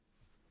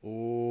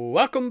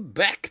welcome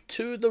back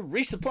to the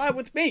Resupply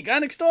with me, Guy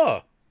Next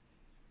Door.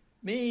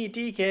 Me,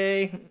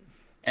 DK.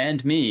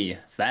 And me,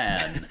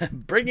 Fan.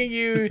 Bringing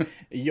you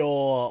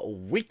your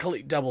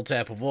weekly double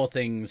tap of all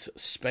things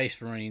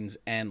Space Marines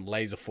and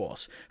Laser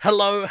Force.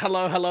 Hello,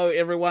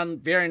 everyone.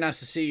 Very nice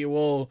to see you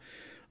all.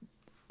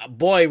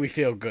 Boy, we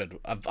feel good.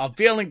 I'm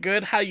feeling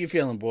good. How you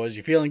feeling, boys?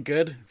 You feeling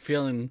good?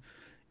 Feeling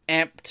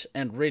amped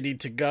and ready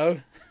to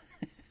go?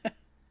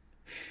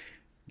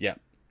 Yeah.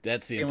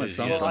 That's the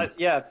enthusiasm. Well,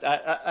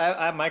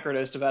 I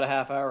microdosed about a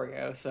half hour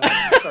ago, so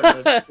I'm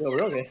starting to feel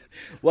real good.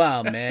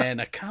 Wow,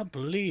 man, I can't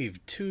believe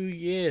 2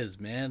 years,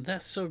 man.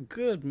 That's so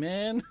good,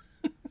 man.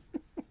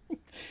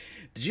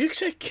 Did you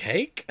say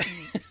cake?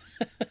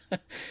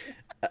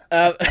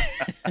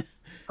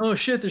 Oh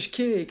shit, there's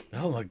cake.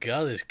 Oh my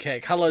god, there's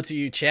cake. Hello to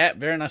you, chat.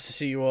 Very nice to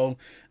see you all.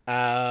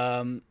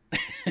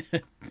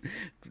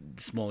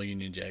 Small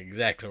Union Jack,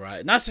 exactly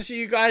right. Nice to see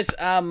you guys.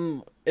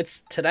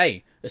 It's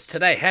today.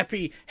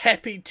 Happy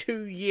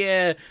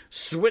 2-year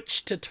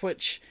switch to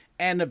Twitch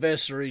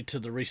anniversary to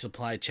the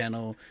Resupply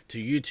channel, to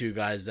you two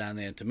guys down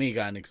there, to me,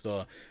 Guy Next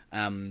Door.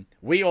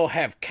 We all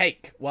have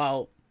cake.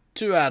 Well,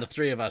 2 out of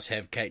 3 of us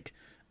have cake.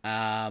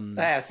 I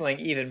have something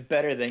even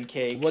better than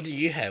cake. What do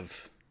you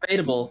have?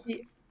 Debatable.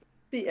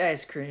 The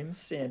ice cream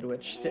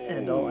sandwich to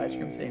end all ice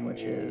cream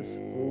sandwiches.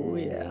 Oh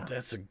yeah.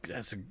 That's a.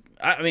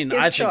 I mean, It's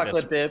I think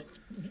chocolate dipped.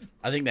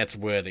 I think that's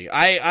worthy.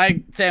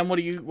 Sam, what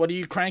are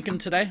you cranking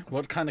today?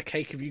 What kind of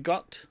cake have you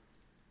got?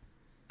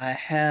 I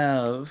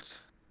have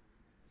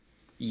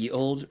the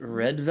old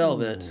red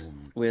velvet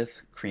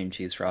with cream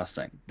cheese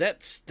frosting.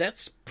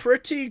 That's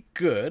pretty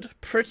good.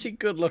 Pretty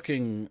good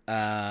looking.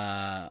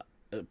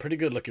 Pretty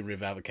good looking red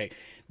velvet cake.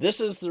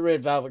 This is the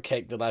red velvet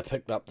cake that I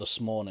picked up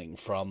this morning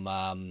from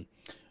our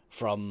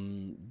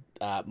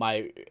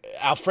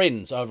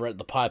friends over at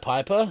the Pie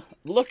Piper.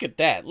 Look at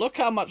that. Look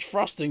how much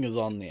frosting is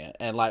on there.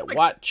 And like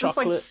white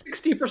chocolate. It's like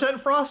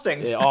 60%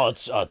 frosting. Yeah,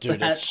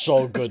 dude, it's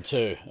so good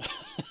too.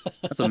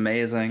 That's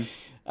amazing.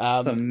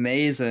 That's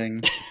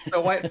amazing.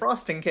 A white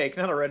frosting cake,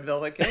 not a red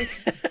velvet cake.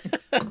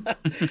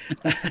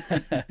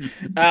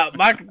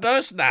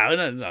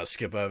 No,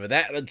 skip over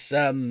that. It's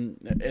an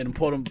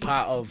important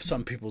part of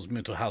some people's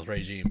mental health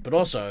regime, but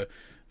also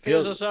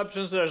There's a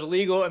substance that is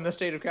legal in the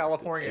state of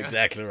California.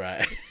 Exactly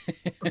right.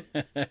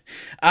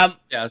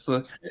 Yeah,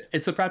 so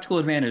it's a practical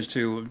advantage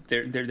to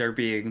there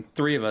being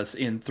 3 of us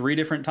in 3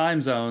 different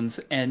time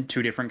zones and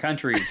 2 different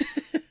countries.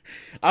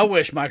 I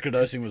wish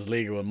microdosing was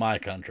legal in my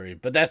country,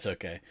 but that's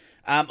okay.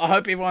 I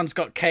hope everyone's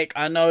got cake.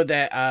 I know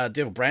that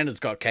Devil Brandon's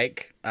got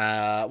cake.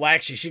 Well,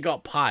 actually, she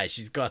got pie.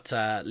 She's got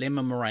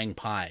lemon meringue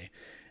pie.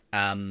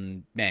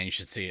 Man, you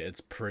should see it. It's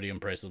pretty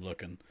impressive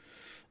looking.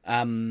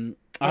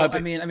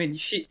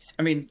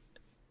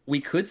 We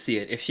could see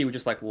it if she would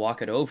just like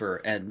walk it over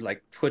and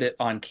like put it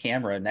on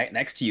camera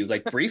next to you,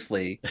 like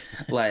briefly.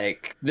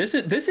 Like this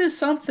is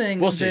something.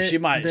 We'll see. She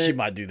might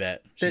do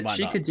that.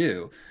 She could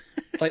do.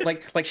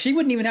 Like she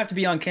wouldn't even have to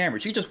be on camera.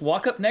 She could just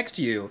walk up next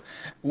to you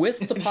with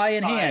the pie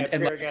in hand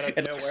and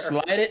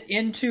slide it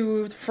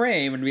into the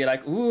frame and be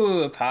like,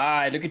 "Ooh, a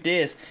pie! Look at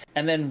this!"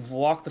 and then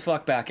walk the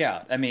fuck back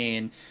out. I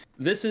mean,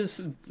 this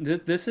is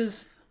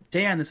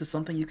Dan, this is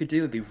something you could do.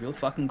 It'd be real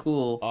fucking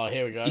cool. Oh,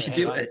 here we go. You should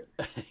do it.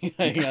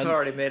 I've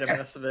already made a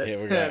mess of it.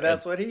 Here we go.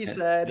 That's what he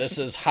said. This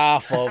is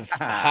half of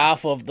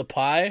the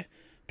pie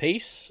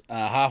piece,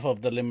 half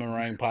of the lemon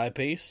meringue pie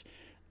piece.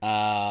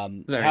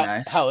 Very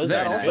nice. How is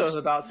that? That Also is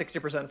about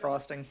 60%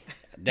 frosting.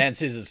 Dan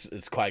says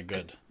it's quite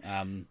good.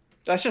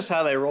 That's just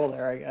how they roll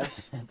there, I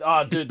guess.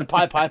 Oh, dude, the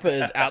Pie Piper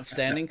is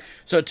outstanding.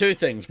 So 2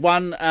 things.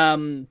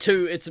 1,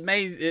 2. It's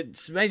amazing.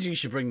 It's amazing you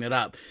should bring that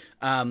up.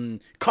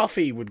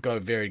 Coffee would go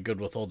very good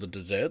with all the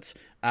desserts.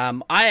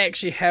 I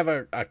actually have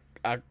a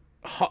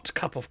hot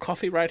cup of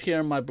coffee right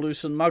here in my Blue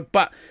Sun mug.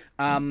 But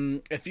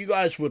if you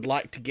guys would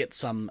like to get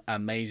some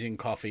amazing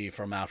coffee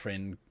from our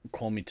friend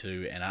Call Me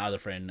To and our other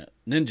friend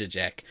Ninja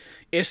Jack,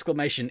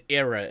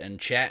 !error in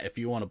chat if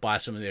you want to buy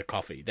some of their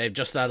coffee. They've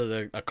just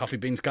started a coffee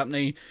beans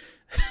company.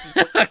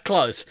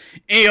 Close.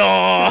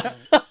 Eeyore!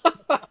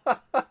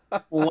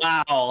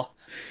 Wow.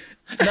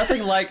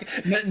 Nothing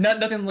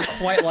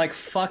quite like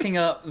fucking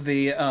up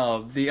the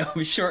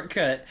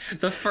shortcut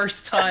the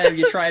first time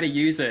you try to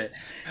use it.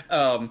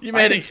 You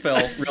made it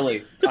spell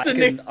really.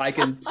 I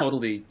can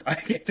totally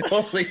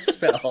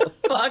spell.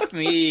 Fuck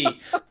me.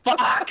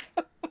 Fuck.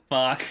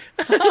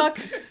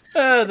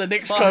 The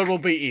next code will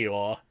be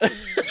Eeyore.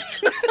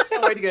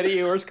 Can't wait to go to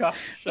Eeyore's coffee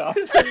shop.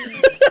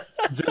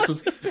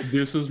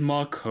 This is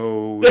my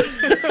code.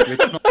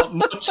 It's not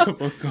much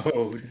of a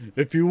code.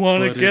 If you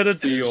want to get a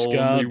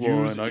discount,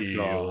 use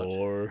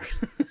Eeyore.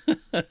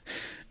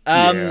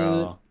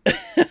 Yeah.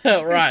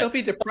 Right. Still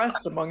be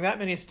depressed among that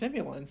many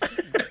stimulants.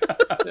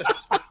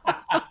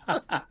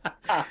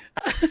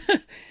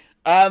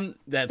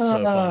 That's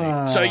so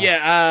funny. So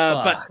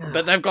yeah,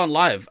 but they've gone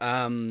live.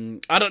 I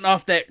don't know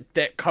if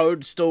that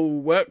code still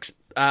works.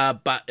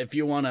 But if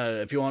you want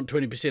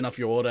 20% off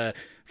your order,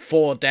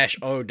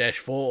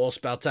 4-0-4 all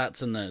spelled out,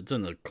 it's in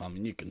the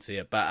comment, you can see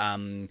it. But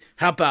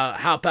how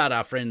about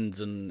our friends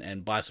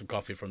and buy some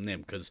coffee from them,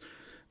 because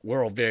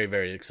we're all very,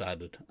 very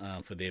excited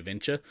for the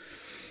adventure.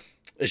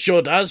 It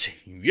sure does.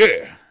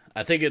 Yeah.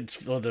 I think it's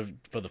for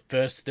the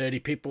first 30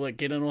 people that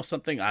get in or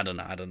something. I don't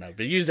know.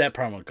 But use that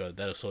promo code.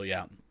 That'll sort you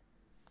out.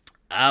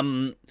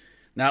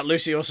 Now,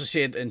 Lucy also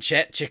said in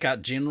chat, check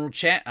out general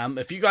chat.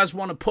 If you guys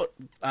want to put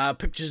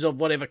pictures of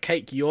whatever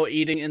cake you're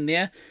eating in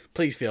there,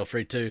 please feel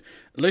free to.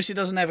 Lucy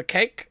doesn't have a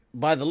cake.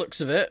 By the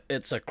looks of it,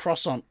 it's a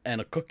croissant and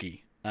a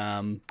cookie.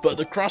 But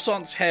the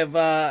croissants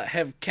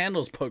have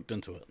candles poked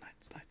into it.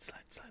 Lights.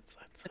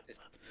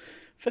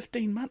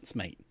 15 months,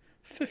 mate.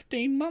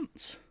 15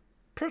 months.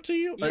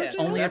 Pretty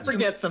only I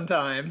forget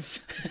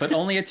sometimes. But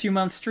only a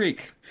 2-month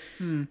streak.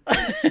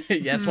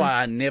 That's why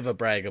I never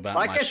brag about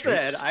my streaks. Like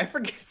I said, I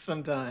forget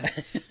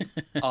sometimes.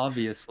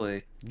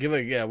 Obviously.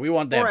 We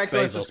want that. Or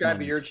accidentally subscribe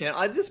to your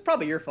channel. This is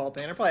probably your fault,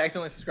 Dan. I probably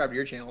accidentally subscribed to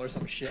your channel or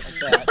some shit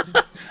like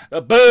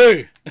that.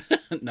 Boo!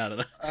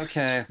 No.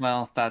 Okay,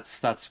 well,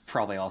 that's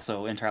probably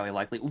also entirely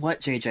likely. What,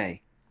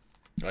 JJ?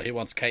 Oh, he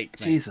wants cake,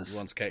 man. Jesus. He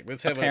wants cake.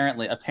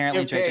 Apparently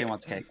JJ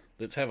wants cake.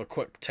 Let's have a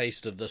quick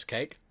taste of this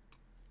cake.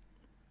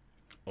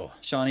 Oh.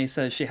 Shawnee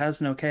says she has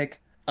no cake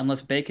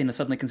unless bacon is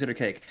suddenly considered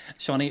cake.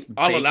 Shawnee,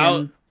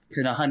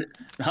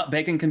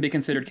 bacon can be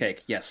considered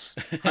cake. Yes,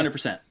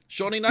 100%.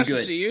 Shawnee, nice to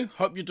see you.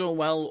 Hope you're doing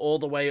well all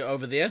the way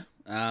over there.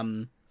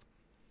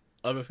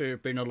 Obviously,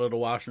 it's been a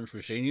little while since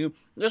we've seen you.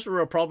 There's a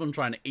real problem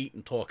trying to eat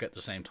and talk at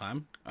the same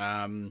time.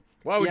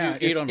 Why would you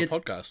eat on a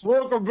podcast?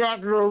 Welcome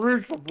back to the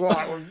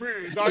Resupply with me.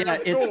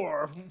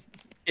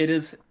 It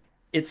is.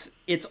 It's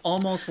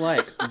almost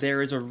like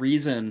there is a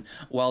reason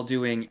while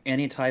doing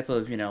any type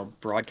of,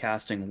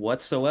 broadcasting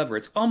whatsoever.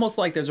 It's almost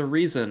like there's a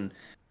reason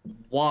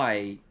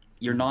why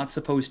you're not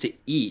supposed to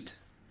eat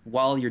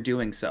while you're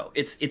doing so.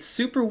 It's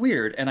super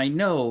weird, and I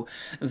know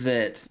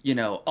that,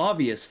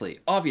 obviously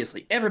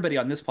everybody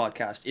on this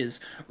podcast is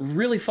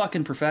really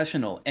fucking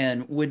professional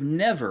and would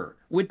never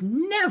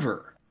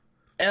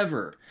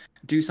ever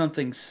do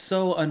something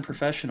so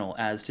unprofessional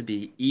as to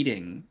be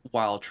eating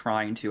while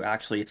trying to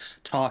actually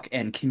talk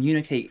and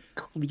communicate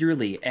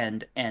clearly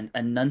and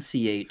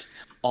enunciate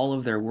all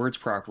of their words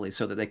properly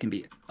so that they can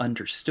be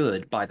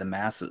understood by the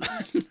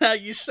masses. Now,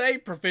 you say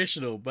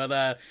professional,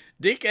 but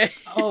DK...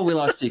 Oh, we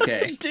lost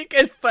DK.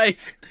 DK's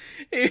face,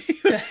 he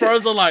was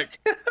frozen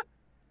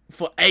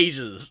for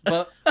ages.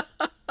 But...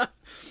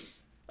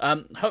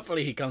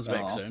 hopefully he comes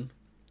back soon.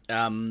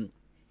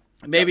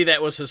 Maybe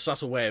that was his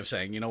subtle way of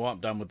saying, you know what, I'm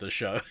done with this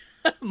show.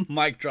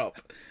 Mic drop.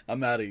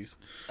 I'm outies.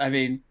 I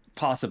mean,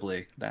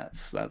 possibly.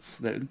 That's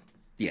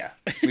yeah.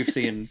 We've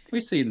seen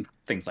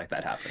things like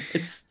that happen.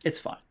 It's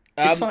fun.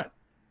 It's fun.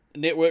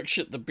 Network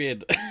shit the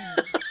bed.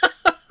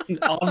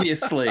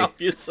 Obviously.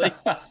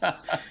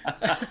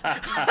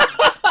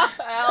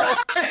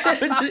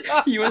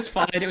 He was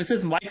fine. It was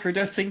his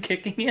microdosing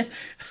kicking in.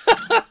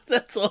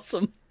 That's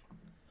awesome.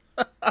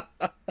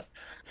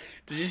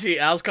 Did you see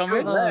Al's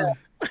comment?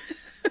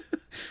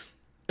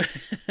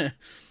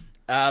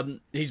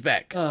 He's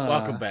back.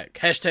 Welcome back.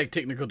 Hashtag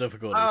technical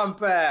difficulties. I'm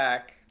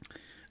back.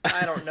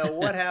 I don't know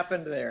what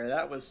happened there.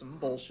 That was some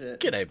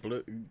bullshit. G'day,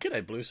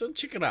 Blueson.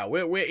 Check it out.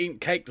 We're eating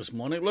cake this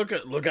morning. Look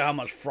at how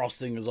much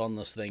frosting is on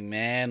this thing,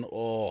 man.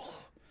 Oh.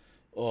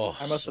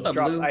 I must have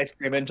dropped ice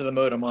cream into the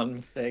modem on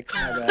mistake.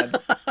 My bad.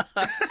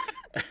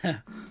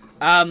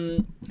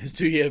 His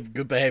 2-year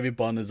good behavior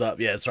bond is up.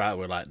 Yeah, that's right.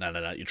 We're like, no.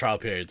 Your trial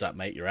period's up,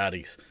 mate. You're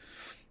outies.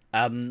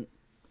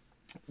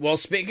 Well,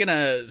 speaking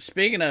of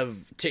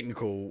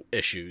technical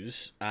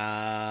issues,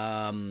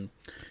 I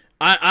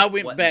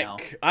went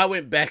back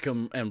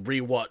and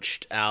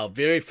rewatched our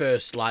very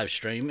first live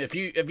stream. If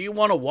you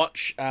want to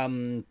watch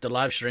the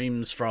live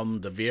streams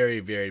from the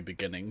very, very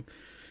beginning,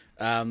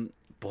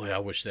 boy, I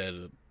wish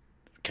that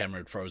camera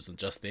had frozen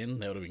just then.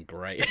 That would have been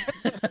great.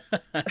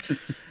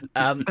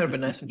 that would have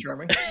been nice and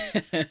charming.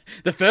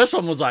 The first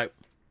one was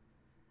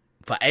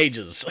for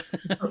ages.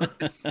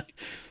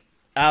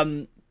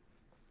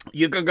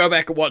 You can go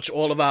back and watch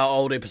all of our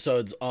old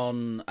episodes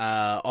on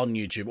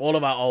YouTube. All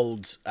of our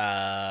old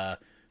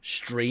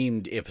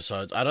streamed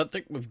episodes. I don't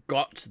think we've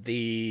got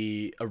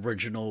the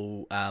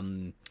original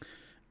audio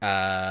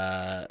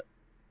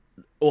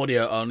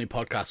only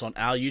podcasts on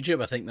our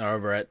YouTube. I think they're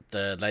over at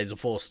the Laser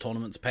Force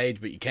Tournaments page,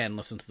 but you can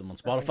listen to them on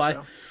Spotify.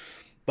 So.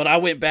 But I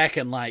went back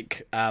and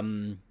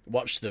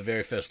watched the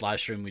very first live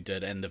stream we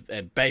did,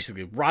 and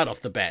basically right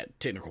off the bat,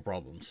 technical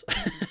problems.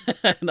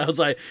 And I was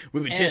like,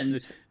 we've been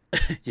testing.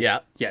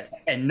 Yeah,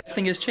 and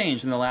nothing has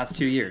changed in the last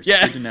 2 years.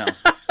 Yeah, good to know.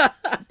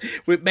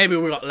 Maybe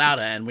we got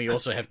louder, and we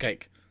also have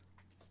cake.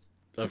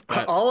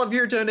 All of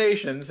your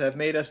donations have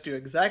made us do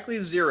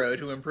exactly 0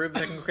 to improve the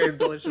technical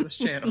capabilities of this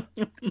channel.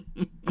 We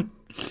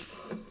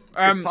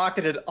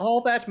pocketed all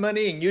that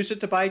money and used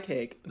it to buy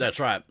cake. That's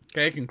right,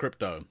 cake and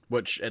crypto.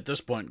 Which at this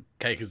point,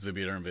 cake is the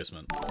better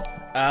investment.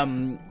 At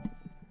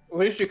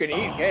least you can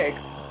eat cake.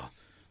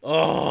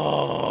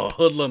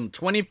 Hoodlum,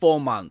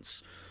 24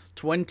 months.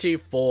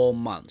 24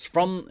 months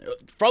from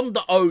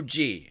the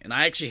OG, and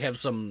I actually have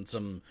some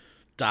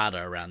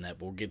data around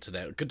that. We'll get to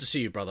that. Good to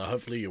see you, brother.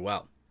 Hopefully you're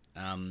well.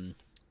 Why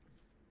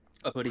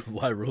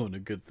ruin a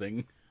good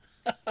thing?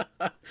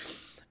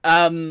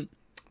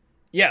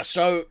 Yeah,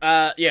 so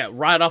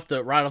right off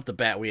the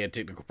bat we had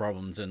technical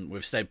problems and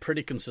we've stayed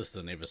pretty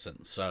consistent ever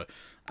since. So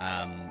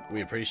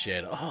we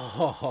appreciate it.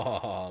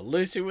 Oh,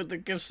 Lucy with the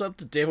gift sub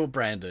to Devil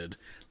Branded.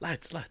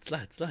 Lights.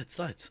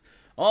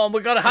 Oh, and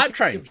we got a hype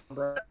train.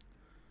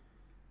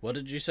 What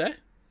did you say?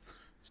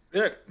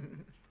 Sick.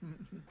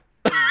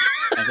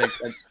 I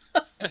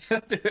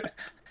think.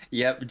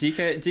 Yep,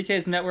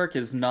 DK's network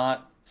is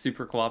not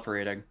super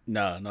cooperating.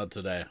 No, not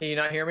today. Can you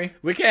not hear me?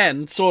 We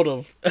can, sort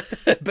of.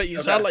 But you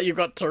sound like you've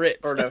got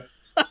Tourette's. Or no.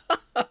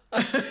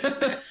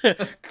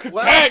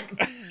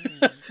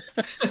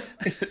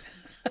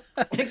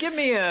 Give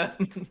me a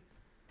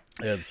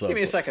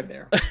second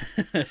there.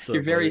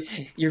 You're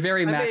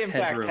very I max may in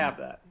fact headroom. have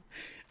that.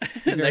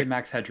 You're very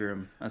max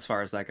headroom as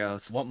far as that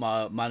goes. Want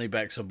my money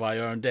back, so buy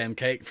your own damn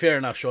cake. Fair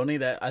enough, Shawnee.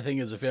 That I think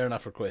is a fair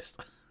enough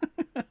request.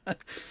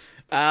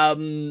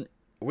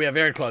 We are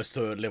very close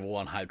to level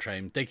 1 hype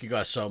train. Thank you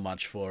guys so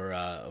much for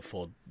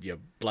your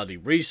bloody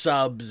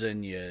resubs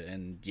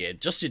and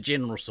just your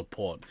general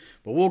support.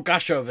 But we'll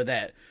gush over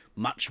that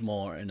much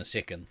more in a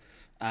second.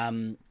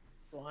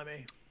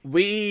 Blimey.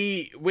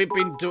 We've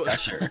been doing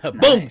boom,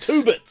 Nice.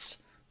 2 bits,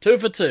 2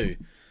 for 2,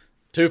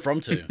 2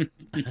 from 2.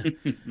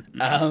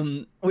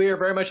 We are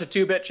very much a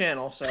 2-bit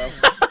channel, so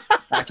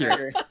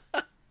Accurate,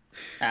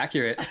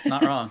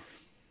 not wrong.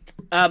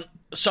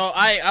 So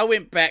I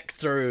went back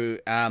through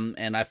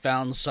and I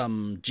found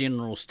some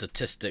general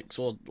statistics,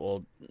 or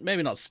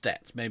maybe not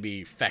stats,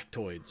 maybe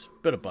factoids,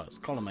 bit of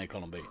both, column A,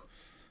 column B.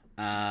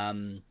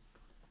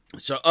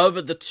 So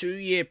over the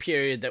 2-year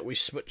period that we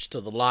switched to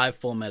the live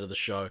format of the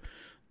show,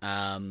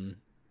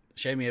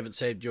 shame you haven't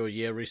saved your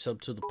year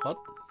resub to the pod.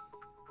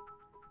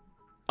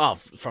 Oh,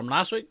 from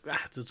last week?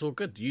 It's all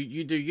good.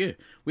 You do you.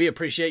 We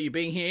appreciate you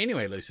being here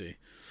anyway, Lucy.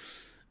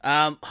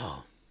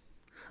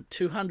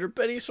 200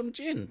 biddies from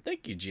Jen.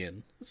 Thank you,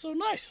 Jen. That's so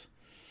nice.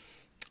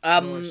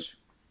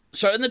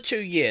 So in the 2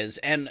 years,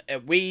 and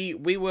we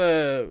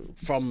were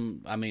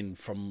from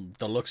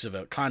the looks of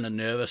it, kind of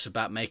nervous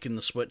about making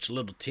the switch, a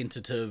little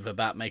tentative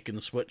about making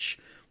the switch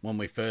when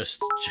we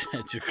first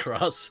changed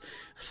across.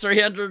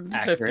 350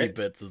 Accurate.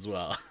 bits as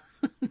well.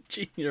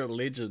 Gee, you're a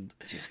legend.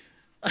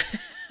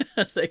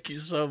 Thank you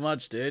so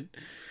much, dude.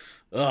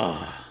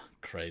 Oh,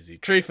 crazy.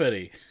 Tree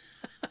fitty.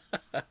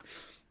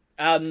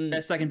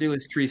 Best I can do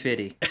is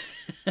 350.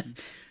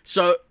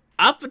 So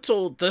up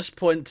until this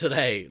point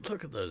today,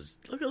 look at those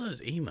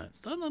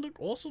emotes. Don't they look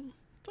awesome?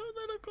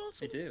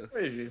 They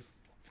do.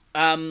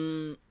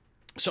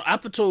 So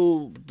up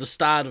until the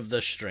start of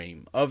this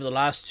stream, over the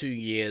last 2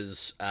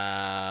 years,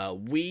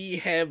 we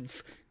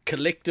have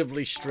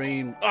collectively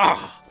streamed.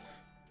 Oh,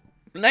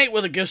 Nate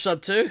with a gift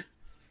sub too.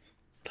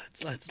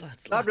 Let's.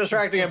 Stop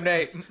distracting him,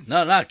 Nate.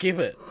 No, keep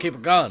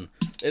it going.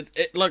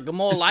 It look, the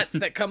more lights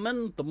that come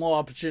in, the more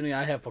opportunity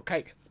I have for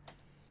cake.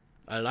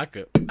 I like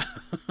it.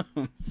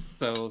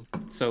 So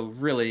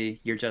really,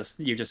 you're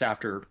just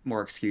after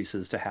more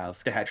excuses to have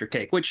your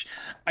cake, which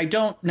I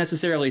don't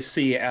necessarily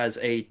see as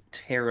a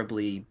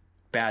terribly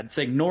bad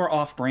thing, nor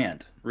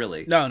off-brand,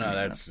 really. No,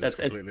 that's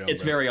completely on brand.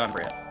 It's very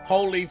on-brand.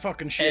 Holy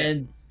fucking shit.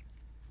 And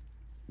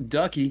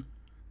Ducky.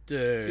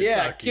 Dude,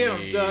 Yeah, Ducky. kill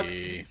him, Duck.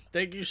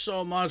 Thank you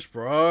so much,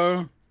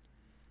 bro.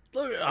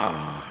 Look,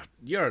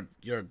 you're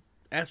an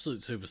absolute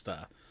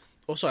superstar.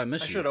 Also, I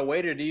miss I you. should have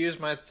waited to use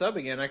my sub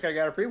again. I could have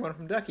got a free one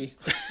from Ducky.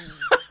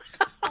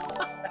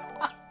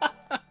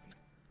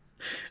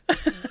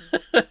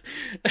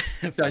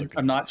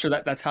 I'm not sure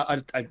that's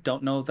how. I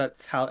don't know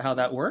that's how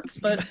that works,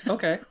 but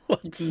okay.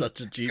 What,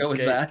 such a Go with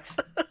cheapskate. that.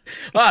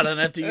 Oh, I don't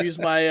have to use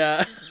my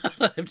I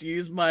don't have to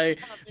use my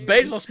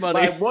Bezos money.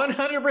 My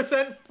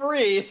 100%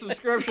 free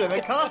subscription.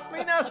 It costs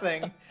me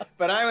nothing,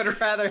 but I would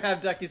rather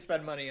have Ducky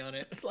spend money on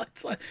it. It's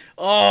like,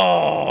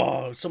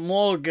 oh, some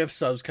more gift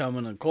subs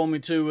coming, and Call Me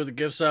Too with a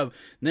gift sub,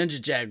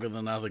 Ninja Jag with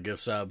another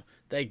gift sub.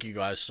 Thank you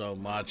guys so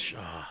much.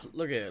 Oh,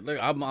 look,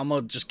 I'm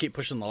gonna just keep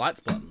pushing the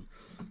lights button.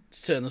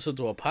 Let's turn this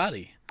into a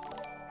party.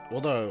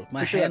 Although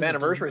my We should have hands are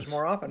doing anniversaries this.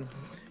 more often.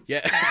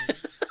 Yeah.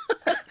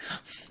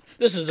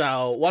 This is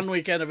our 1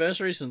 week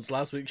anniversary since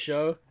last week's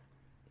show.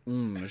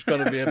 It's got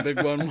to be a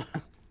big one.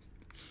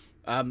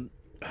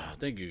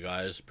 Thank you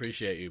guys.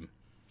 Appreciate you.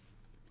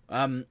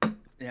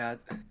 Yeah.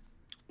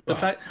 The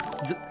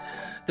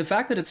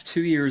fact that it's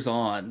 2 years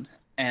on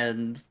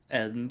and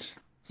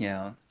you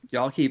know,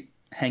 y'all keep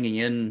hanging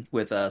in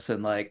with us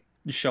and like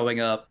showing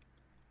up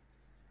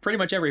pretty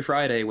much every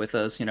Friday with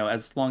us, you know,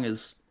 as long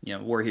as, you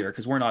know, we're here,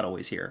 because we're not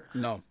always here.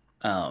 No.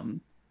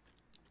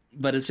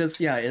 But it's just,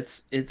 yeah,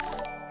 it's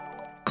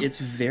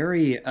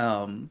very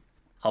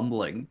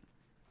humbling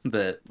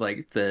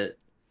that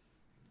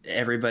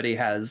everybody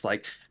has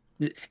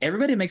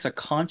everybody makes a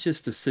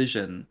conscious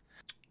decision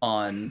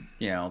on,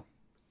 you know,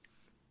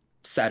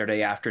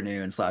 Saturday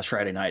afternoon /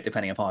 Friday night,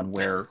 depending upon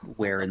where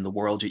in the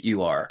world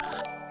you are.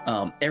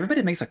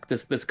 Everybody makes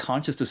this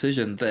conscious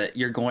decision that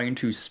you're going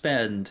to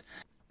spend,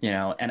 you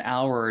know, an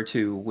hour or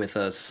two with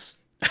us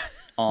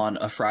on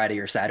a Friday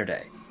or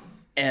Saturday,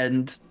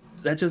 and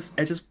it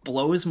just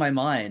blows my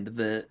mind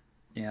that,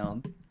 you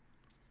know,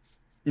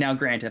 Now,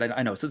 granted,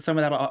 I know so some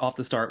of that off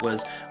the start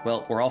was,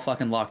 well, we're all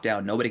fucking locked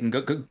down. Nobody can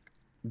go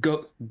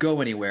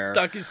anywhere.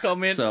 Ducky's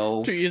comment.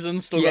 So 2 years in,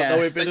 still got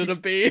nowhere better to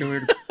be.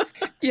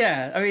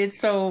 Yeah, I mean,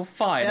 so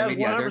fine. Yeah, I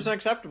mean, 100%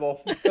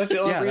 acceptable. That's the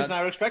only reason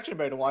I would expect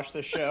anybody to watch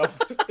this show.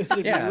 Is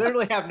if you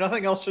literally have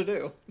nothing else to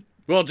do.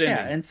 Well, Jamie,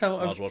 and so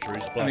I'll watch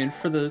Resupply. I mean,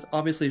 for the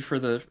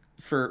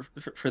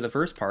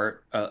first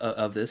part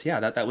of this,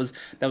 that was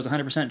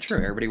 100% true.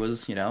 Everybody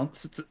was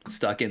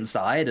stuck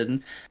inside,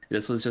 and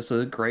this was just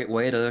a great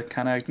way to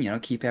kind of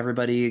keep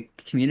everybody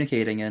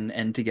communicating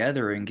and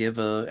together and give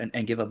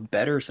a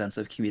better sense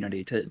of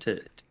community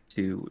to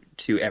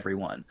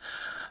everyone.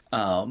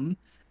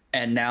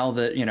 And now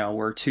that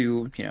we're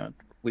two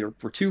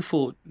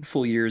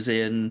full years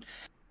in,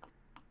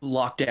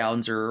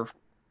 lockdowns are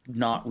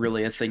not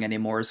really a thing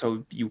anymore,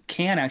 so you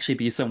can actually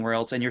be somewhere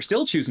else and you're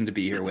still choosing to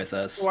be here with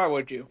us. Why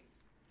would you?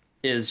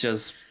 Is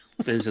just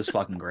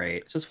fucking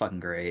great. It's just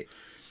fucking great.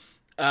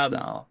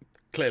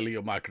 Clearly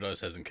your microdose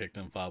hasn't kicked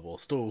in, Fireball.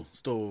 Still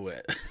still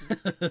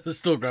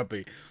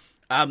grumpy.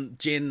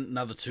 Jen,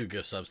 another 2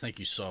 gift subs. Thank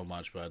you so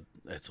much, bud.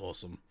 That's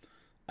awesome.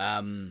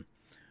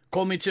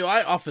 Call me too.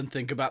 I often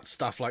think about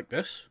stuff like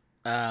this.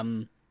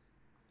 And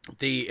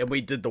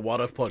we did the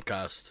What If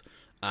podcast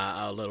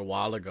a little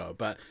while ago,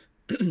 but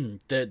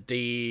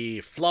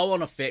the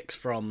flow-on effects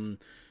from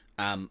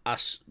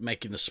us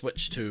making the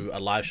switch to a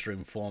live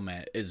stream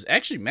format is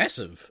actually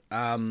massive.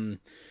 And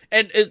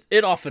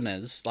it often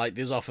is. Like,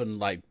 there's often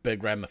like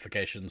big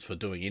ramifications for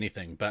doing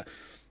anything. But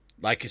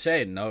like you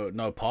say,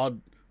 no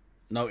pod,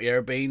 no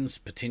air beans.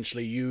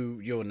 Potentially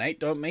you and Nate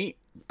don't meet.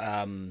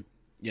 We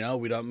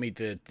don't meet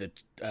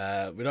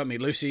we don't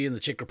meet Lucy in the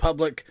Czech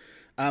Republic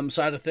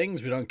side of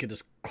things. We don't get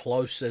as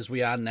close as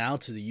we are now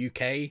to the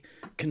UK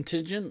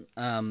contingent.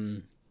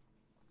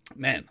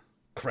 Man,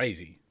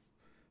 crazy.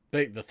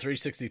 Big, the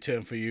 360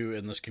 turn for you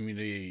in this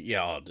community,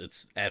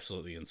 it's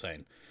absolutely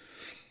insane.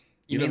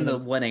 You mean the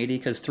 180?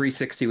 Because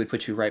 360 would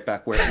put you right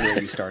back where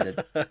you started.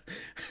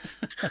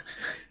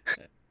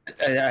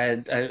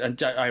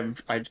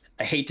 I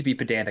hate to be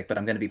pedantic, but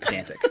I'm going to be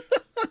pedantic.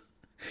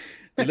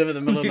 You live in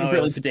the middle of nowhere.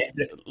 Really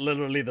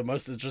literally the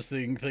most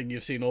interesting thing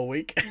you've seen all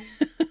week.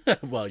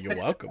 Well, you're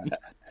welcome.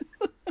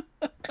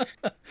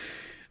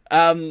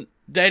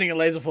 Dating a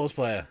Laser Force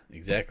player.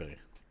 Exactly.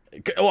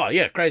 Well,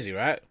 yeah, crazy,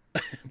 right?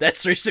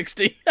 That's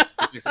 360.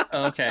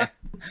 Okay.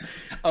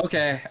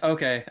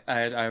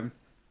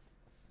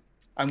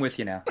 I'm with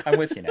you now.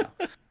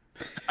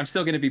 I'm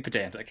still going to be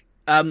pedantic.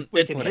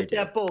 We can hit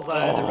that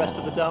bullseye. The rest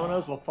of the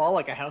dominoes will fall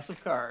like a house of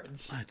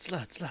cards.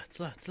 Let's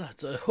a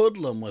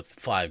hoodlum with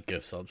 5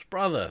 gift subs,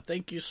 brother.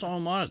 Thank you so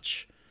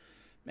much,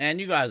 man.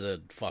 You guys are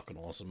fucking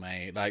awesome,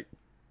 mate. Like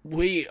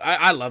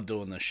I love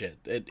doing this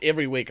shit.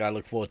 Every week I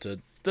look forward to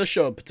this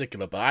show in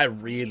particular, but I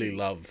really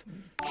love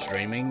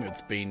streaming. It's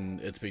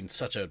been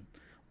such a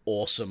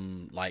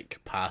awesome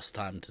like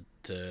pastime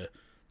to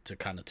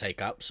kind of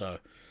take up. So,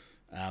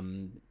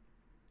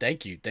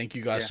 thank you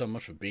guys so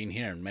much for being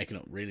here and making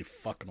it really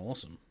fucking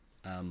awesome.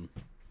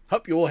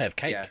 Hope you all have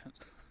cake. Yeah.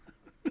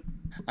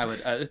 I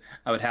would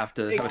have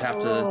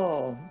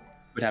to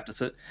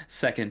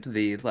second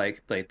the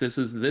like this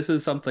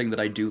is something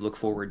that I do look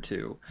forward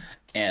to,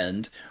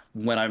 and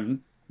when I'm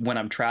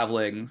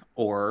traveling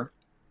or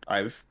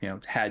I've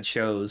had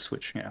shows,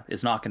 which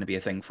is not going to be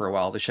a thing for a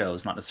while. The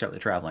shows, not necessarily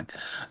traveling.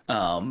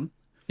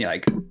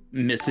 Like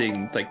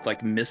missing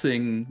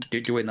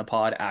doing the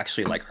pod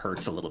actually like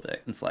hurts a little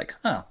bit. It's like,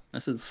 oh,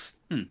 this is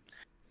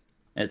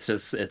it's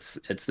just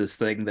it's this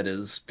thing that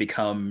has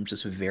become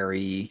just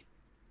very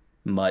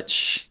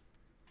much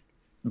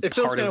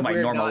part of my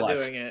normal life.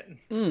 Doing it.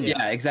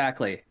 Yeah,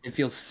 exactly. It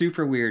feels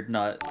super weird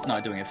not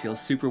doing it. It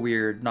feels super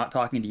weird not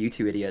talking to you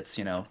two idiots,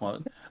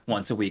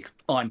 once a week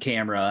on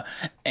camera,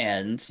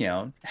 and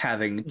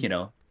having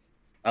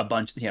a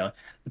bunch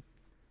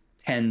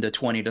 10 to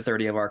 20 to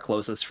 30 of our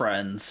closest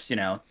friends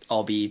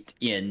all be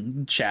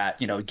in chat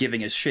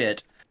giving us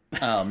shit,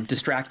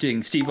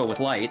 distracting Steve-O with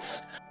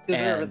lights.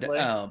 And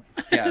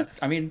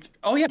I mean,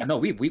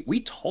 we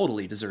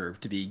totally deserve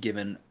to be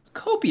given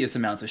copious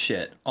amounts of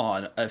shit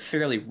on a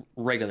fairly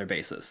regular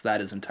basis.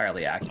 That is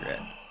entirely accurate.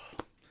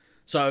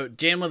 So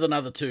Jen with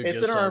another 2 gift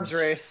subs. It's an arms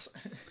race.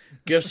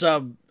 Gift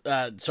sub,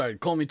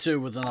 Call Me 2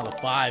 with another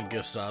 5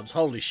 gift subs.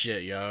 Holy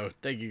shit, yo.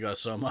 Thank you guys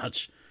so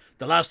much.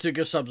 The last 2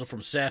 gift subs are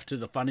from Seth to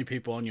the funny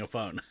people on your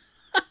phone.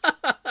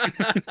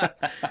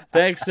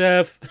 Thanks,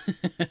 Seth.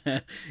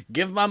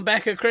 Give mum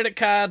back her credit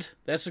card.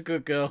 That's a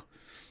good girl.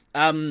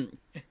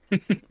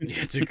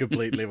 It's a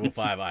complete level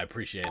 5. I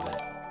appreciate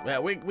it. Yeah,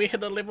 we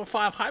hit a level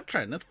 5 hype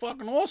train. That's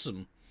fucking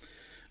awesome.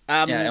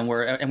 And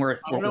we're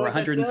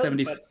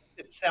 170. But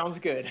it sounds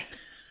good.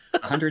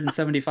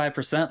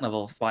 175%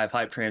 level 5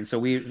 hype train. So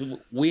we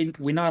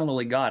not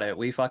only got it,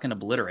 we fucking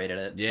obliterated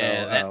it.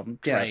 Yeah, so,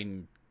 that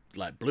train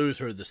like blew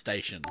through the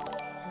station.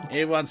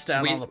 Everyone's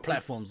down on the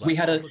platforms. Like, we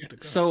had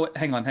so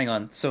hang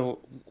on. So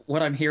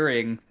what I'm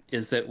hearing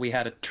is that we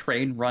had a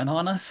train run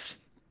on us.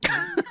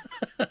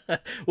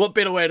 What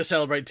better way to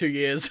celebrate 2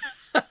 years?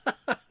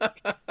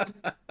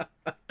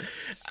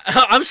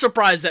 I'm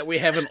surprised that we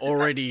haven't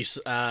already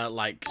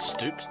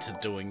stooped to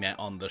doing that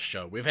on this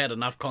show. We've had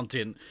enough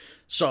content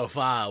so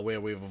far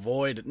where we've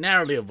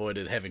narrowly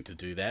avoided having to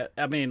do that.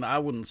 I mean, I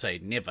wouldn't say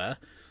never.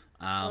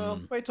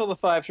 Well, wait till the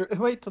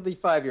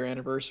 5-year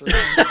anniversary.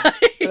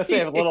 Let's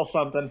save a little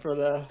something for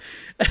the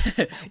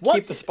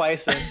keep the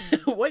spice in.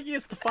 What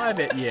year's the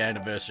 5-year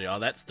anniversary? Oh,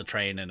 that's the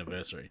train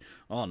anniversary.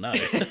 Oh no.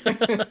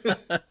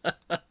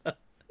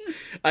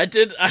 I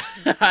did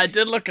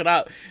look it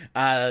up.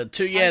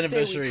 2-year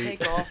anniversary. We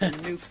take off and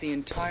nuke the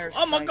entire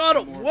oh my god,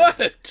 it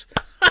worked!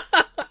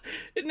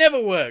 It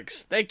never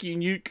works. Thank you,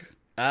 Nuke.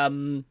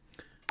 Yeah,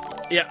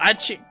 I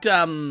checked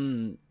out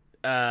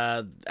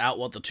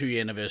what the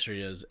 2-year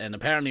anniversary is, and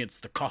apparently it's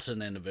the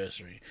cotton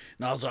anniversary.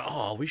 And I was like,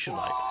 oh, we should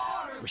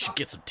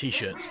get some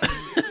t-shirts.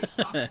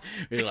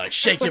 We're like,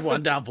 shake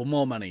everyone down for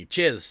more money.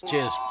 Cheers. It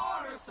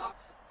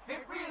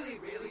really,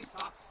 really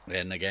sucks.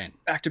 And again,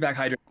 back-to-back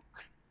Hydra.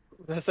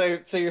 So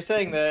you're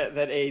saying that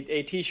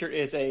a t-shirt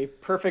is a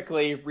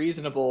perfectly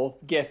reasonable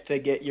gift to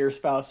get your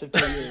spouse of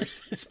 2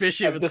 years.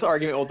 Especially if this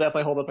argument will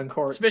definitely hold up in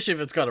court. Especially if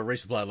it's got a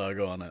Resupply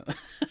logo on it.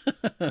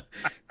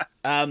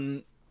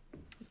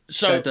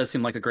 So that does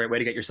seem like a great way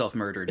to get yourself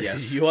murdered.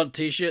 Yes. You want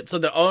t-shirt? So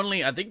the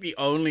only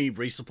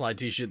Resupply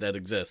t-shirt that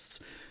exists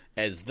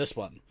is this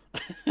one.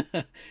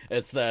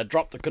 It's the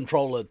Drop the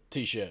Controller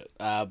t-shirt.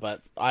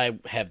 But I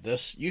have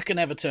this. You can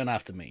have a turn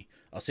after me.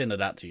 I'll send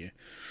it out to you.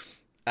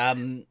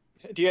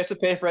 Do you have to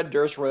pay Fred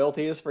Durst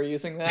royalties for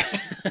using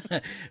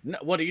that? No,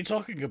 what are you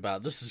talking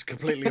about? This is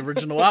completely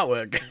original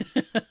artwork.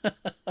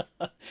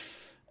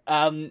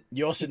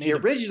 You also need the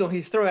original.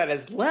 He's throwing out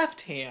his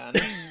left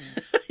hand.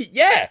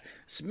 Yeah,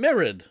 it's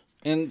mirrored,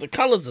 and the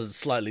colors are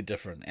slightly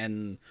different.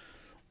 And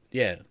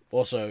yeah,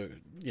 also,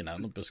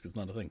 Limp Bizkit's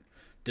not a thing.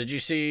 Did you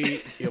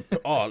see your?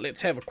 Oh,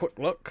 let's have a quick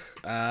look.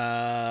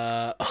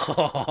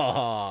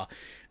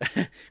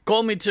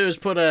 Call Me Too has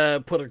put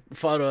a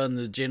photo in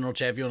the general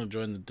chat. If you want to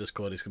join the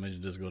Discord,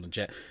 exclamation Discord and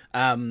chat.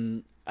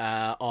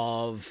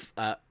 Of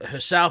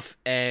herself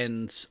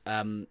and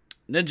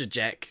Ninja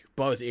Jack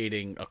both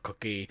eating a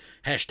cookie.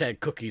 #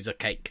 cookies are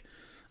cake.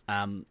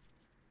 I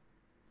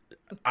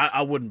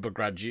wouldn't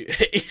begrudge you.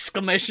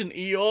 Exclamation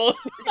Eeyore.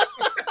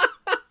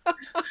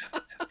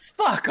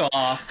 Fuck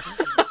off.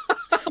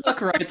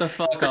 Fuck right the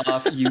fuck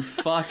off, you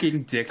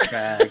fucking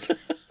dickbag.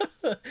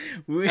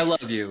 I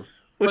love you,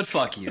 but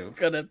fuck you.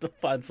 Gonna have to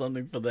find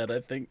something for that,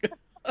 I think.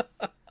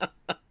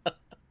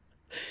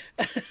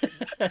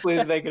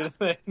 Please make it a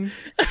thing.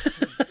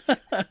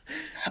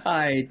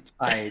 I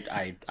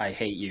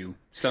hate you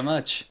so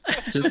much.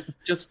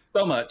 Just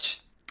so much.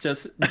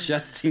 Just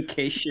in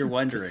case you're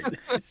wondering.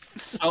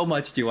 So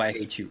much do I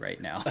hate you right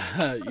now.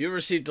 You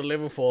received a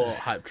level 4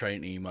 hype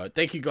train emote.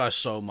 Thank you guys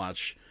so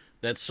much.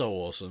 That's so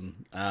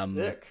awesome.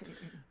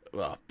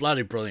 Well,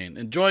 bloody brilliant.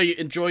 Enjoy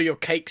your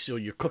cakes or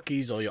your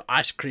cookies or your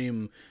ice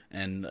cream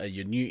and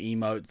your new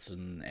emotes,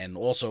 and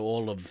also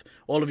all of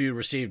you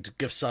received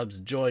gift subs.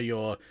 Enjoy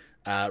your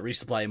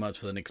resupply emotes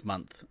for the next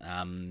month.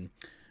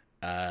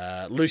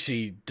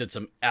 Lucy did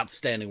some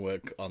outstanding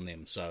work on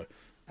them, so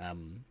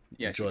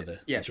enjoy the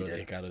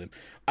heck out of them.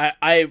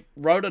 I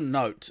wrote a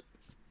note.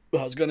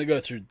 I was going to go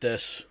through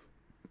this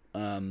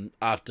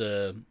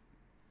after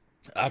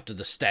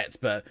the stats,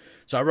 but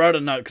so I wrote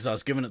a note because I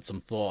was giving it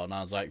some thought, and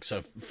I was like,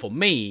 so for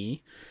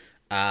me,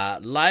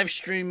 live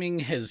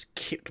streaming has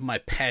kept my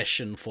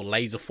passion for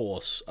Laser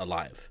Force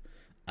alive,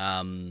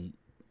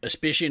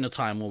 especially in a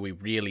time where we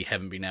really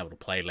haven't been able to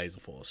play Laser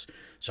Force.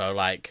 So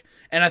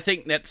and I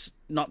think that's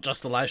not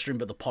just the live stream,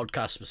 but the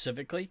podcast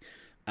specifically,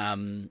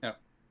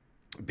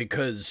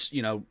 because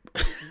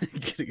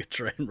getting a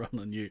train run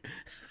on you,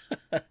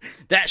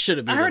 that should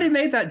have been. I already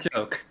made that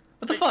joke.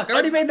 What the fuck? I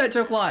already made that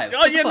joke live.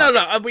 Oh yeah,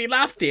 no. We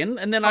laughed in,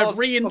 and then I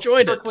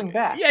re-enjoyed it.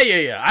 Back.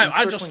 Yeah.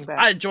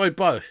 I enjoyed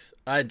both.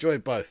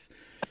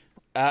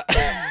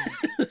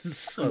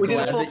 So we did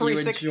a full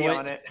 360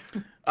 on it.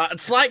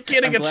 It's like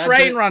getting a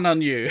train run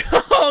on you.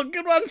 Oh,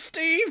 good one,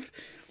 Steve.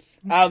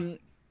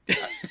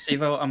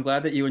 Steve-O, I'm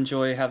glad that you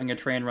enjoy having a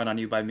train run on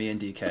you by me and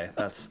DK.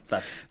 That's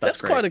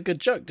That's great. quite a good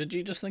joke. Did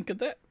you just think of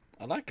that?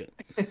 I like it.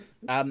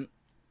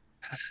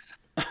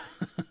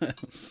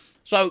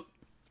 So.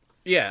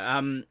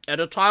 Yeah, at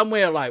a time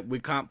where we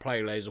can't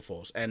play Laser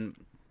Force, and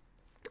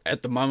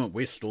at the moment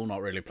we're still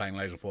not really playing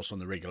Laser Force on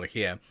the regular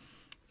here.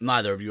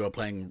 Neither of you are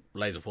playing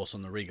Laser Force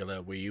on the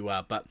regular where you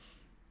are, but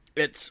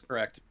it's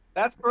correct.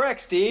 That's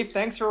correct, Steve.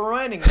 Thanks for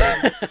reminding me.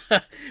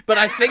 But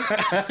I think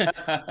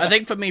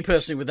for me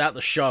personally, without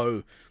the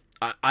show,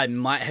 I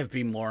might have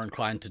been more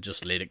inclined to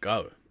just let it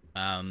go.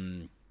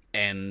 And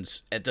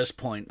at this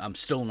point, I'm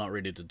still not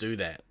ready to do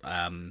that.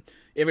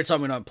 Every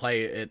time we don't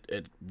play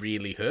it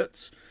really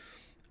hurts.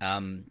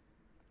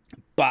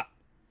 But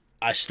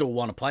I still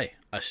want to play.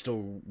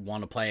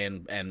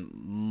 And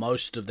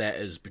most of that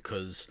is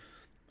because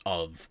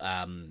of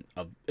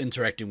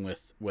interacting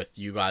with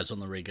you guys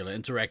on the regular,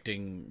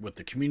 interacting with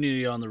the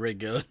community on the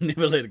regular.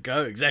 Never let it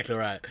go. Exactly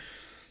right.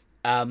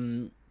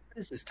 What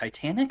is this,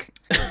 Titanic?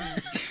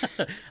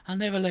 I'll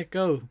never let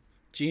go.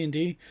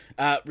 G&D.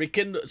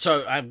 Rekindle.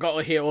 So I've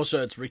got here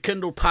also, it's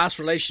rekindle past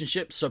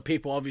relationships. So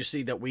people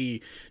obviously that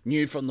we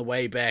knew from the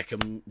way back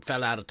and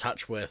fell out of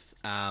touch with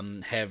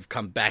have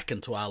come back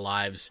into our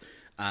lives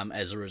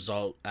as a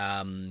result.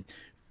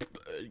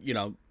 You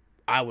know,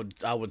 I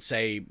would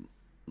say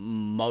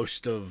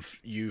most of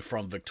you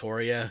from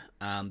Victoria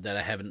that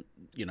I haven't,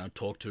 you know,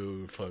 talked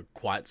to for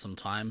quite some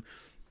time.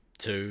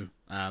 To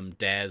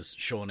Daz,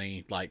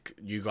 Shawnee, like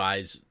you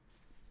guys,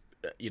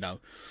 you know.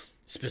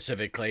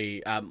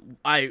 Specifically,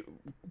 I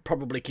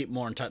probably keep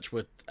more in touch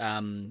with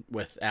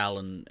Al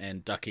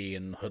and Ducky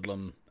and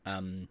Hoodlum,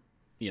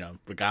 you know,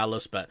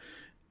 regardless. But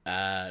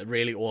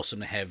really awesome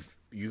to have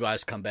you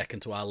guys come back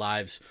into our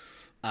lives.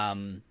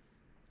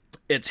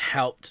 It's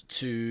helped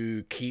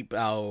to keep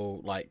our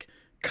like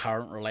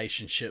current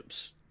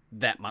relationships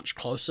that much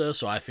closer.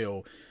 So I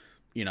feel,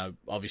 you know,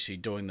 obviously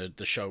doing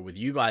the show with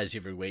you guys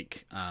every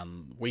week,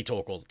 we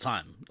talk all the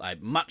time,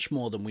 like much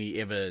more than we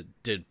ever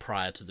did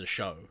prior to the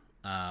show.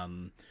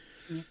 And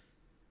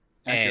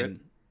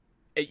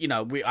you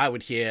know, I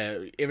would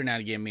hear every now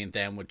and again, me and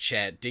Dan would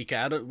chat.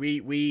 DK,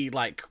 we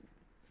like,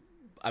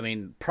 I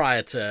mean,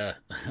 prior to,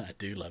 I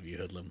do love you,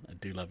 Hoodlum. I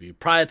do love you.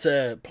 Prior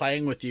to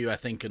playing with you, I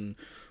think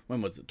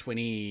when was it?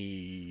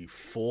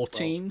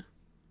 2014?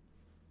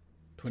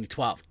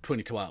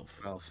 2012.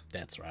 12.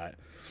 That's right.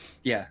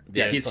 Yeah.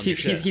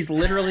 He's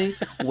literally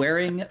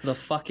wearing the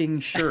fucking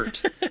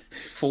shirt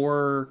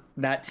for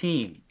that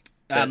team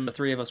that the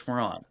three of us were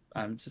on.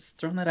 I'm just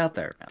throwing that out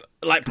there, man.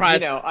 Like prior, you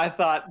know, I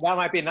thought that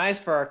might be nice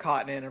for our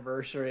cotton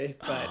anniversary,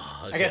 but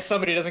I guess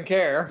somebody doesn't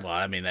care. Well,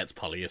 I mean, that's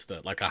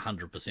polyester, like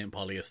 100%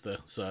 polyester.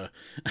 So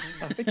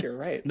I think you're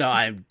right. No,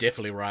 I'm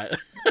definitely right.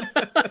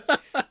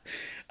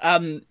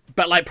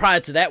 But like prior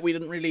to that, we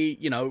didn't really,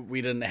 you know,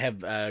 we didn't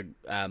have a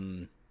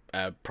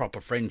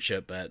proper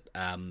friendship. But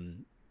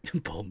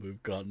ball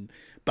move gone.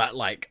 But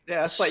like,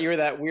 yeah, that's like you were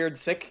that weird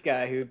sick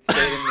guy who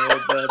stayed in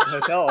the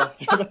hotel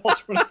for the whole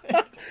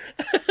tournament.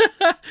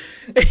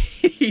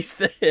 He's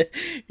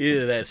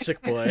that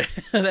sick boy,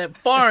 that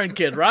foreign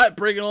kid, right?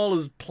 Bringing all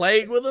his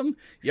plague with him.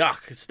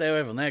 Yuck! Stay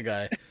away from that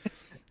guy.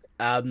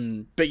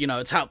 But you know,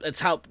 it's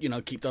helped. You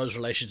know, keep those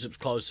relationships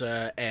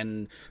closer,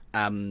 and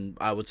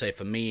I would say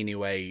for me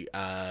anyway,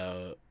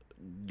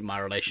 my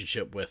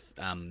relationship with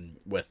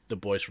the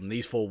boys from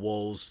these four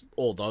walls,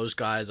 all those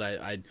guys,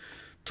 I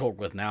talk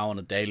with now on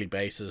a daily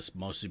basis,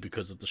 mostly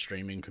because of the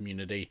streaming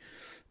community.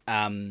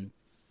 And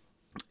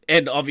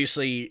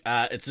obviously,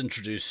 it's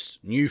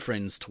introduced new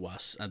friends to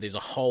us. There's a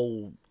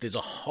whole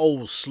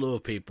slew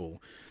of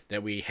people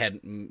that we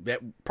hadn't, that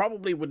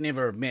probably would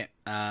never have met,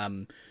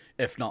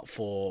 if not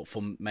for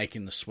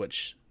making the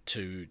switch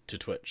to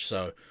Twitch.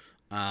 So,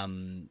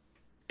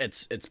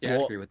 it's I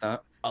brought agree with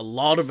that. a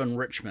lot of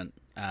enrichment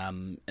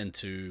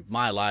into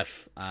my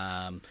life.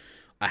 I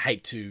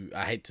hate to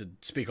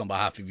speak on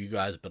behalf of you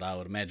guys, but I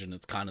would imagine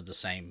it's kind of the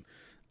same.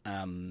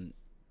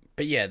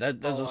 But yeah,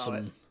 those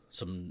are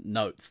some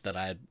notes that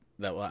I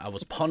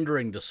was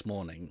pondering this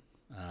morning.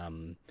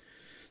 Do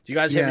you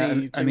guys have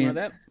anything like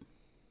that?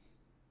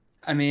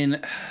 I mean,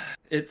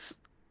 it's,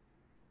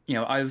 you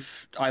know,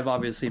 I've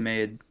obviously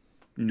made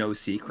no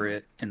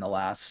secret in the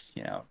last,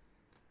 you know,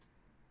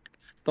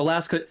 the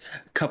last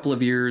couple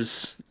of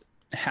years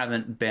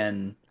haven't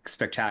been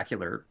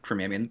spectacular for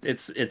me. I mean,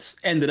 it's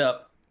ended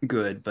up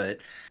good, but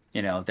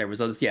you know, there was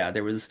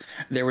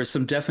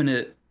some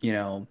definite, you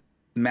know,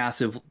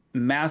 massive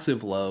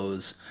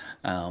lows.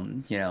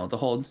 You know, the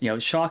whole, you know,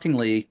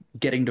 shockingly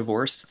getting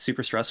divorced,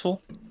 super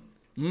stressful.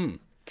 In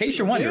case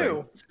you're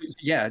wondering.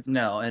 Yeah,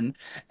 no, and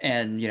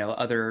you know,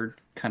 other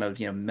kind of,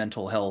 you know,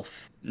 mental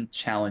health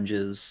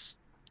challenges,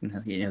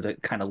 you know,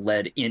 that kind of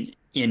led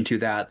into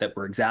that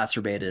were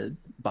exacerbated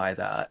by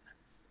that.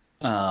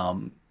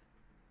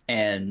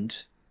 And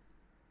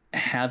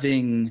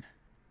having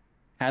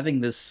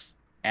this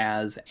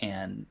as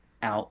an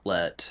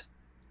outlet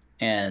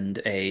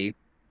and I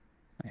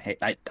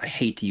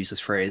hate to use this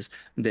phrase,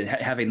 that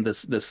having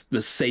this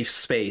safe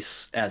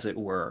space, as it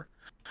were,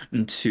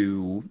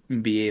 to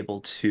be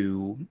able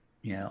to,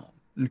 you know,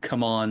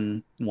 come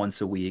on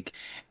once a week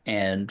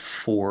and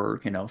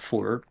for a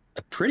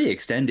pretty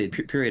extended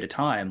period of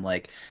time,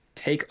 like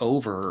take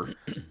over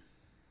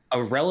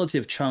a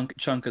relative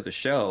chunk of the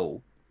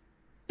show,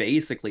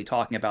 basically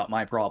talking about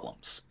my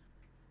problems.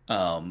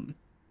 And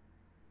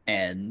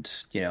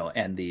you know,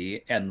 and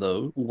the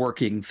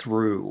working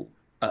through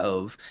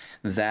of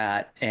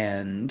that,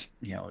 and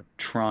you know,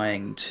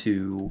 trying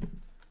to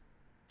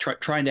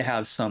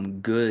have some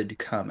good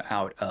come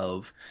out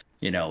of,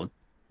 you know,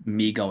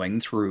 me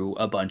going through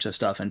a bunch of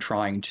stuff and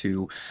trying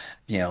to,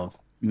 you know,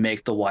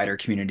 make the wider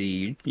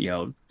community, you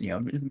know,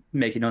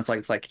 make it know,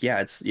 it's like yeah,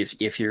 it's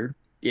if you're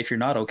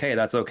not okay,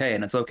 that's okay,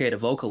 and it's okay to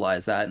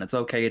vocalize that, and it's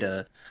okay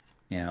to,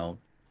 you know,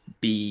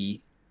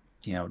 be,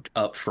 you know,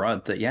 up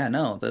front that, yeah,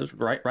 no,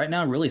 right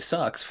now really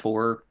sucks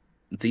for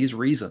these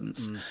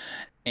reasons.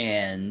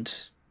 And,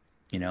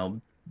 you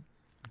know,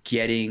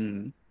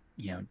 getting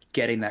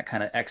that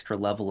kind of extra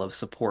level of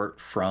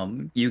support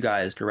from you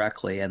guys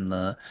directly, and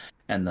the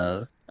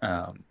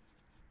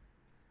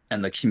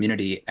and the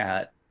community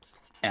at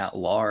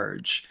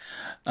large,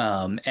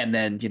 and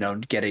then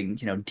getting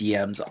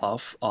DMs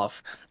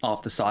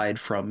off the side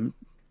from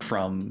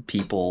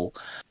people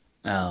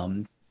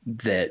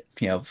that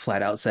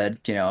flat out said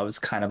I was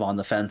kind of on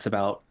the fence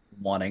about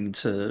wanting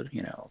to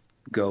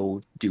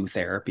go do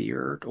therapy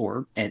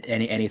or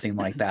anything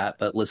like that,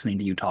 but listening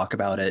to you talk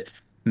about it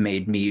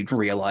made me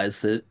realize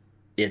that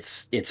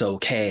it's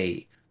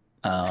okay.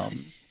 Like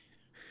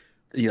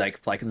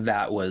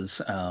that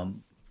was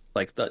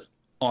like the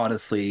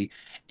honestly,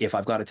 if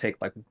I've got to take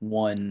like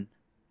one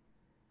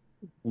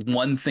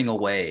thing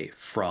away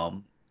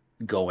from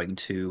going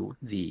to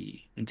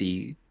the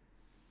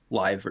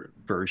live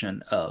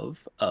version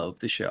of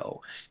the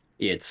show,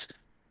 it's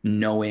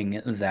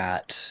knowing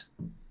that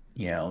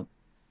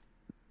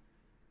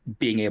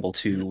being able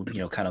to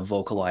kind of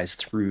vocalize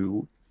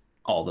through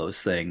all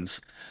those things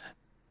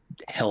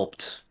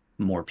helped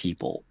more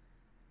people,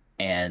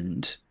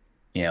 and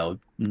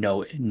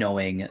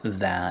knowing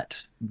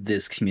that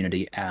this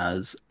community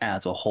as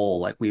a whole,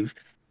 like we've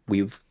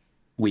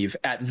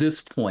at this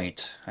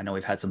point, I know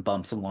we've had some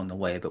bumps along the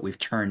way, but we've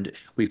turned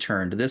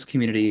this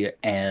community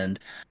and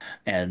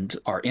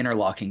our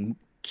interlocking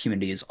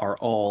communities are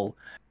all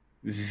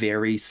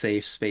very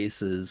safe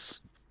spaces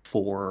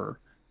for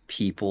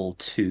people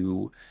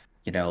to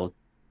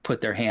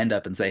put their hand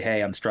up and say,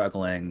 hey, I'm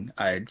struggling,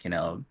 I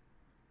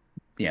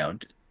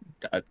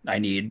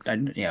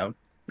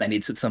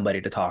need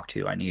somebody to talk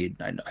to. I need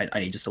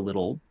just a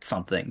little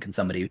something. Can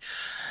somebody,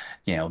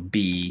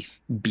 be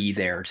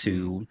there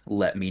to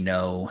let me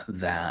know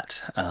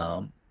that,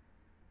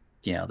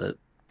 that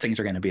things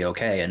are going to be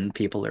okay, and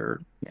people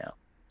are,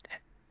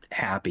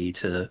 happy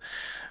to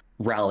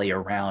rally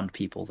around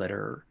people that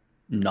are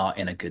not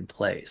in a good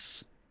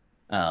place.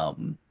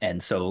 And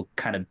so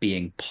kind of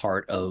being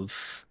part of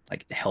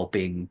like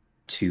helping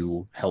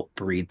to help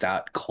breed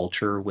that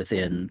culture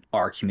within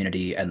our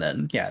community, and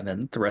then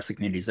the rest of the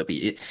communities that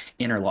we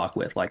interlock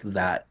with, like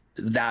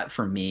that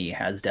for me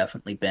has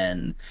definitely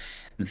been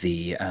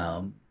the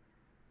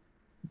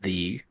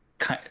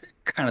kind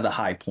of the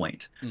high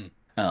point.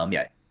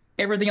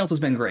 Everything else has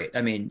been great.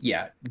 I mean,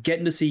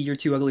 getting to see your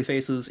two ugly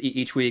faces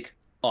each week,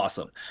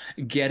 awesome.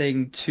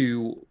 Getting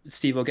to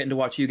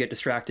watch you get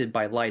distracted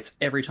by lights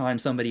every time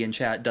somebody in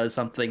chat does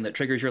something that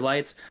triggers your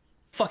lights,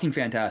 fucking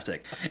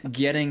fantastic.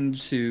 Getting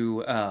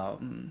to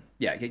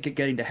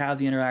getting to have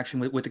the interaction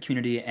with the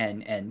community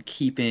and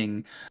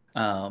keeping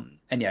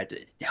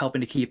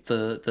helping to keep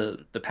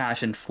the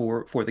passion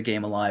for the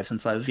game alive,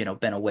 since I've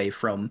been away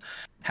from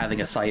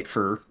having a site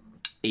for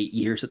 8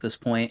 years at this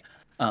point.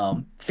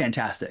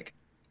 Fantastic.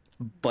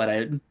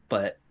 But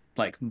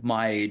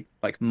my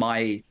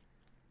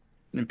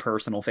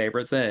personal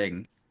favorite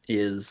thing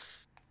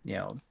is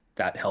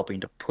that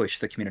helping to push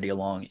the community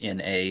along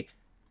in a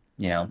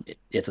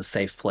it's a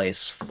safe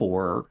place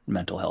for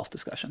mental health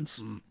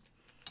discussions.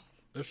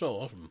 They're so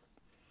awesome.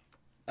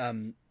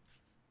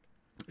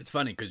 It's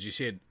funny because you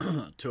said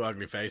two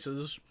ugly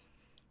faces.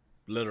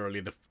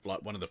 Literally,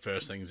 one of the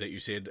first things that you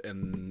said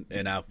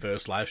in our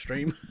first live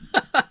stream.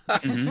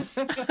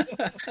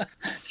 Mm-hmm.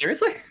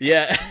 Seriously?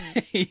 Yeah,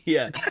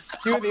 yeah.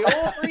 Doing the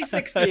old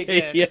 360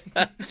 again. Yeah.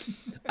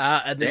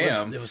 And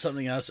there was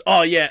something else.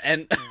 Oh yeah,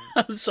 and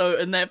so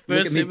in that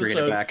first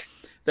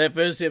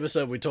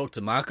episode, we talked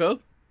to Marco.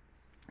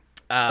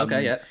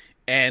 Okay, yeah.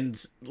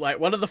 And like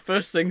one of the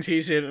first things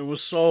he said, it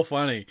was so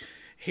funny.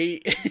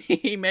 He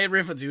made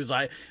reference. He was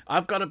like,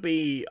 I've got to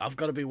be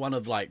one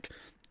of like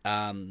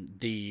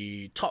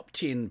the top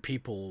 10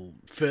 people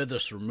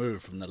furthest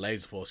removed from the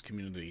Laser Force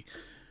community.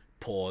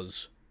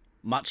 Pause.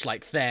 Much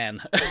like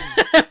Than.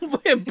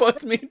 We're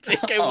both me and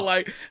TK were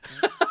like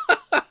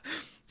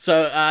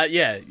so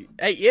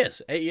 8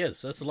 years.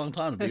 That's a long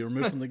time to be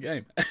removed from the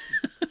game.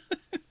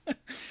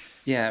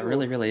 Yeah, it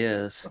really, really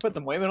is. Put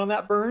some women on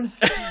that burn.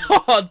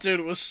 Oh,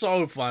 dude, it was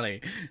so funny.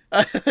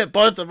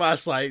 Both of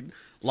us like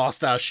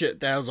lost our shit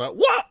down. I was like,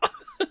 what?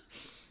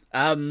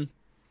 I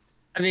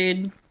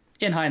mean,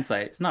 in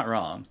hindsight, it's not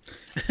wrong.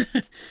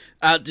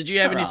 Did you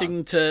have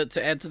anything to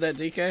add to that,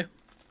 DK?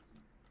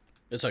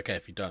 It's okay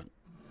if you don't.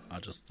 I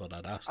just thought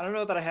I'd ask. I don't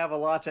know that I have a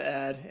lot to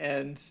add,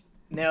 and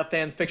now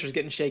Than's picture's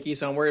getting shaky,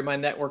 so I'm worried my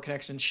network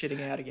connection's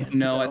shitting out again.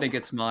 No, so. I think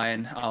it's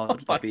mine. I'll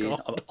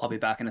be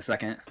back in a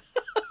second.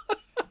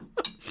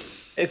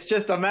 It's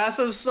just a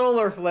massive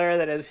solar flare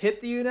that has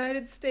hit the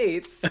United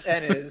States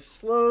and is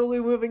slowly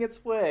moving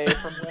its way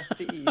from west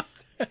to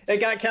east. It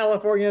got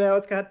California, now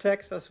it's got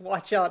Texas.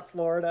 Watch out,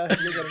 Florida.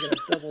 You're going to get a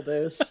double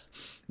dose.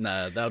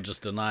 No, they'll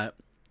just deny it.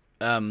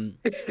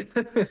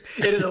 It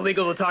is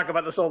illegal to talk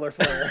about the solar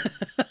flare.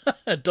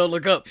 Don't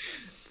look up.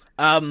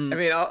 I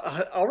mean,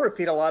 I'll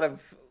repeat a lot of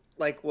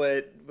like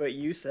what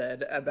you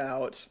said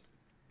about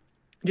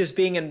just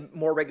being in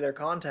more regular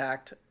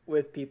contact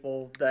with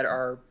people that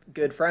are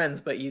good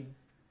friends, but you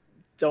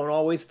don't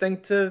always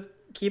think to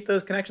keep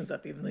those connections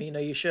up, even though you know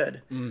you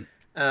should.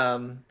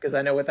 Because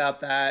I know without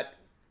that,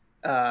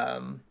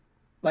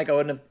 like I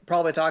wouldn't have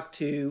probably talked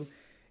to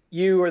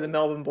you or the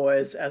Melbourne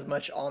boys as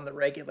much on the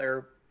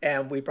regular,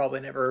 and we probably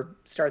never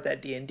start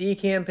that D&D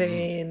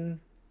campaign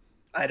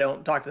I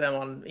don't talk to them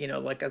on,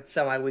 like a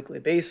semi-weekly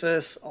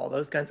basis, all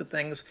those kinds of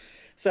things.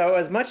 So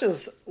as much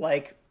as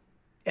like,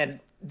 and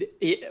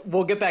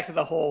we'll get back to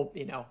the whole,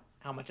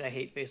 how much I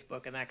hate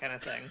Facebook and that kind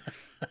of thing.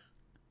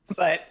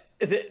 But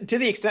to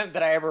the extent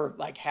that I ever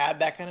like had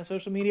that kind of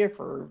social media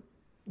for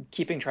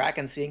keeping track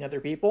and seeing other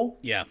people,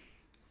 Yeah.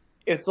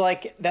 it's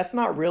like that's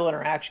not real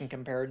interaction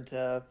compared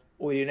to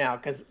what we do now,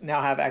 because now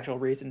I have actual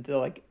reason to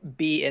like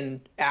be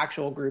in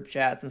actual group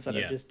chats instead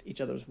of just each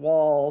other's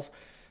walls,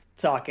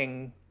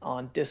 talking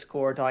on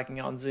Discord, talking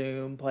on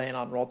Zoom, playing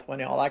on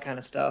Roll20, all that kind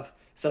of stuff.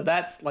 So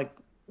that's like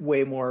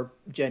way more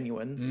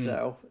genuine.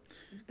 So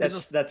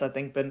that's I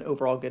think been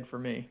overall good for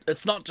me.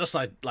 It's not just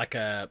like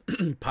a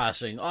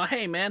passing, oh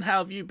hey man, how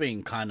have you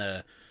been kind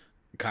of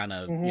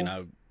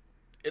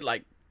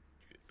like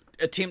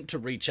attempt to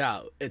reach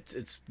out.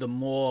 It's the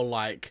more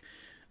like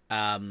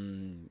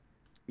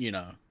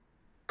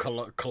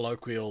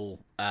colloquial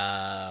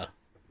I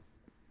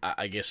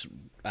guess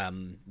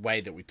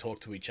way that we talk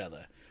to each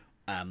other.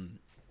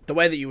 The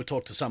way that you would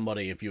talk to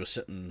somebody if you were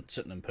sitting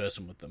in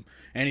person with them.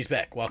 And he's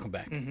back. Welcome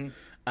back.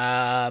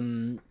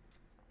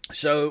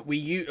 So we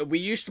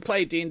used to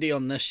play D&D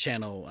on this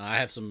channel. I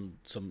have some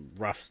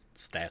rough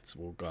stats.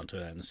 We'll go into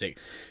that in a sec.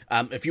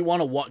 If you want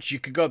to watch, you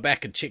could go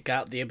back and check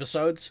out the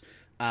episodes.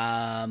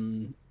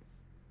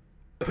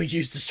 We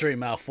used to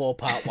stream our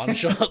 4-part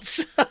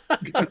one-shots.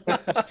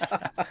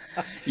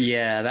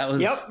 Yeah, that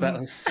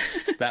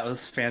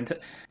was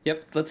fantastic.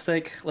 Yep, let's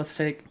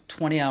take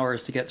 20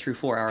 hours to get through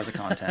 4 hours of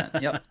content.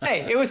 Yep.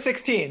 Hey, it was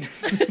 16.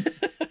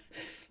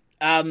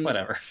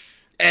 Whatever.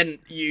 And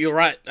you're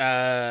right,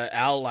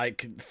 Al.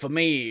 Like for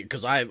me,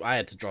 because I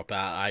had to drop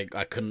out.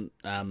 I couldn't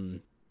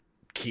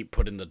keep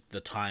putting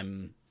the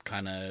time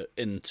kind of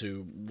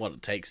into what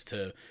it takes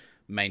to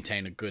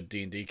maintain a good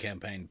D&D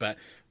campaign. But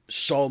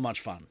so much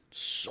fun,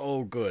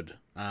 so good,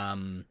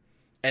 and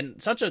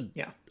such a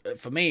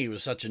for me it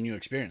was such a new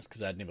experience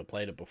because I'd never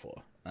played it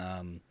before.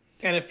 And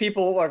if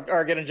people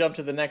are going to jump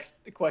to the next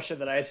question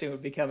that I assume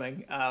would be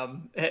coming,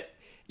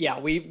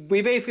 we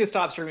basically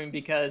stopped streaming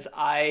because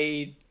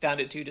I found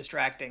it too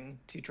distracting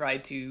to try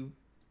to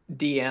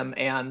DM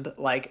and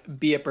like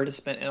be a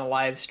participant in a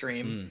live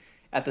stream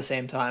at the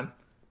same time.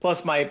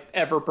 Plus my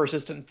ever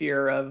persistent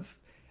fear of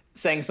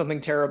saying something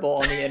terrible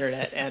on the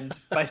internet and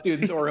my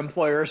students or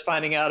employers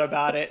finding out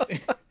about it.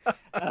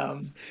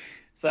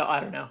 So I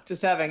don't know,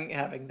 just having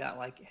that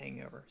like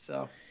hangover.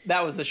 So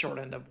that was the short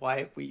end of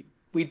why we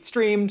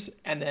streamed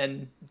and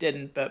then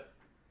didn't, but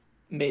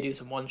may do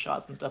some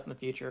one-shots and stuff in the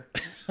future.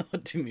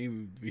 What do you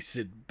mean we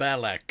said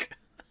Balak?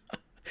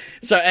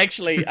 So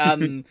actually,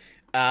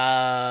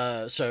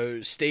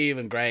 so Steve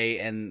and Gray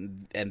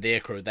and their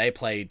crew, they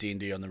play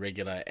D&D on the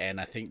regular, and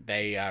I think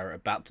they are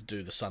about to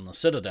do the Sunless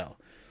Citadel.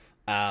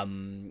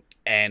 And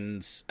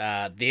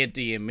their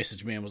DM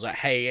messaged me and was like,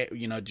 hey, do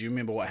you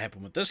remember what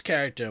happened with this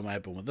character and what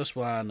happened with this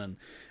one?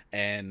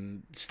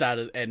 And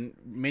started and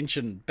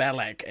mentioned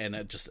Balak, and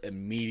it just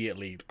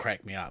immediately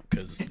cracked me up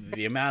because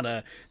the amount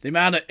of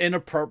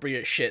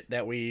inappropriate shit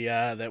that we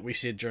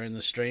said during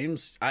the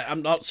streams.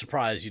 I'm not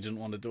surprised you didn't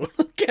want to do it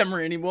on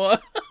camera anymore.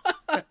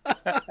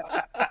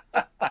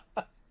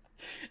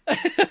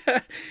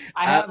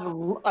 I have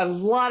a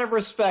lot of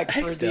respect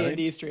for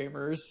D&D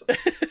streamers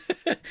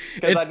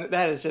because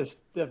that is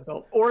just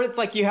difficult. Or it's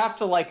like you have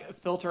to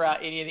like filter out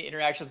any of the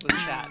interactions with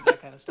chat and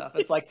that kind of stuff.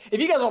 It's like if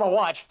you guys want to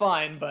watch,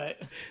 fine,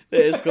 but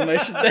the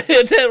exclamation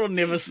that will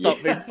never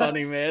stop being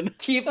funny, man.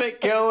 Keep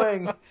it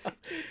going.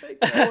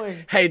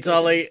 Hey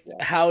Dolly,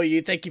 how are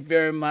you? Thank you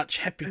very much.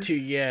 Happy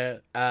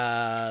 2-year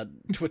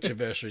Twitch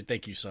anniversary.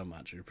 Thank you so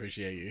much. I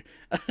appreciate you.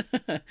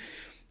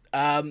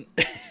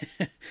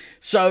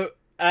 So.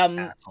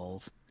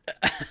 Assholes.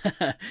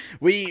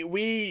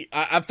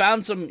 I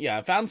found some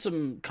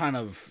kind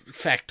of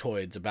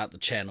factoids about the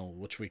channel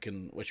which we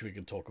can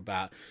talk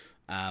about,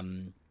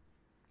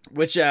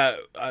 which I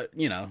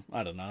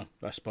don't know,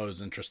 I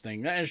suppose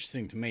interesting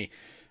to me.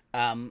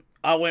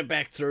 I went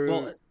back through.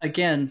 Well,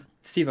 again,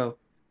 Steve-O,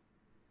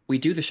 we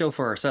do the show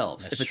for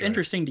ourselves. If it's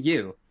interesting to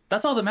you,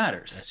 that's all that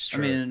matters. That's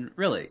true. I mean,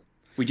 really,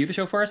 we do the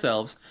show for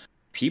ourselves.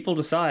 People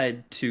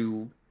decide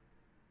to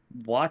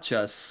watch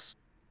us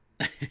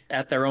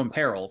at their own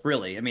peril,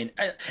 really. I mean,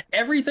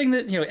 everything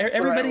that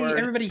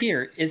everybody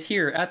here is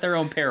here at their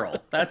own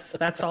peril. That's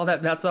all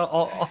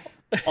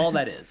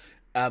that is.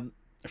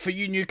 For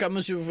you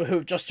newcomers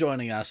who've just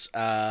joining us,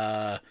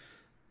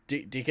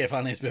 DK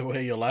Finance bit where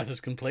your life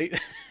is complete.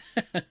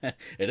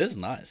 It is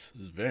nice.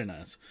 It's very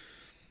nice.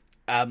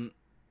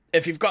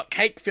 If you've got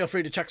cake, feel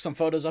free to chuck some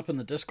photos up in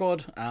the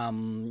Discord.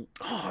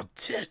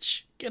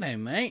 Titch, g'day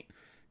mate.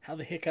 How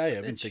the heck are you?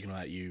 I've been thinking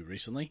about you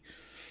recently.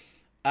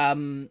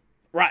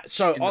 Right,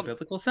 so in the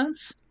biblical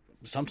sense,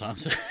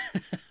 sometimes.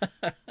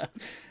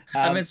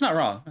 I mean, it's not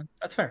wrong.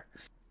 That's fair.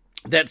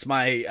 That's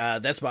my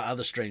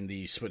other stream,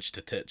 the Switch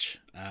to Titch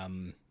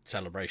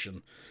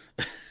celebration.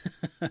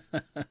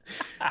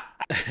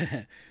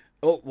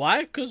 Oh,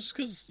 why? Because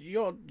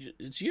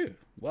it's you.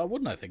 Why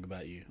wouldn't I think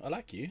about you? I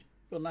like you.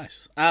 You're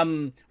nice.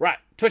 Right,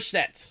 Twitch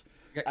stats.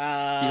 You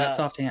got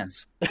soft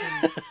hands.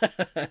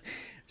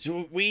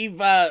 So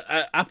we've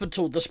up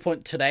until this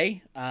point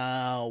today,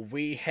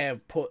 we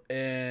have put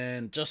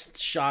in just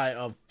shy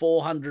of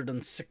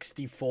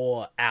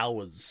 464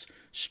 hours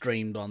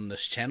streamed on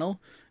this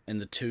channel in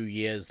the 2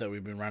 years that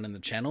we've been running the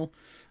channel.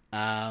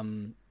 Wow,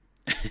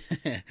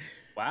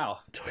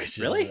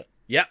 really?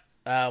 Yep.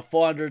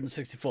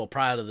 464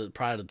 prior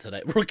to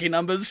today. Rookie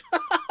numbers.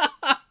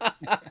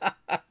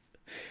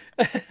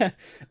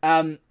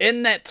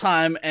 In that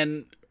time,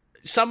 and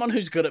someone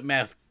who's good at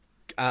math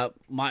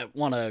might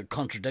want to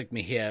contradict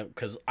me here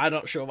because I'm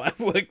not sure if I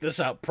worked this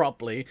out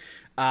properly.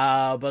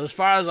 But as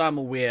far as I'm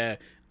aware,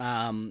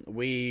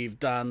 we've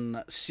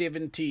done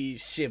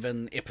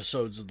 77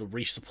 episodes of the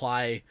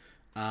Resupply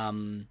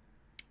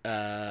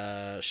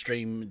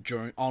stream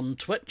on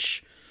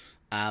Twitch,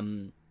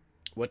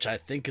 which I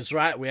think is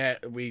right.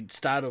 We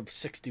started with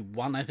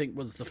 61, I think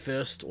was the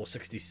first, or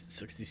 60,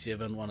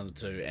 67, one of the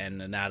two, and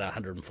now at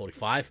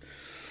 145.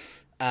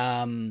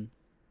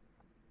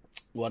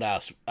 What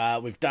else?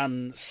 We've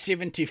done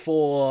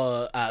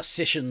 74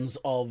 sessions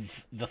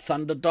of the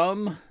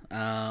Thunderdome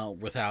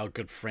with our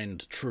good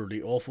friend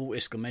Truly Awful,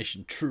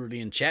 exclamation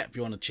Truly in chat if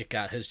you want to check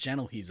out his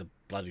channel. He's a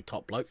bloody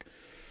top bloke.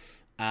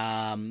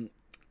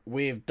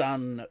 We've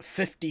done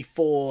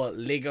 54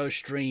 Lego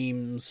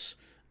streams.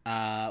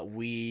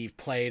 We've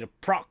played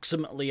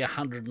approximately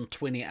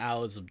 120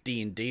 hours of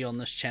D&D on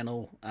this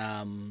channel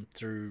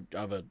through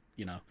a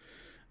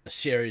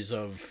series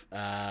of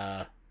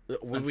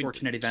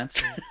unfortunate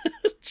events.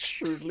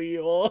 Truly,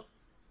 or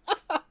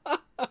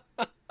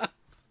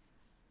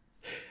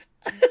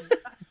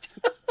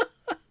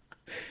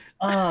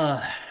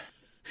I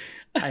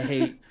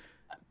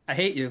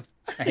hate you.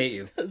 I hate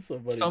you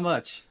so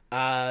much.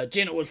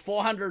 Jen, it was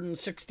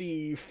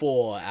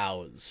 464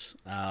 hours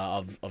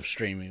of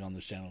streaming on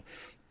this channel.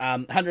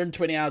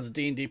 120 hours of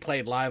D&D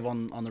played live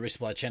on the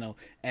Resupply channel,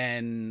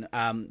 and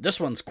this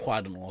one's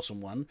quite an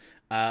awesome one.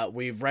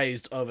 We've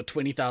raised over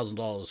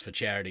 $20,000 for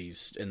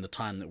charities in the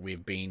time that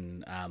we've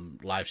been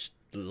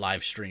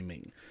live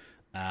streaming.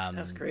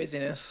 That's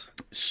craziness.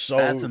 So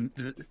awesome.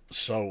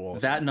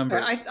 That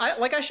number,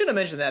 I should have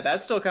mentioned that.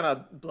 That still kind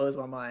of blows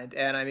my mind.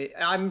 And I mean,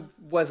 I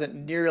wasn't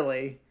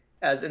nearly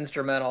as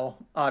instrumental,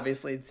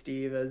 obviously,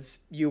 Steve, as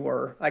you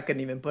were. I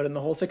couldn't even put in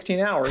the whole 16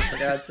 hours for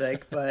God's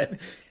sake. But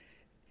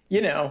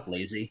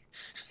lazy.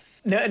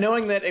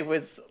 Knowing that it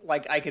was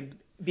like I could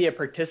be a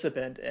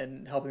participant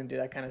in helping do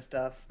that kind of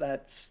stuff,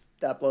 that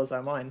blows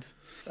my mind.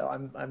 So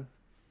I'm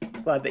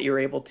glad that you were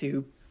able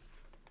to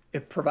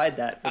provide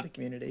that for the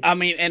community. I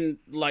mean, and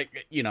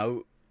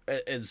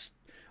as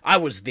I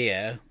was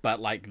there, but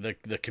like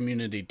the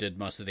community did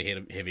most of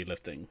the heavy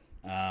lifting.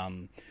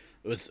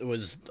 It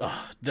was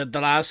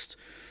the last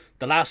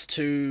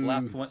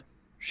two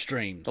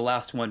streams. The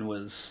last one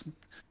was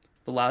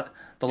last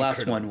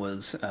one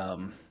was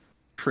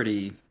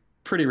pretty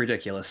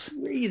ridiculous.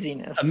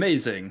 Craziness.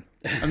 Amazing,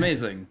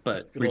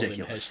 but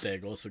ridiculous.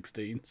 Hashtag all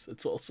 16s.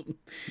 It's awesome.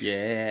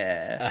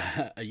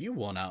 Yeah. Are you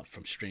worn out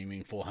from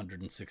streaming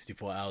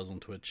 464 hours on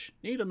Twitch?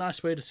 Need a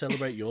nice way to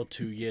celebrate your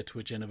 2-year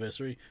Twitch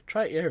anniversary?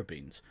 Try Air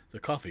Beans, the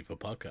coffee for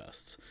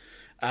podcasts.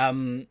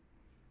 I'm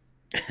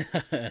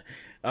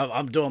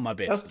doing my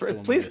best.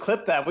 Please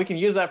clip that. We can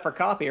use that for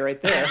copy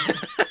right there.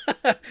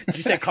 Did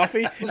you say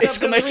coffee?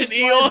 Exclamation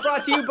Eeyore.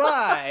 Brought to you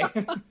by.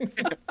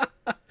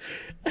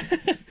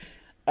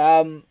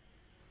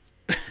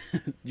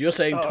 You're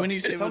saying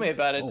 27. Tell me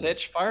about it,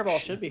 Titch. Fireball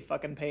should be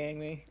fucking paying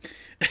me.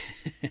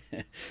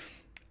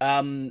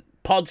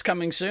 Pods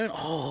coming soon.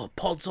 Oh,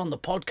 pods on the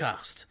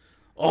podcast.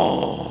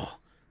 Oh,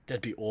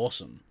 that'd be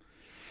awesome.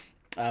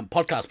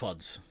 Podcast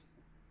pods.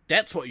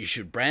 That's what you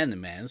should brand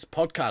them as.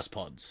 Podcast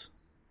pods.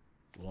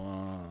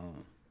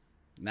 Whoa.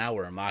 Now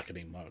we're in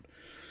marketing mode.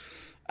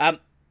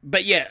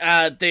 But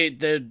yeah,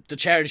 the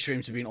charity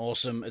streams have been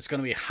awesome. It's going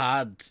to be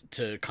hard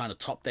to kind of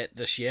top that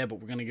this year, but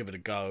we're going to give it a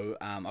go.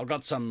 I've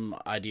got some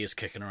ideas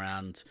kicking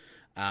around.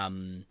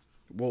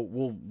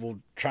 We'll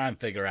try and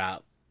figure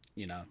out.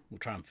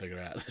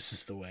 This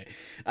is the way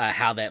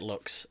how that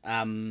looks.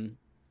 I mean,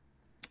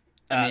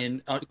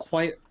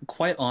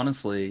 quite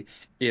honestly,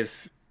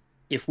 if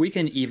we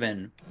can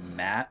even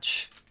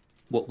match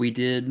what we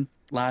did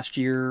last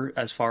year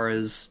as far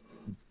as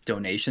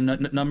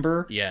donation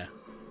number, yeah.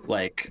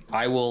 Like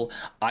I will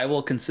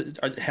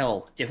consider,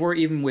 hell, if we're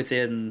even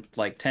within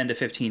like 10 to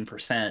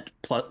 15%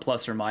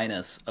 plus or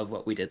minus of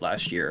what we did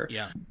last year,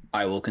 yeah,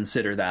 I will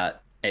consider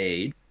that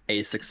a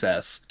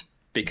success,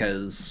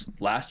 because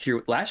last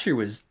year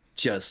was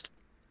just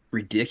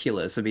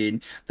ridiculous. I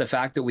mean, the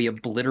fact that we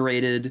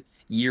obliterated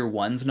year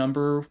one's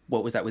number,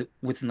 what was that,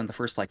 within the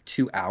first like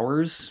 2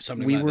 hours?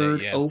 Something we like were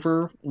that, yeah.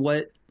 over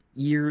what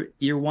year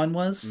one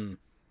was.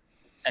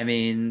 I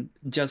mean,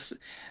 just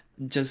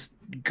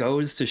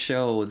goes to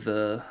show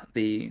the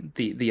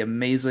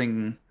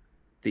amazing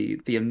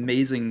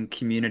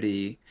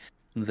community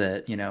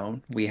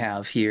that we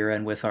have here,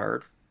 and with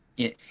our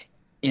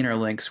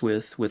interlinks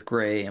with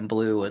Gray and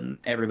Blue and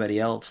everybody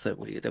else that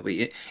we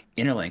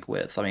interlink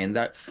with. I mean,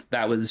 that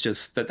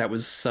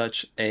was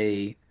such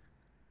a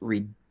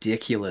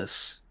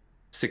ridiculous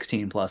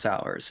 16 plus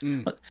hours.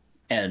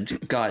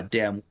 And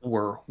goddamn,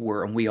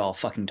 we all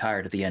fucking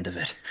tired at the end of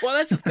it. Well,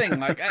 that's the thing.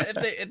 Like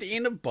at the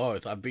end of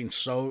both, I've been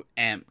so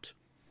amped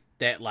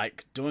that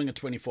like doing a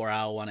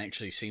 24-hour one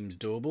actually seems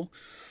doable.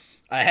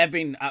 I have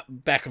been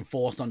back and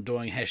forth on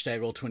doing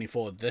hashtag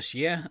all24 this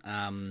year.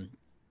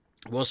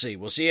 We'll see.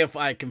 We'll see if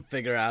I can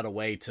figure out a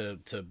way to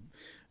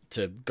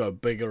go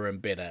bigger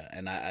and better.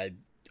 And I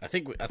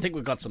think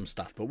we've got some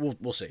stuff, but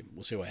we'll see.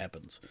 We'll see what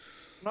happens.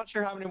 I'm not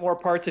sure how many more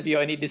parts of you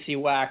I need to see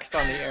waxed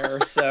on the air,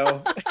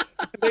 so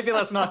maybe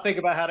let's not think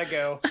about how to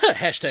go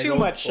Hashtag too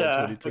much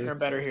all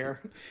better here.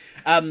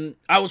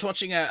 I was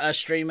watching a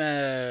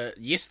streamer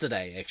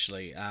yesterday,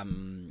 actually,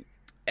 and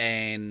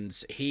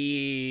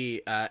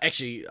he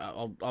actually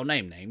I'll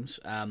name names.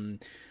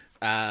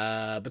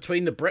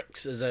 Between the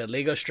Bricks is a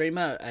Lego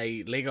streamer,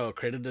 a Lego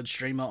accredited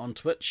streamer on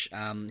Twitch.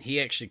 He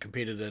actually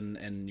competed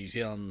in New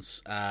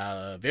Zealand's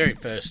very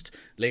first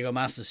Lego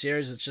Master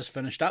Series. It's just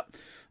finished up,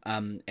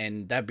 and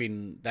they've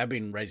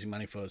been raising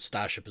money for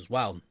Starship as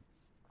well,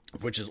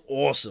 which is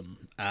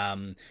awesome.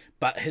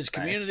 But his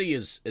community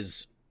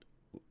is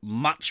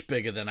much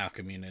bigger than our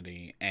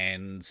community,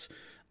 and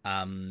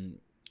to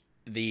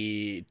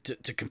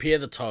compare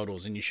the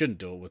totals, and you shouldn't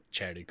do it with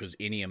charity because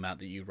any amount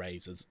that you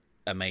raise is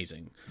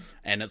amazing,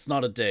 and it's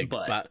not a dig,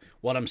 but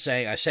what I'm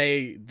saying, I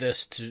say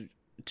this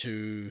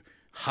to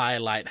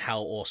highlight how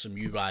awesome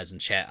you guys in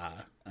chat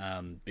are,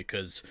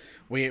 because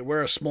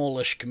we're a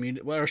smallish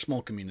community, we're a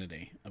small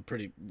community, a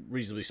pretty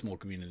reasonably small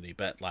community,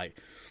 but like,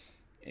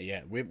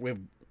 yeah, we've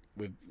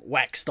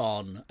waxed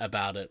on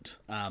about it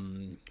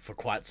for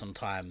quite some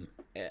time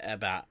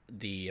about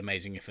the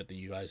amazing effort that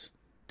you guys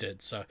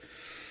did. So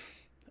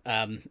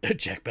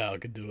Jack Bauer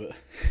could do it.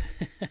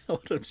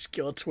 What an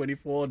obscure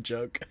 24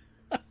 joke.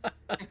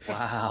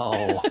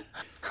 Wow.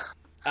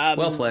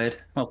 Well played.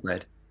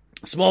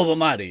 Small but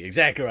mighty.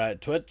 Exactly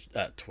right. Titch.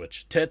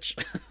 It's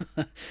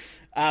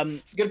a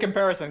good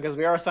comparison because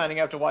we are signing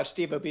up to watch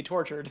Steve-O be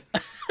tortured.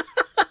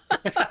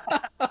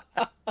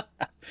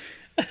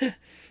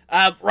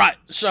 Right.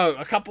 So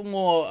a couple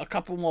more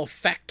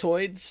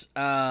factoids.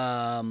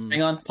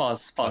 Hang on.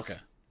 Pause. Okay.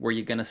 Were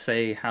you gonna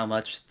say how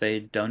much they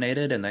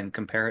donated and then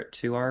compare it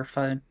to our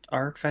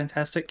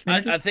fantastic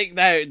community? I think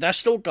they're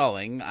still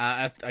going.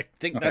 I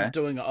think they're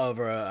doing it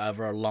over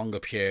a longer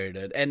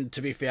period. And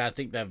to be fair, I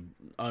think they've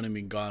only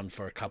been gone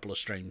for a couple of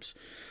streams.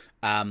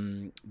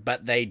 But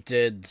they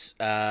did.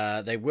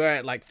 They were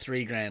at like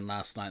 $3,000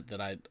 last night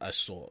that I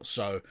saw.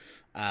 So,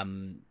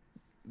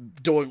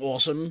 doing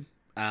awesome.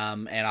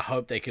 And I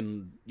hope they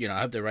can.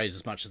 I hope they raise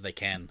as much as they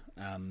can.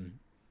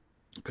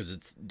 Because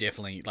it's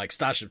definitely, like,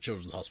 Starship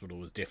Children's Hospital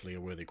was definitely a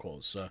worthy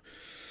cause. So,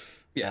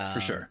 yeah, for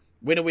sure.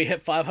 When did we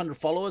hit 500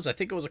 followers? I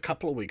think it was a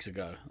couple of weeks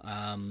ago.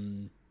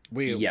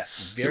 We were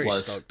very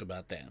stoked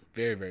about that.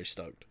 Very, very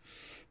stoked.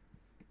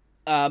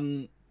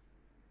 Right.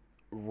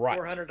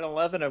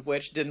 411 of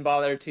which didn't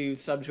bother to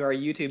sub to our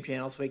YouTube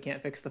channel, so we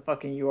can't fix the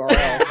fucking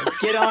URL. So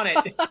get on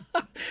it.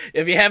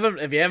 If you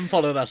haven't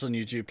followed us on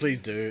YouTube,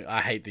 please do.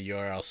 I hate the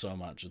URL so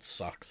much. It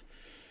sucks.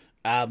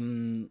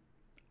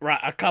 Right,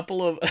 a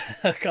couple of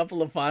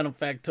final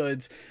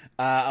factoids.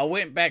 I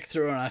went back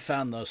through and I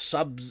found those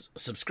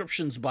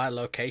subscriptions by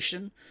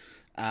location.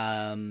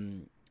 A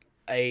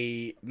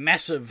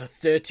massive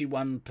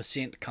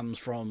 31% comes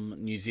from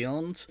New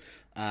Zealand,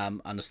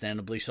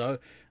 understandably so.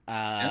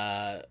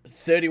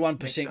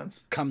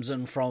 31% comes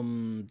in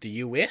from the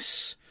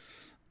US.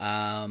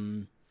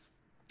 28%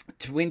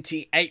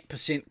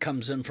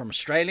 comes in from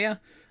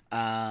Australia.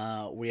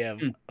 We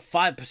have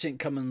 5%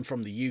 coming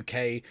from the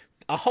UK.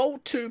 A whole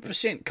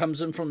 2%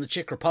 comes in from the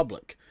Czech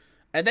Republic.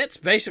 And that's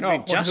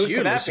basically just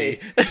you, Lucy.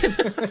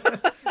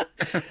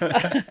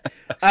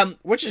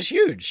 Which is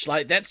huge.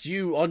 Like, that's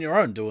you on your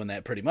own doing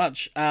that, pretty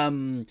much.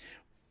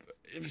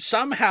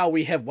 Somehow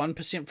we have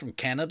 1% from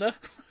Canada.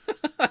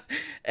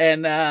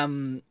 And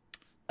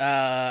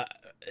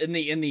in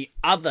the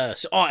other...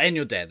 and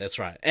your dad, that's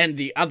right. And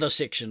the other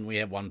section, we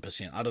have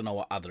 1%. I don't know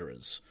what other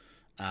is.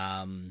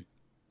 But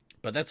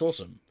that's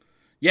awesome.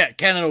 Yeah,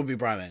 Canada will be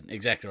Brian.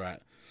 Exactly right.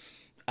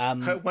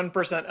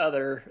 1%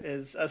 other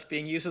is us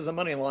being used as a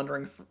money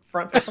laundering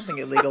front for something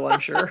illegal, I'm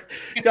sure.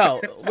 No,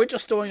 we're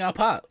just doing our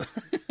part.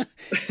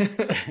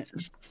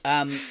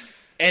 And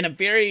a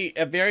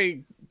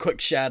very quick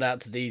shout out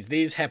to these.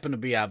 These happen to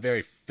be our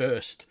very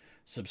first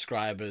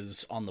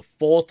subscribers on the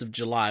 4th of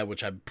July,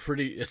 which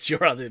it's your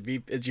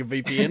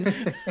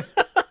VPN.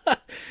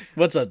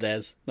 What's up,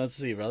 Daz? Nice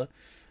to see you, brother.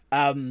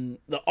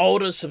 The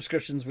oldest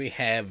subscriptions we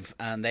have,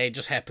 and they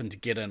just happened to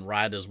get in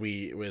right as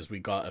we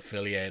got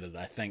affiliated,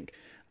 I think.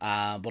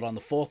 But on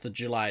the 4th of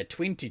July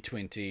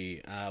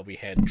 2020, we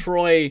had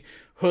Troy,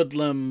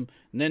 Hoodlum,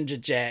 Ninja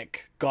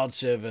Jack,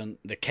 Godservant,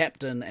 the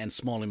Captain, and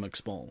Smalley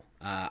McSmall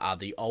are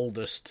the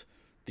oldest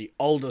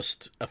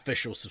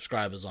official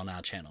subscribers on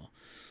our channel.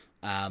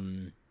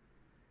 3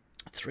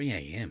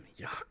 a.m.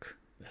 Yuck.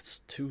 That's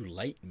too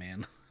late,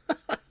 man.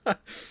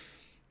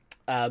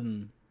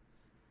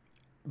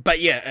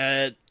 but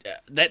yeah,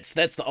 that's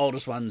the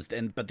oldest ones.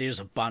 But there's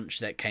a bunch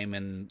that came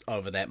in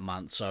over that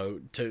month. So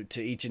to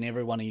each and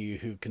every one of you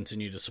who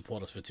continue to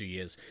support us for 2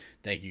 years,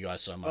 thank you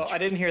guys so much. Well, I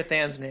didn't hear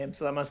Than's name,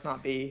 so that must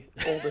not be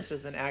oldest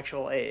as an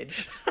actual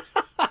age.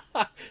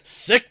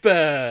 Sick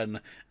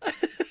burn.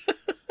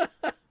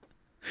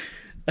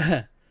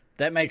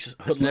 That makes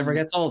Just never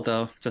gets old,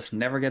 though. Just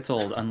never gets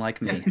old.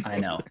 Unlike me, I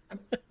know.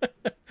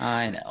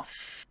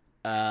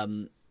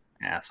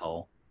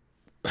 Asshole.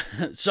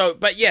 So,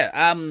 but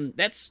yeah,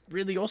 that's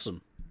really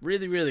awesome.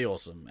 Really, really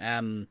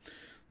awesome.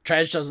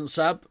 Trash doesn't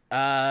sub.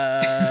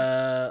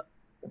 I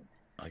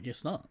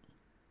guess not.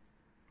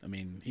 I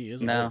mean, he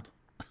is old.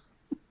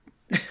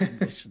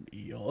 Exclamation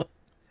ER.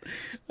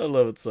 I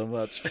love it so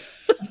much.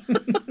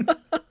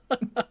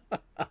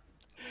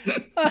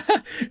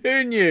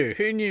 Who knew?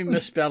 Who knew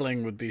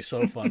misspelling would be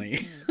so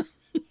funny?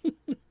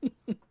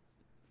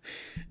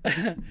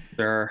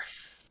 Sure.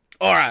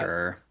 All right.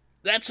 Sure.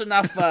 That's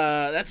enough.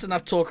 That's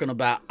enough talking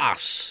about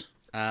us.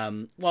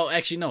 Well,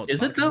 actually, no, it's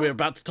Is not, it 'cause though? we're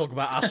about to talk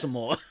about us some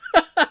more.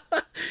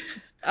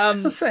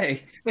 Let's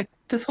say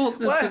this whole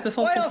Why else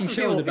fucking would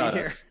show people is be about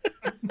here? us.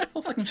 This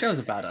whole fucking show is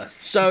about us.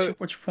 So-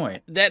 what's your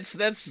point? That's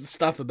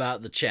stuff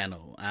about the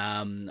channel.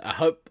 I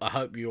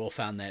hope you all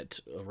found that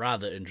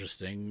rather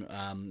interesting.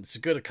 It's a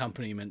good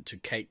accompaniment to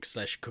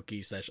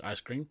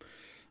cake/cookie/ice cream,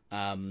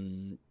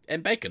 and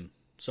bacon.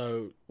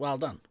 So well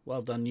done,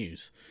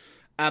 news.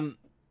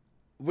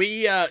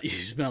 We you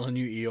smell a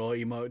new Eeyore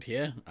emote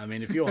here. I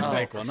mean, if you want to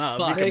make one up,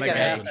 you can Make make it it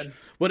happen. happen.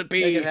 Would it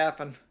Make be it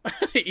happen.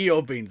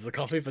 Eeyore beans, the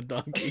coffee for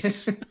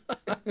donkeys?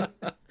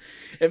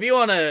 If you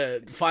want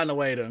to find a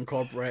way to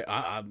incorporate,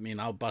 I mean,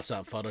 I'll bust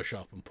out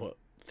Photoshop and put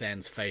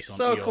Than's face on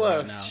So Eeyore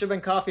close. right now. Should have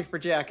been coffee for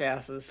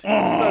jackasses.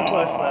 So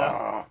close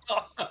though.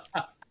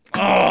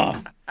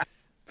 Oh,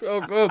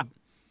 so good.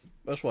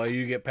 That's why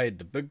you get paid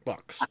the big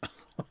bucks.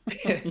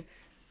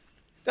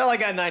 Well, I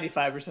got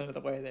 95% of the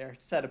way there.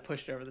 Just had to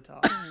push it over the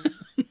top.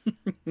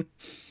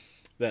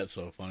 That's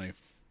so funny.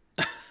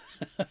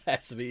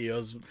 Has to be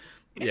yours.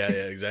 Yeah,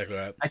 exactly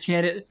right. I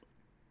can't.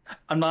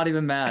 I'm not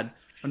even mad.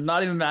 I'm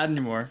not even mad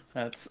anymore.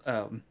 That's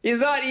He's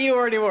not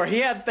Eeyore anymore. He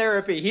had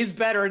therapy. He's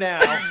better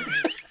now.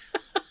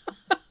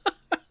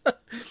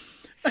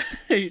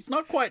 He's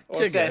not quite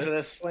Won't stand for Tigger.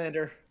 this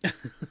slander.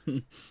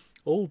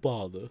 Oh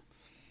bother.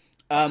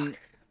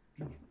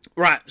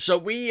 Right, so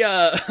we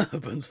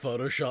opens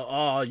Photoshop.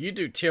 Oh, you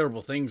do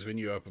terrible things when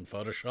you open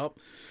Photoshop.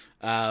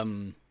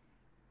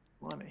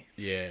 Let me.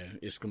 Yeah,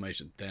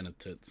 exclamation Thanet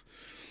tits.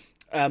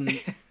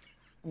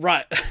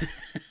 Right.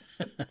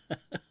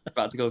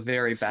 about to go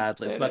very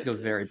badly. It's about to go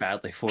very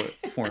badly for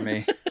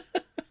me.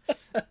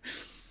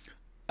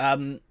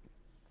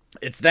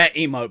 It's that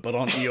emote, but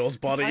on Eeyore's I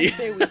body.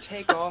 say we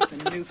take off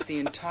and nuke the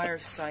entire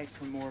site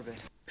from orbit.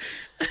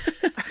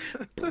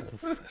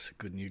 That's a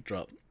good new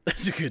drop.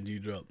 That's a good new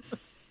drop.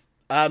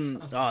 Oh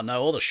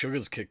no, all the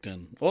sugar's kicked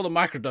in. All the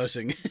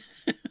microdosing.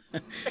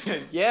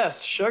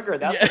 Yes, sugar.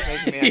 That's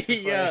what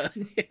making me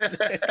active. Yeah,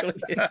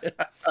 exactly.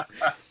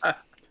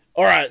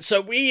 All right,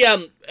 so we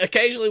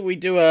occasionally we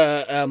do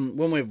a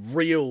when we're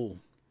real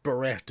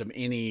bereft of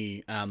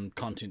any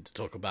content to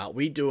talk about,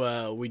 we do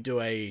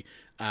a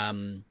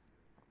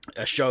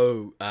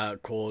show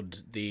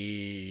called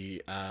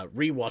the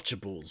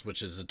Rewatchables,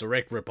 which is a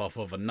direct ripoff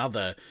of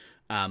another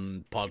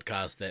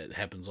podcast that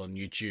happens on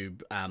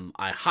YouTube.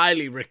 I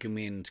highly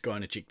recommend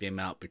going to check them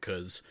out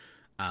because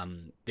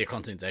their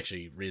content's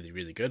actually really,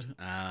 really good.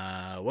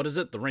 What is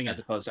it? The Ringer. As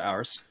opposed to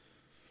ours.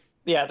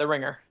 Yeah, the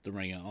ringer. The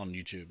Ringer on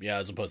YouTube. Yeah,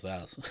 as opposed to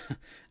ours.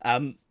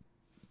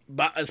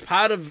 But as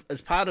part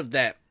of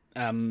that,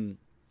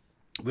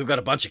 we've got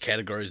a bunch of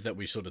categories that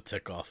we sort of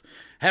tick off.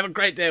 Have a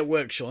great day at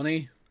work,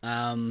 Shawnee.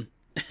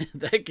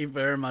 Thank you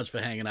very much for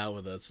hanging out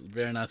with us.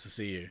 Very nice to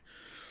see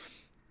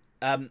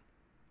you.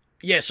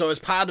 Yeah, so as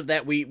part of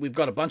that, we've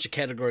got a bunch of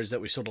categories that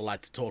we sort of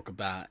like to talk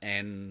about,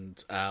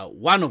 and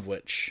one of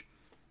which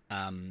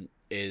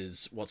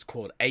is what's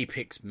called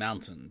Apex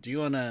Mountain. Do you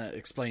want to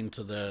explain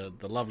to the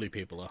lovely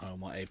people at home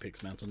what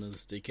Apex Mountain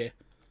is, DK?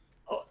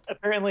 Oh,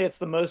 apparently, it's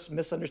the most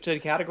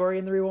misunderstood category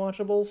in the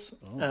rewatchables.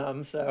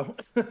 Oh. So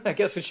I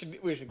guess we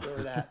should go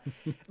over that.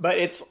 But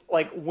it's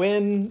like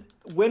when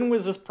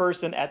was this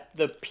person at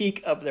the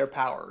peak of their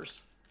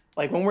powers?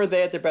 Like when were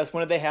they at their best?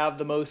 When did they have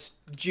the most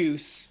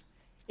juice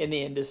in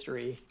the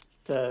industry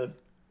to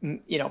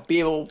be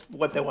able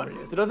what they want to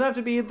do? So it doesn't have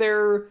to be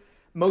their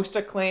most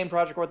acclaimed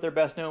project or what they're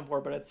best known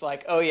for, but it's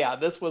like, oh yeah,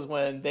 this was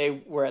when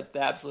they were at the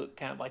absolute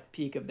kind of like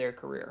peak of their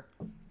career.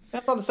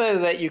 That's not to say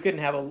that you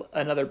couldn't have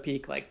another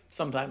peak like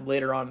sometime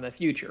later on in the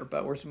future,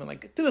 but we're something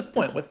like to this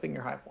point, what's been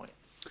your high point?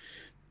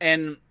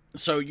 And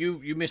so you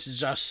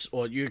messaged us,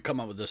 or you come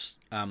up with this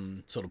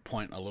sort of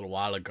point a little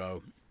while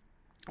ago.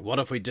 What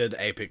if we did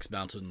Apex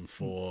Mountain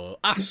for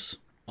us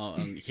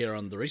here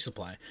on the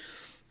Resupply?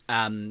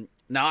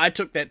 Now I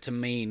took that to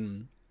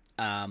mean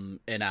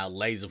in our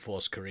Laser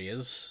Force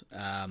careers.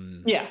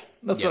 Yeah,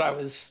 that's what I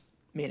was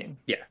meaning.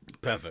 Yeah,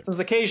 perfect. Since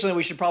occasionally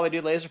we should probably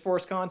do Laser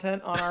Force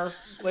content on our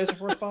Laser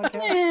Force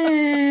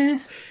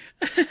podcast.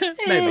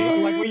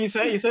 Maybe. Like when you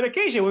said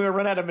occasionally we would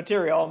run out of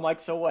material. I'm like,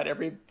 so what?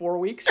 Every 4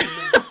 weeks? Or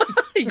something?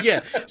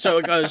 Yeah. So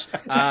it goes,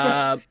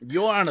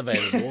 you're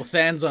unavailable,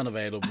 Than's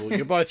unavailable,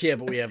 you're both here,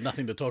 but we have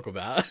nothing to talk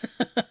about.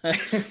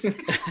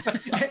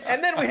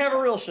 And then we have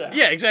a real show.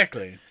 Yeah,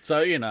 exactly.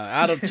 So,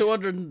 out of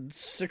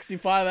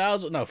 465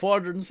 hours,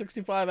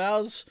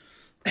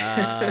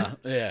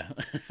 yeah,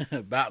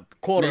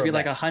 about quarter Maybe of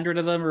like that. 100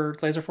 of them are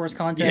Laser Force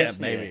contests. Yeah,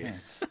 maybe.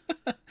 Yes.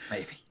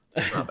 Maybe.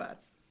 Not bad.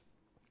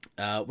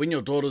 When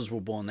your daughters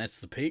were born, that's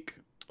the peak.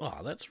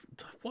 Oh,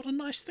 what a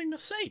nice thing to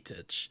say,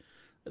 Titch.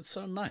 That's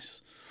so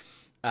nice.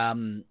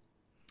 So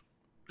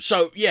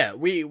yeah,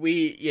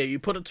 you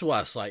put it to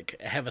us, like,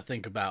 have a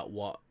think about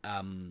what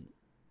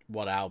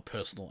our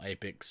personal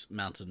apex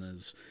mountain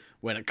is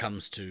when it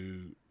comes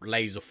to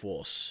Laser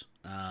Force.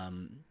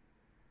 And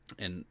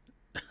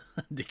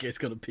DK's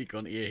gonna peek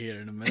on ear here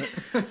in a minute.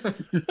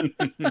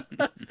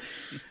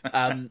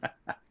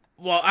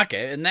 Well,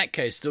 okay. In that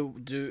case,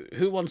 do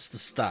who wants to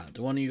start?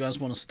 Do one of you guys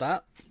want to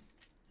start?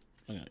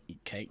 I'm gonna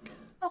eat cake.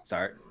 I'll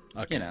start.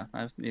 Okay.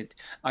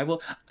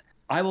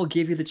 I will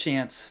give you the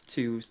chance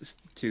to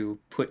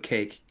put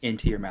cake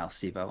into your mouth,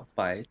 Steve-O,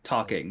 by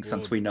talking,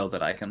 since we know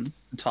that I can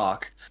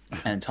talk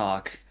and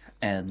talk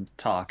and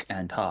talk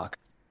and talk.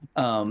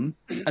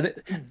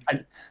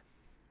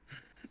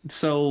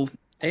 So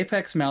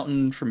Apex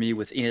Mountain for me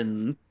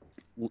within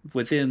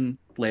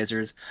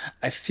lasers,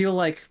 I feel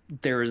like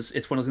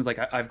it's one of those things, like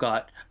I've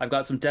got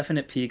some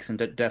definite peaks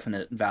and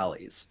definite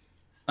valleys.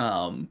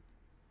 From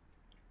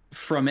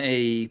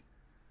a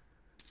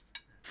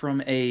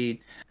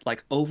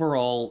like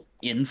overall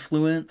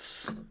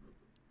influence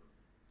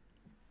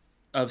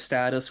of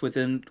status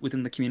within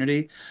the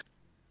community,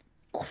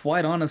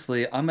 quite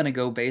honestly, I'm gonna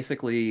go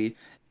basically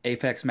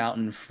Apex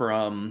Mountain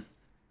from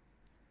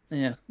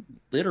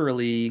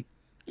literally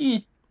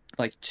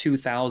like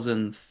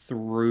 2000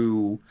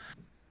 through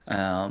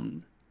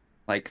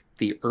like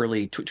the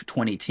early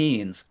 20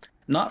 teens,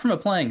 not from a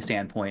playing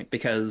standpoint,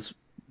 because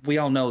we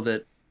all know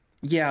that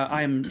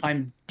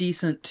I'm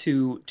decent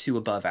to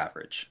above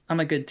average.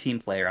 I'm a good team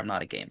player. I'm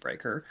not a game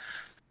breaker.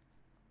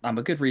 I'm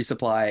a good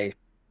resupply.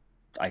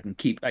 I can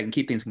keep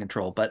things in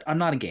control, but I'm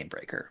not a game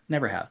breaker.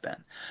 Never have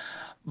been.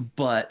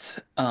 But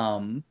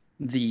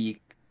the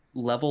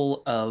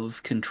level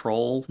of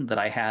control that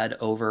I had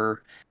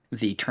over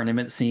the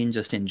tournament scene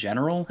just in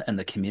general, and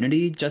the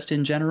community just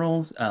in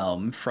general,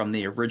 from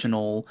the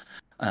original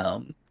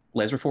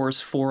Laser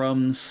Force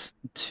forums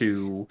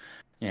to,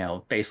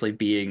 basically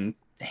being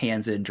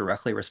hands-in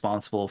directly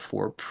responsible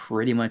for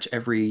pretty much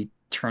every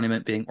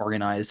tournament being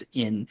organized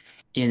in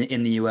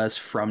the US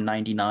from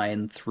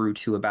 99 through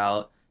to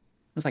about,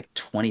 it was like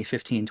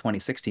 2015,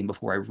 2016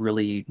 before I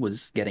really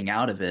was getting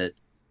out of it.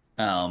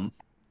 From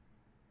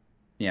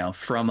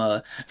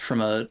a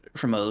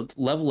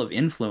level of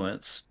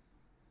influence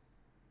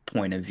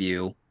point of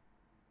view,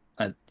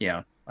 I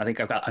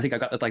think I've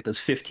got like this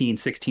 15,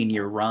 16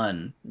 year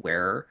run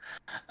where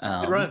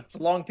good run. It's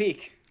a long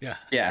peak.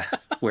 Yeah.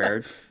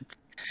 where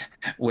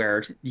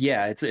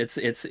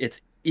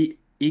it's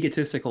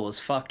egotistical as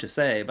fuck to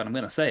say, but I'm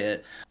gonna say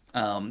it.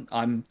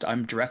 I'm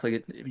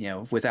directly,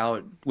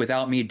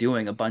 without me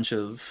doing a bunch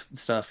of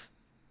stuff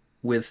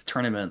with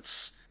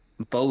tournaments,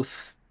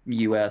 both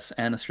US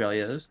and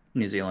Australia,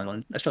 New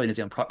Zealand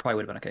probably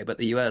would have been okay, but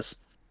the US,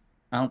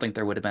 I don't think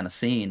there would have been a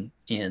scene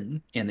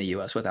in the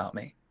US without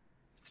me.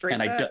 Straight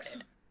facts.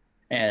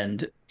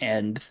 And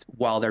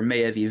while there may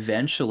have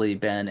eventually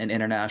been an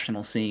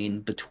international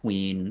scene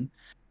between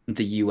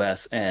the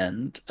US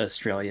and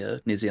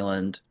Australia, New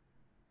Zealand,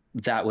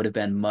 that would have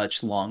been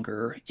much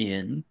longer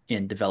in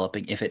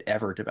developing, if it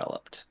ever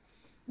developed.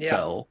 Yeah,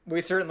 so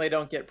we certainly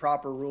don't get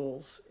proper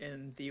rules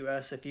in the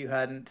US if you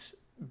hadn't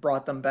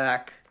brought them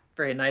back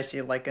very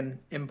nicely, like an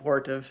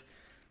import of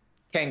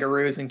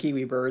kangaroos and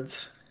kiwi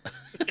birds.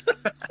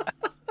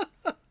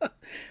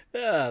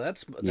 Yeah,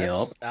 that's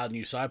our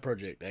new side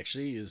project,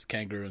 actually, is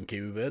kangaroo and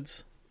kiwi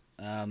birds.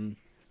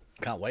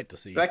 Can't wait to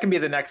see. That can be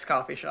the next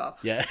coffee shop.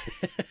 Yeah.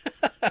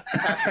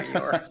 After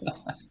your...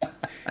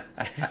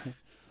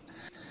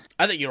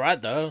 I think you're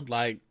right, though.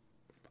 Like,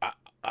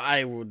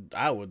 I would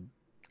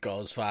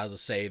go as far as to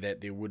say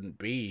that there wouldn't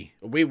be.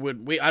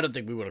 I don't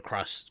think we would have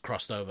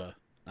crossed over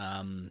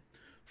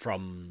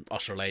from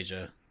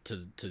Australasia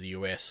to the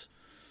US.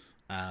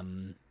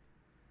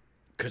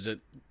 Because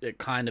it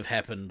kind of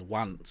happened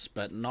once,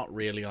 but not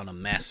really on a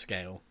mass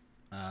scale.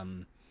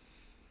 And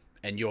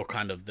you're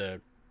kind of the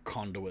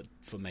conduit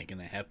for making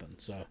that happen.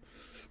 So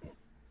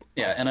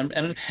yeah,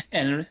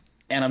 and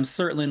I'm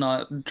certainly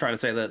not trying to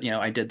say that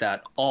I did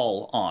that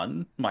all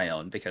on my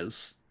own,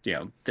 because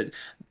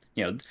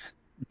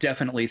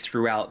definitely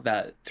throughout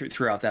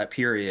that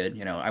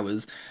period, I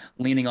was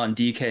leaning on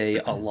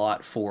DK a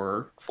lot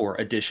for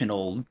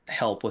additional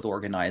help with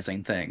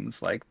organizing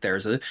things. Like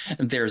there's a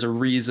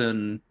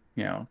reason.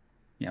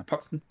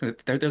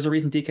 There's a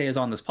reason DK is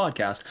on this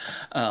podcast,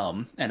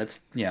 and it's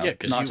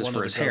not just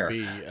for his hair.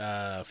 Be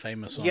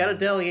famous. You got to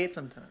delegate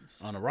sometimes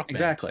on a rock band.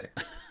 Exactly.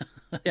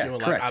 Yeah,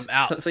 Like, correct. I'm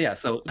out. So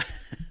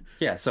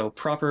Yeah, so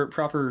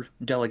proper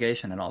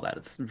delegation and all that.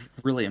 It's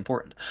really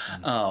important.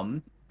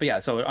 But yeah,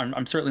 so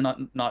I'm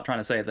certainly not trying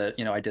to say that,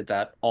 I did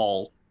that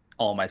all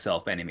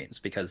myself by any means,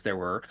 because there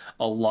were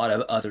a lot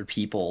of other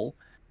people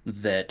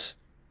that,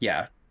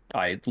 yeah,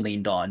 I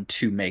leaned on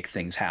to make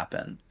things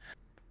happen.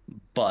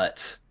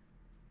 But,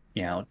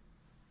 you know,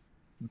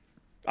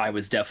 I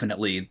was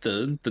definitely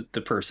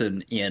the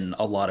person in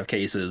a lot of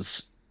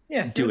cases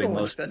doing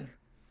most of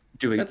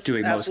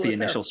the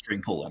initial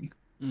string pulling.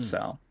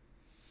 So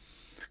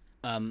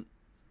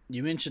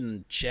you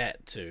mentioned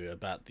chat too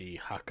about the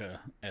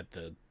haka at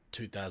the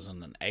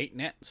 2008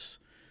 Nets.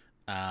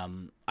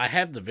 I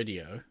have the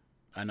video.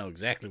 I know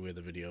exactly where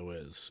the video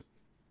is.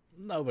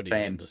 Nobody's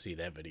getting to see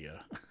that video.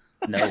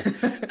 No.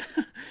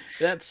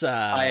 That's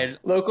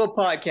local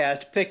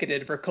podcast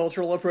picketed for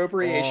cultural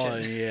appropriation. Oh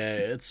yeah,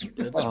 it's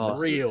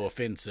real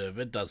offensive.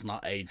 It does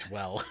not age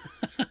well.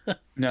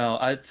 No,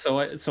 I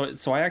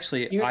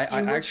actually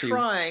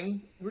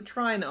we're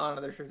trying to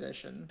honor the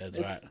tradition. That's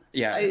right.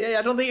 Yeah.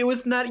 I don't think you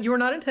were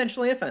not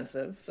intentionally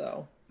offensive,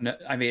 so. No,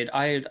 I mean,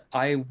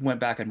 I went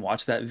back and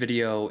watched that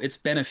video. It's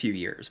been a few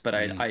years, but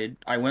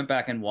I went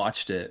back and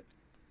watched it.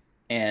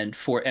 And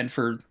for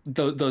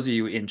those of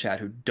you in chat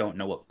who don't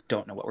know what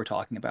we're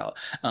talking about,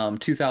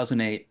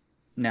 2008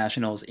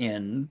 Nationals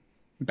in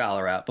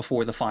Ballarat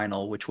before the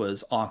final, which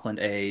was Auckland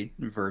A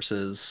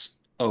versus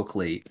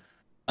Oakley.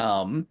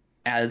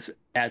 As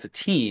a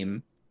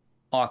team,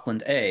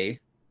 Auckland A,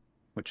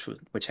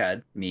 which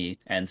had me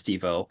and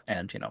Steve-O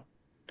and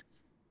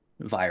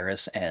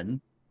Virus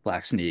and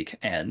Black Sneak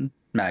and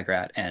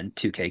Magrat and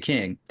 2K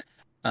King,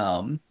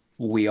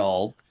 we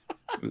all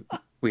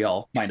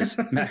minus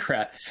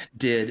Magrat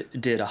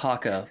did a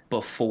haka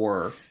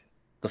before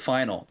the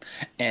final,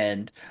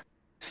 and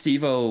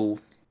Steve-O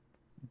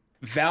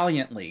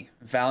valiantly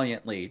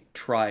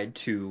tried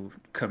to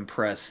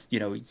compress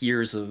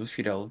years of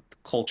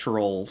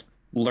cultural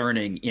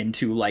learning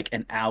into like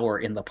an hour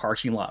in the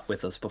parking lot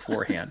with us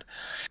beforehand.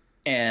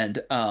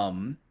 And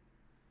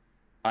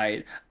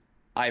I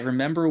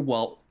remember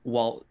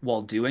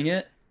while doing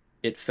it,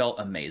 it felt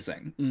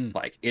amazing.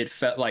 Like it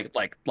felt like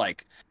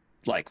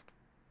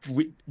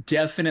we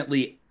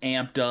definitely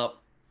amped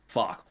up.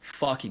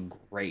 Fucking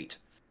great.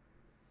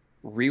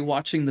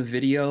 Rewatching the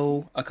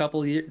video a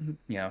couple of years,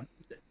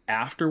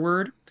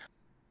 afterward,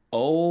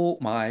 oh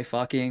my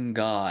fucking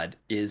god,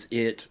 is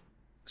it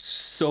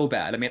so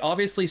bad. I mean,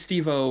 obviously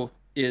Steve-O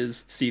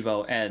is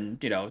Steve-O,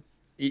 and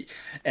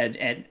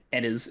and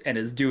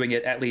is doing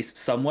it at least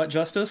somewhat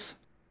justice.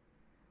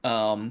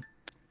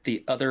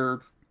 The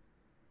other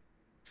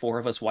four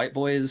of us white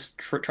boys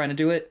trying to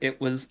do it,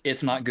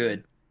 it's not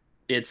good.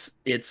 It's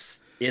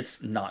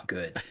not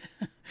good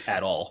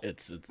at all.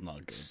 It's not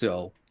good.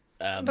 So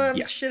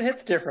sometimes shit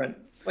hits different.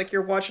 It's like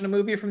you're watching a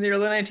movie from the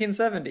early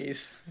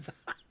 1970s.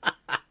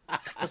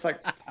 It's like,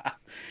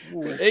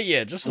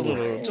 yeah, just a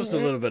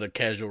little bit of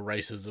casual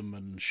racism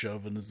and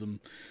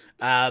chauvinism.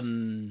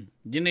 You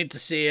need to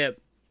see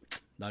it.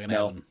 Not gonna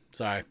happen.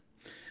 Sorry.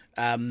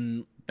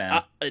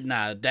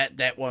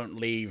 That won't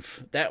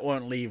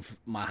leave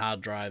my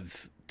hard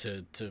drive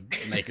to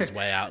make its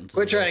way out into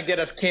Quit trying to get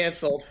us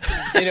canceled.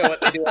 You know what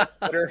they do on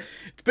Twitter.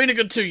 It's been a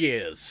good 2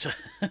 years.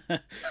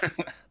 Look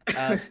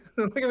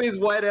at these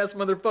white ass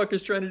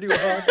motherfuckers trying to do a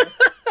haka.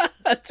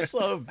 That's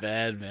so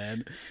bad,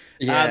 man.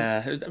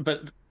 Yeah,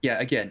 but yeah,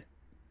 again,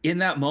 in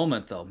that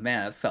moment though,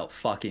 man, it felt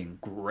fucking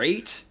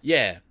great.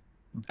 Yeah,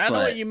 I know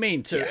what you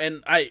mean too,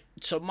 and I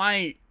don't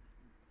mind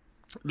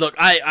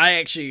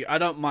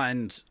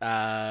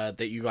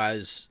that you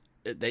guys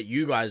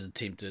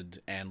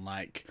attempted and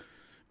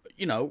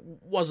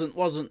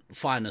wasn't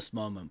finest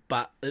moment,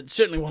 but it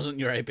certainly wasn't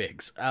your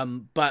apex.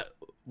 But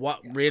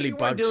what really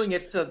bugged, doing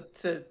it to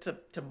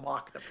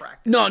mock the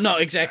practice. No,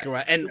 exactly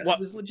right. And what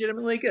was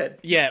legitimately good.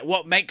 Yeah,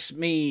 what makes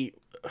me,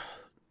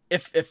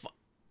 if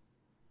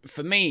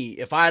for me,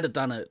 if I had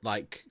done it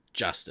like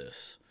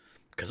justice,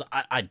 because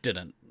I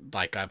didn't,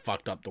 like I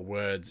fucked up the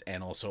words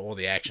and also all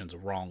the actions are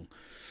wrong.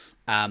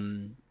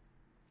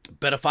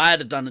 But if I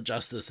had done it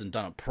justice and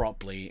done it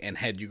properly and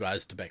had you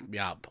guys to back me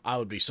up, I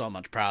would be so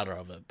much prouder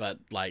of it. But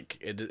like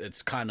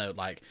it's kind of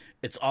like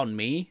it's on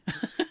me.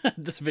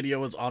 This video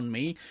was on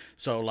me,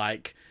 so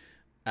like,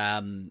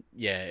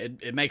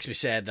 it makes me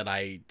sad that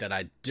I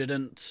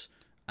didn't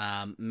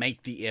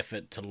make the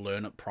effort to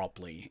learn it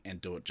properly and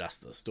do it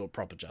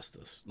proper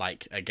justice.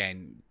 Like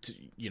again,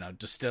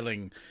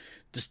 distilling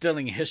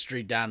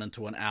history down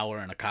into an hour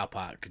in a car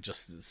park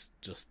is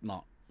just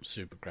not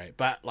super great,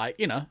 but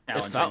it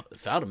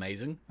felt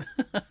amazing.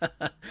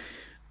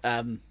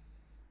 By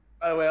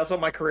the way, that's what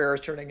my career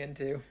is turning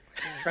into,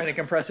 trying to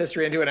compress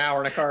history into an hour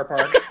in a car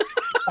park.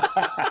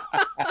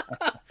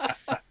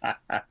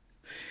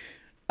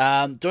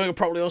 Doing it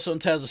properly also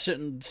entails a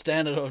certain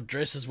standard of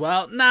dress as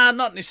well. Nah,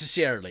 not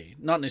necessarily.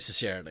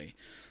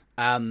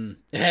 It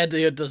had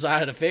the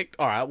desired effect.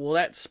 All right, well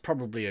that's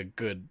probably a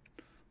good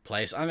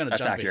place. I'm gonna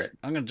jump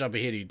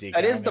ahead of you, DK.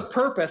 That is the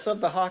purpose of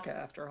the haka,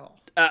 after all.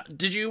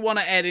 Did you want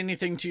to add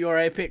anything to your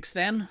apex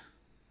then?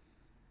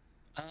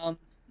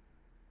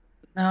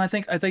 No, I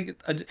think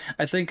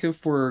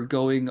if we're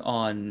going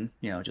on,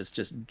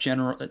 just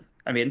general.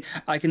 I mean,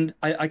 I can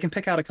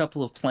pick out a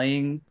couple of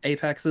playing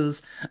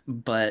Apexes,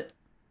 but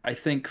I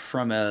think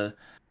from a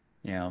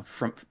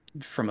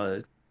from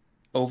a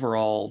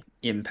overall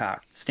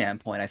impact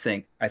standpoint, I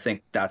think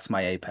that's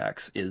my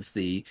Apex, is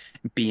the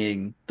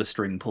being the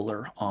string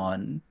puller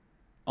on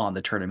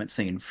the tournament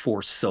scene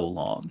for so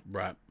long.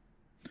 Right.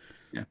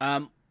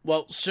 Yeah.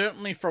 Well,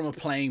 certainly from a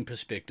playing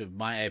perspective,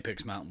 my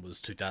Apex Mountain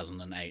was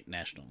 2008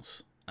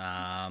 Nationals.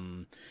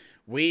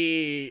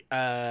 We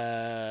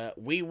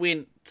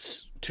went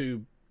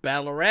to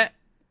Ballarat.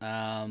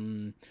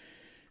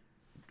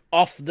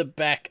 Off the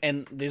back,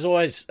 and there's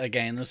always,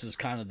 again, this is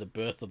kind of the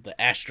birth of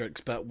the asterisks,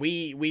 but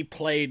we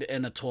played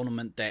in a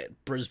tournament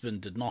that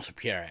Brisbane did not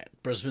appear at.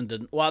 Brisbane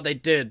didn't, well, they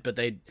did, but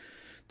they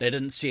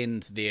didn't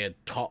send their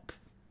top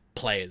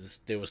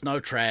players. There was no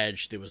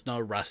Traj, there was no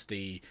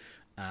Rusty,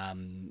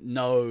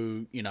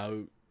 no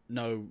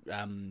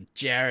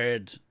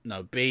Jared,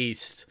 no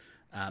Beast,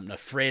 no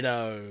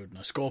Fredo,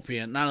 no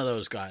Scorpion, none of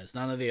those guys,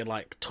 none of their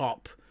like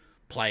top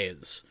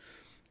players.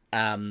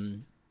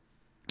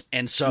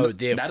 And so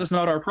that is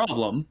not our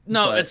problem.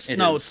 No, it's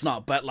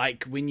not. But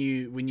like when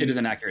you it is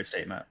an accurate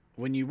statement.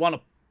 When you want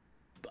to,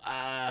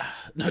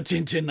 no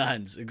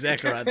 10-9s,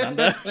 exactly right,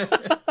 Thunder.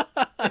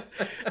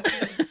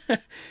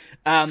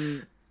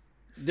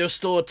 There was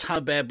still a ton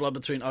of bad blood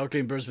between Oakley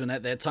and Brisbane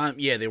at that time.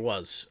 Yeah, there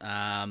was.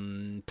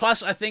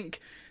 Plus, I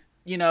think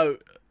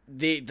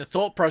the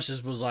thought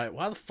process was like,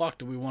 why the fuck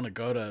do we want to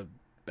go to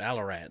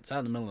Ballarat? It's out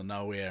in the middle of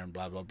nowhere and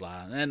blah blah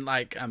blah. And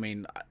like, I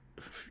mean,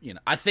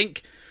 I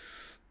think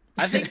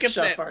if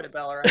Shots fired at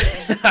Ballarat.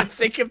 I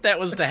think if that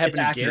was to happen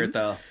It's again, accurate,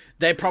 though.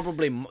 they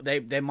probably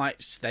they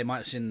might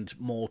send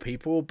more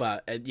people,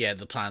 but at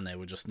the time they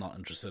were just not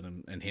interested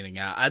in heading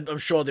out. I'm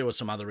sure there were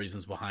some other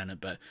reasons behind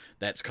it, but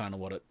that's kind of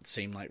what it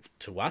seemed like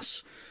to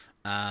us.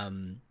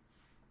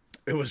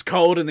 It was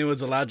cold and there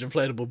was a large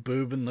inflatable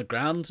boob in the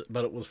ground,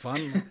 but it was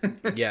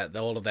fun. Yeah,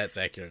 all of that's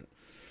accurate.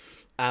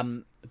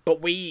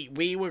 But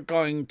we were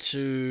going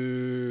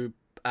to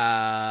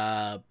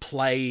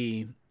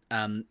play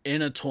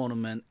in a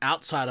tournament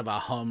outside of our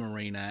home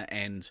arena,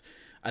 and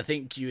I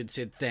think you had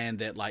said, Than,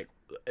 that like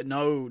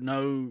no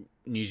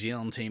New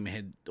Zealand team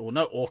had, or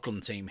no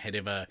Auckland team had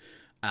ever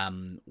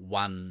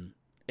won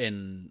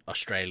in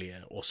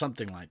Australia or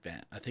something like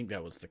that. I think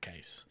that was the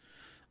case.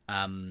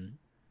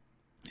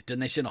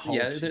 Didn't they send a whole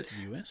team to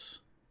the US?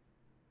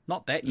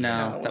 Not that year.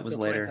 No, that was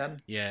later.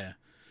 2010. Yeah.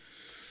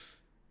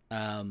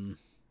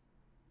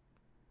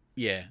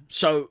 Yeah.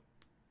 So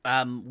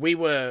we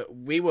were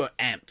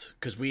amped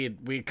because we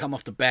had come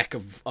off the back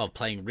of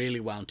playing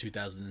really well in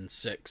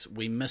 2006.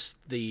 We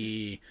missed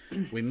the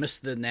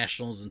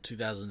Nationals in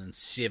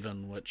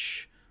 2007,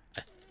 which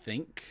I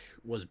think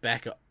was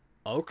back at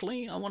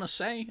Oakley, I want to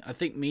say. I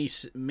think me,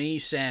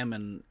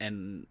 Sam,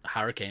 and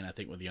Hurricane, I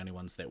think, were the only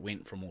ones that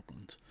went from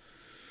Auckland.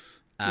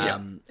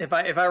 If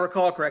I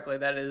recall correctly,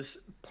 that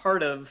is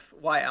part of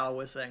why Al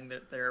was saying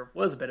that there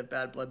was a bit of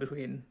bad blood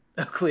between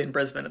Oakley and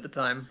Brisbane at the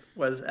time,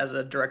 was as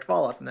a direct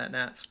fallout from that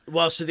Nats.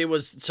 Well, so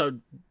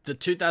the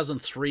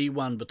 2003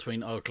 one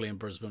between Oakley and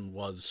Brisbane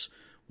was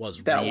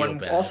that real one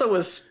bad. Also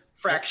was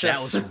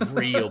fractious. That was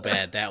real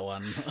bad. That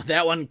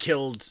one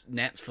killed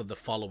Nats for the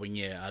following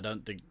year. I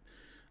don't think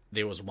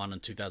there was one in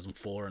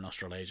 2004 in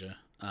Australasia.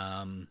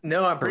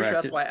 No, I'm pretty sure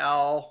that's why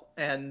Al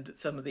and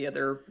some of the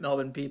other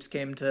Melbourne peeps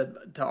came to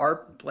our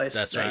place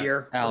that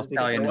year. Al,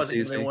 there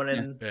wasn't going to be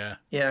one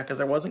because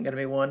there wasn't going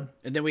to be one.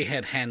 And then we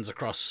had hands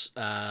across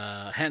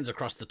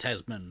the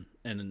Tasman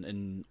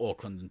in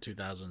Auckland in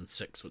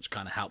 2006, which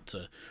kind of helped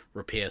to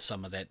repair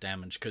some of that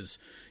damage. Because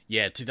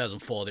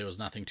 2004 there was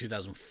nothing.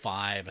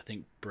 2005 I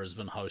think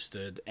Brisbane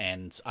hosted,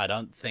 and I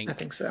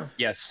think so.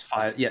 Yes,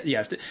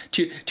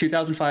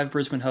 2005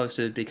 Brisbane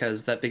hosted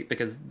because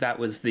that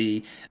was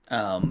the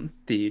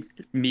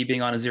me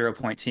being on a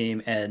 0-point team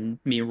and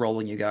me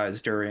rolling you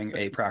guys during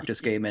a practice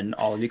game, and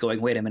all of you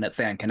going, wait a minute,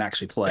 Than can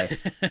actually play.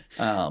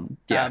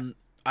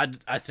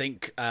 I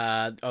think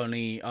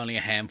only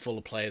a handful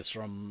of players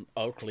from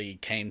Oakley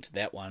came to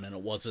that one, and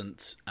it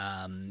wasn't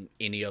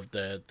any of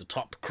the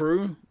top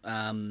crew.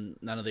 None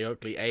of the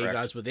Oakley A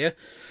guys were there.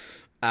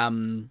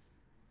 And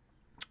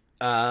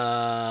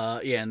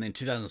then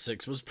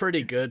 2006 was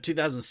pretty good.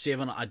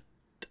 2007, I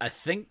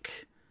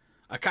think,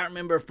 I can't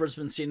remember if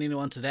Brisbane sent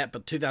anyone to that,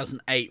 but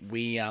 2008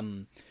 we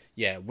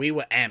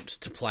were amped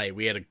to play.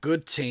 We had a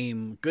good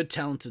team, good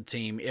talented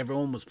team.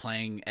 Everyone was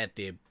playing at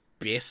their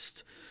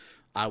best,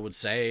 I would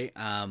say.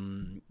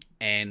 And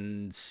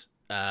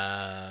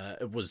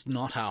it was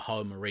not our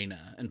home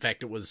arena. In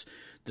fact, it was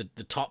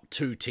the top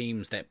two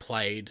teams that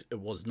played. It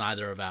was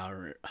neither of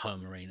our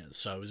home arenas,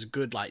 so it was a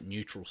good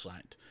neutral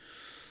site.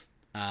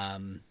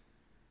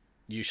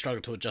 You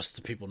struggle to adjust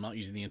to people not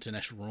using the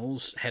international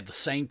rules. Had the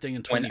same thing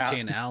in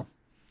 2010, Al.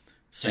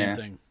 Same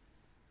thing.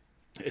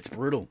 It's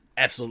brutal.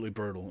 Absolutely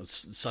brutal.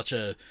 It's such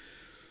a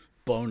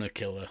boner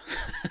killer.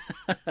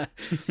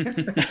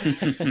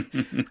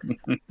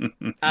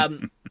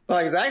 Well,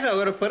 exactly how I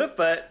would have put it,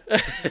 but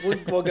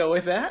we'll go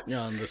with that.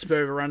 Yeah, in the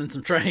spirit of running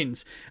some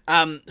trains.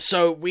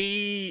 So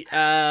we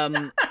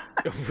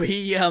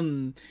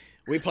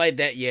played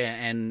that year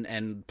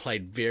and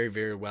played very,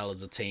 very well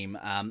as a team.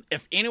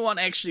 If anyone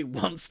actually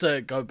wants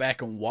to go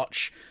back and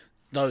watch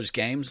those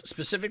games,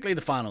 specifically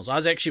the finals, I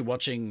was actually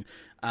watching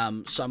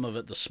some of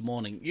it this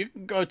morning. You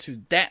can go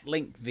to that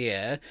link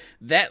there.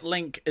 That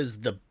link is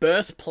the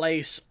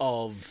birthplace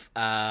of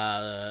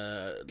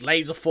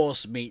Laser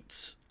Force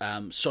meets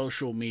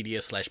social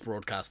media /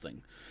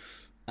 broadcasting,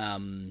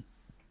 in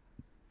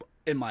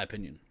my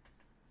opinion.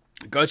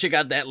 Go check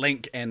out that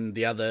link and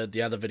the other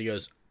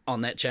videos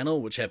on that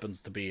channel, which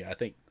happens to be, I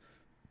think,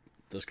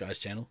 this guy's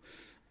channel.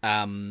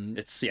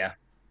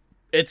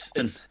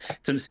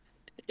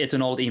 It's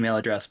an old email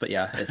address, but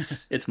yeah,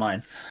 it's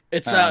mine.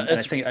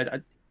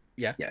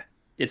 Yeah.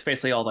 It's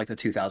basically all like the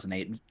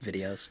 2008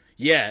 videos.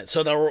 Yeah,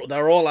 so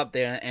they're all up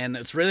there, and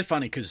it's really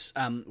funny because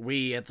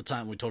we at the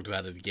time, we talked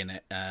about it again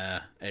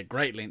at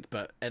great length,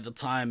 but at the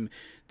time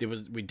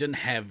we didn't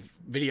have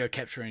video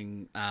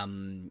capturing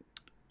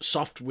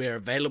software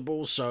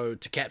available, so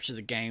to capture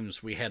the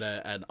games we had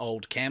an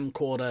old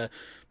camcorder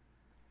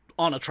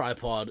on a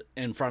tripod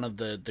in front of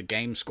the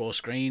game score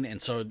screen,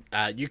 and so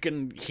you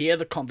can hear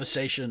the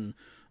conversation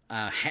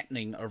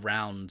happening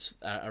around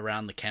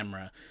the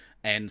camera,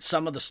 and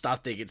some of the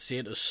stuff that gets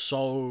said is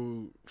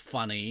so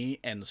funny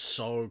and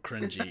so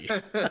cringy.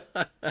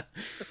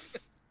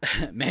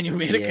 Manual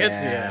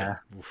medikits,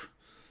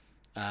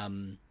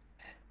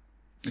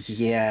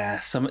 yeah.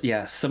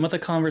 Some of the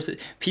conversation,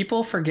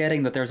 people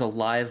forgetting that there's a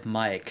live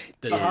mic.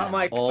 There's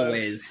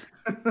always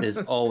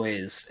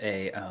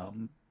a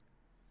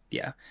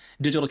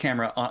digital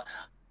camera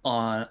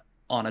on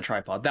a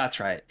tripod. That's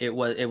right. It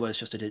was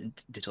just a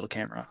digital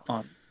camera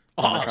on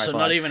a tripod. So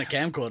not even a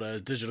camcorder,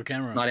 it's digital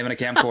camera. Not even a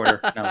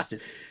camcorder. No, it's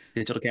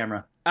digital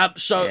camera.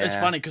 So it's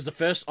funny because the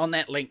first on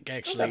that link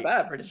actually. Not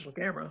that bad for a digital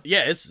camera.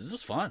 Yeah,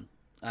 it's fine.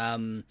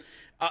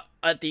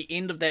 At the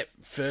end of that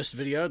first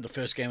video, the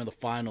first game of the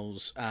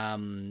finals,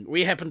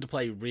 we happened to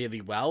play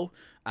really well.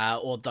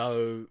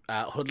 Although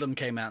Hoodlum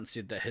came out and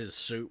said that his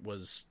suit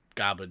was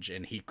garbage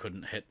and he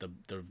couldn't hit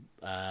the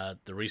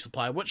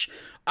resupply, which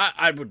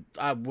I wouldn't.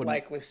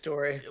 Likely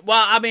story.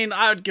 Well, I mean,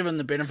 I would give him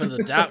the benefit of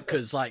the doubt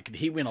because like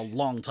he went a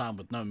long time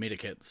with no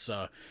medikits,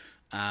 so.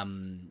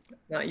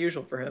 Not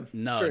usual for him.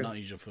 No, not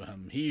usual for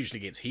him. He usually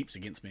gets heaps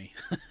against me.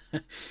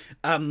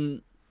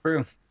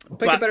 True.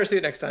 Pick a better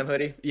suit next time,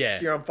 Hoodie. Yeah,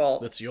 it's your own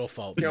fault. It's your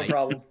fault. It's your own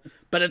problem.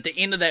 But at the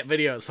end of that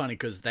video, it's funny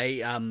because they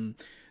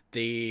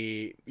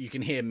you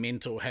can hear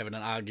Mental having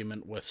an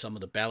argument with some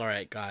of the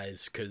Ballarat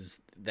guys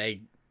because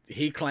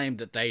he claimed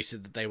that they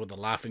said that they were the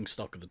laughing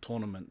stock of the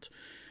tournament,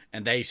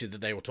 and they said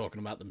that they were talking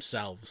about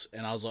themselves.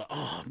 And I was like,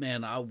 oh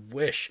man, I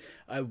wish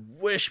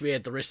we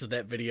had the rest of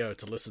that video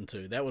to listen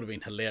to. That would have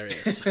been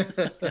hilarious.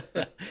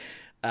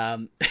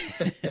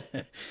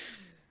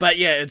 But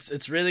yeah,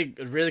 it's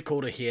really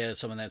cool to hear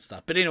some of that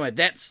stuff. But anyway,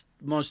 that's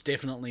most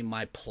definitely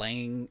my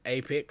playing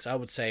Apex. I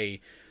would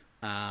say,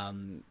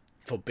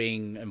 for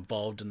being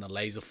involved in the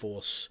Laser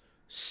Force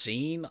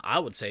scene, I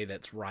would say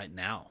that's right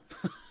now.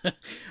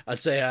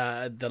 I'd say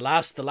the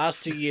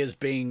last 2 years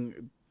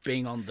being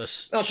on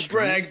this. Not to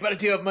brag, but I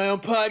do have my own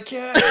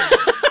podcast.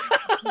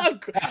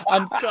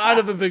 I'm kind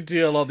of a big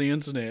deal on the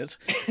internet.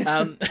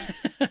 I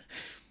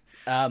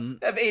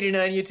have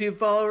 89 YouTube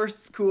followers.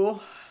 It's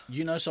cool.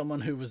 You know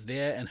someone who was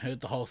there and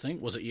heard the whole thing?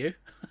 Was it you?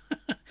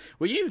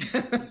 Were you?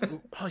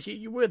 Oh,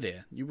 you were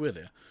there. You were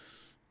there.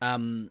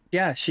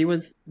 Yeah, she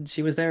was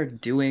there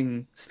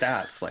doing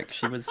stats. Like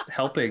she was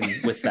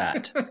helping with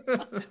that.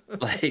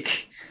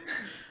 Like,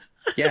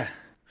 yeah.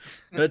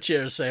 Her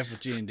chair is safe for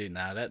G&D.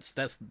 Nah, that's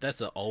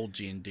an old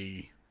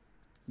G&D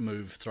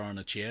move, throwing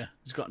a chair.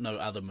 He's got no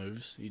other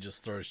moves. He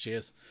just throws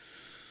chairs.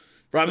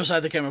 Right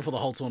beside the camera for the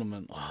whole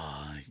tournament.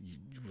 Oh,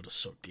 you would have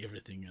soaked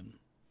everything in.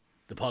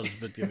 The pot is a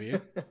bit of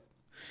you.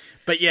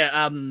 But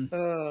yeah,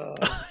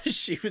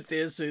 she was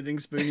there soothing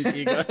Spoonie's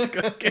ego to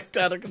go kicked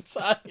out of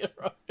Guitar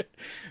Hero.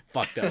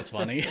 Fuck, that was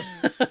funny.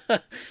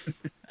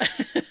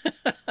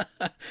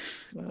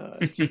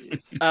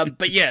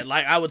 But yeah,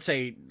 like I would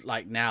say,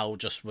 like now,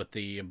 just with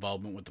the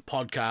involvement with the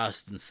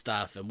podcast and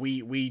stuff, and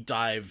we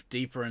dive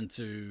deeper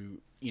into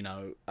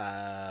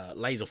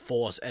Laser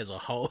Force as a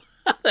whole.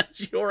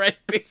 That's your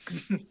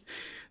Apex.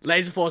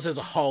 Laser Force as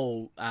a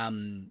whole.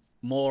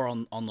 More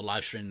on the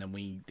live stream than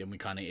we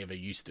kind of ever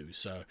used to.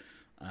 So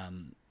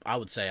I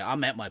would say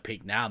I'm at my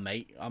peak now,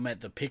 mate. I'm at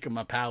the peak of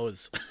my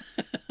powers.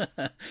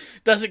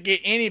 Doesn't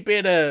get any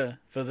better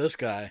for this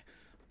guy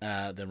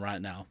than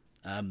right now.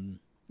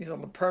 He's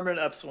on the permanent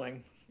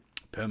upswing.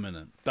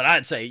 Permanent. But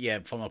I'd say,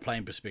 yeah, from a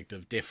playing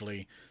perspective,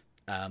 definitely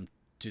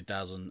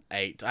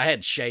 2008. I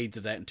had shades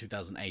of that in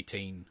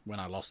 2018 when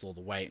I lost all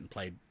the weight and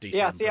played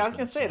decent. Yeah, see, I was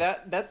gonna say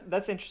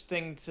that's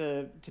interesting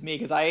to me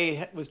because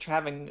I was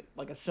having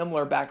like a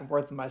similar back and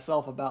forth with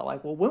myself about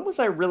like, well, when was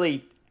I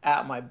really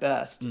at my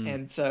best?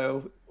 And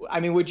so I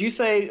mean, would you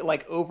say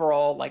like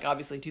overall, like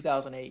obviously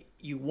 2008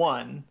 you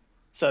won,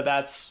 so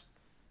that's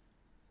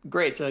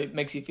great. So it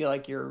makes you feel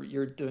like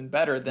you're doing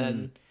better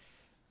than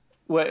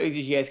what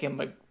you guys came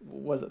like,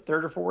 was it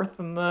third or fourth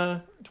in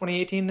the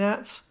 2018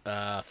 Nats?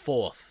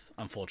 Fourth,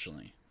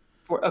 unfortunately.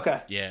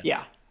 Okay. Yeah.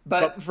 Yeah.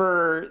 But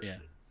for yeah.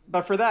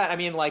 But for that, I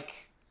mean, like,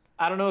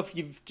 I don't know if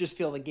you just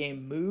feel the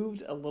game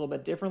moved a little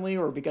bit differently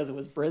or because it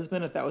was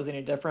Brisbane, if that was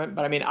any different.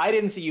 But I mean, I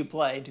didn't see you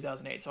play in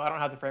 2008, so I don't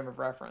have the frame of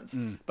reference.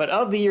 But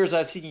of the years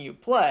I've seen you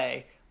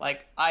play,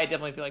 like, I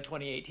definitely feel like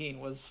 2018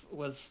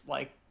 was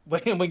like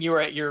when you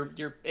were at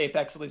your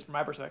apex, at least from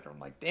my perspective. I'm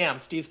like, damn,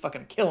 Steve's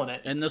fucking killing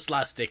it. In this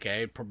last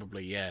decade,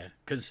 probably, yeah.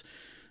 Because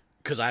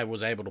I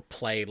was able to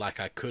play like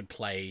I could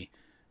play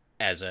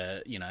as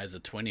a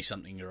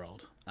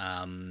 20-something-year-old.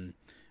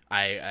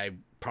 I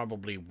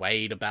probably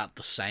weighed about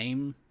the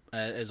same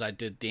as I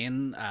did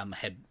then.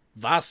 Had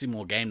vastly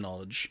more game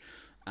knowledge.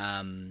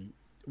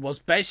 Was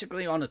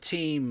basically on a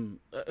team.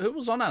 Who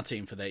was on our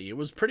team for that year? It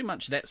was pretty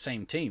much that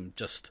same team,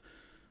 just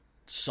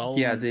Soul.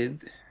 Yeah,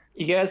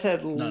 you guys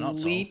had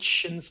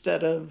Leech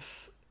instead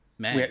of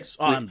Mags.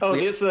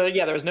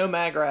 there was no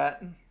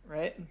Magrat,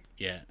 right?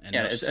 Yeah, and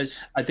yeah.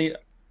 I think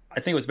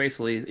it was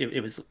basically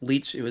it was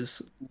Leech. It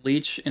was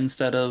Leech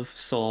instead of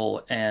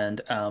Soul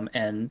and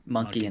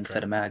Monkey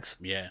instead of Mags.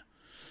 Yeah.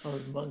 Oh,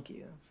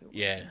 Monkey.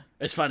 Yeah,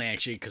 it's funny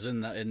actually because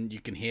in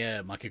you can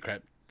hear Monkey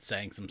Crap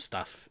saying some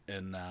stuff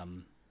in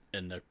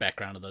the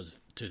background of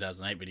those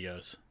 2008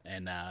 videos,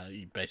 and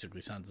he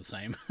basically sounds the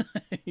same.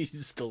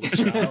 He's still a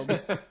child.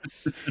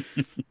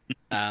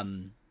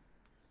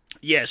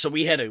 Yeah, so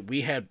we had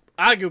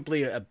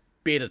arguably a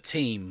better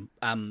team,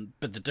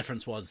 but the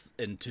difference was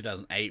in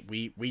 2008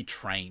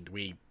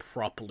 we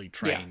properly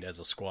trained as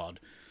a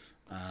squad.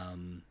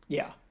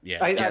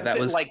 That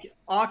was like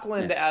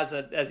Auckland as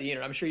a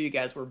unit. I'm sure you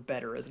guys were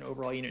better as an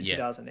overall unit in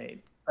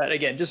 2008. But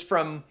again, just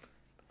from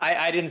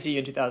I didn't see you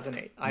in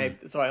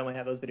 2008. So I only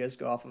have those videos to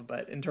go off of.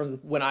 But in terms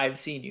of when I've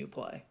seen you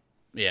play,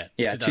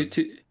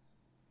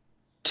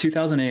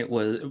 2008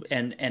 was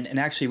and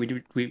actually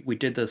we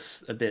did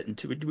this a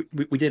bit.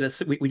 We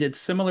did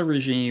similar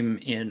regime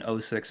in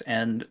 06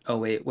 and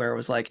 08 where it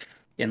was like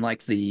in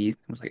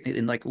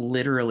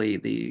literally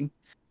the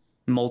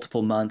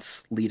multiple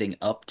months leading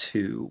up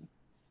to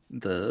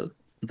the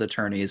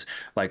tourneys.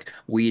 Like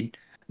we'd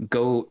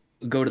go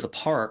to the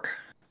park.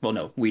 Well,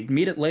 no, we'd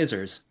meet at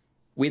Lasers.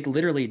 We'd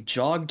literally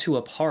jog to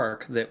a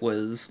park that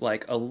was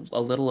like a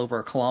little over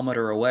a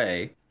kilometer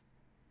away.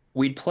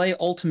 We'd play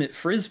Ultimate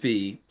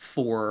Frisbee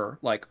for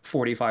like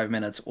 45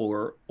 minutes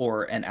or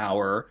an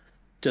hour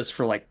just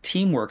for like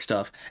teamwork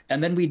stuff.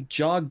 And then we'd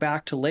jog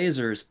back to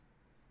Lasers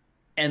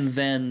and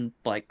then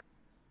like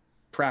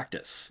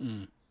practice.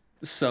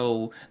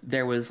 So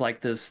there was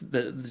like this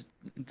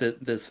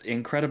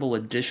incredible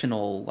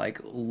additional like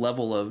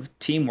level of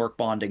teamwork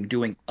bonding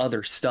doing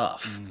other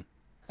stuff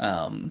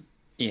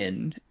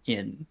in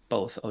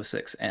both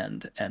 06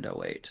 and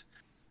 08.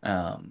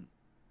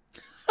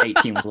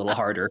 18 was a little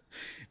harder.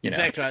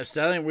 Exactly right,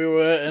 Sterling. We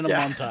were in a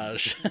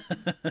montage.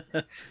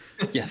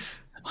 Yes,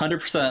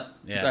 100%.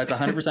 Yeah, that's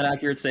 100%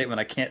 accurate statement.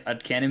 I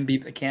can't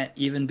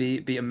even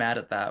be mad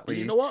at that.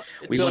 You know what?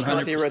 We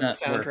 100% wrote the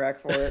soundtrack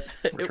for it.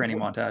 Training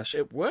montage.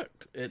 It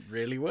worked. It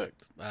really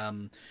worked.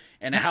 And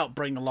it helped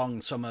bring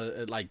along some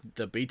of like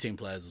the B team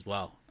players as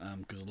well,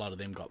 because a lot of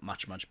them got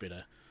much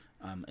better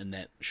in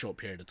that short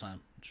period of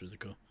time, which was really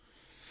cool.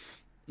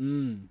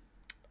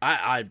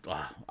 I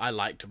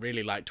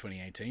really liked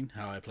 2018.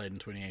 How I played in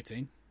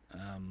 2018.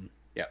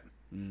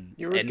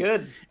 You were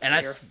good. And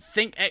I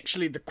think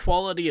actually the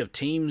quality of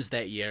teams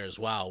that year as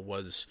well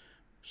was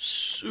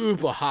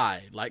super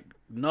high. Like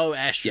no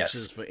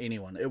asterisks for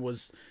anyone. It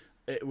was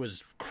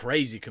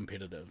crazy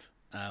competitive.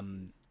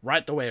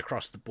 Right the way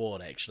across the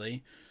board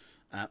actually.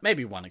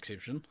 Maybe one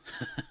exception.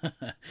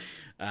 But,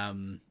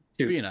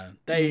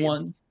 they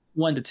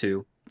 1 to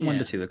 2. 1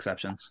 to 2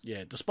 exceptions.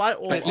 Yeah, despite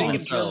all I think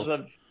in terms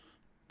of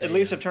at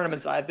least of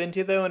tournaments I've been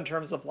to, though, in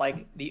terms of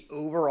like the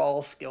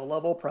overall skill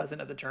level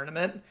present at the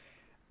tournament,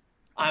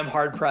 I'm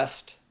hard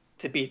pressed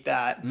to beat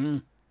that.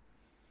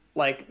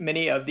 Like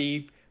many of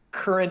the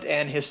current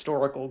and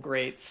historical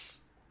greats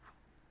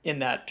in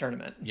that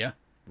tournament. Yeah,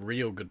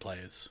 real good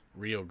players,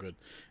 real good.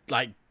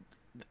 Like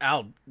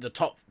the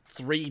top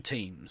 3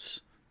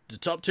 teams, the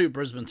top 2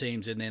 Brisbane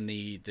teams, and then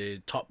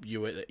the top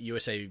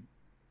USA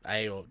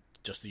A or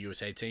just the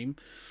USA team,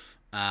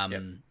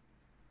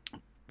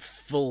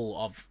 full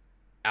of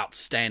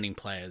outstanding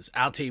players.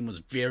 Our team was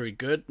very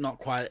good, not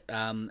quite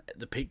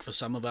the peak for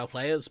some of our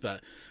players,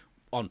 but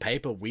on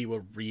paper we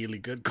were really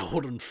good.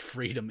 Golden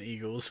Freedom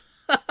Eagles.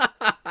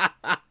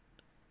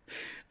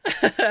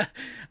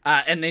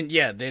 And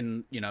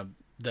then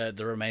the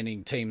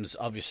remaining teams,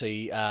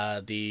 obviously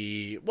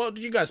what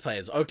did you guys play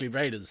as? Oakley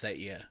Raiders that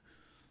year.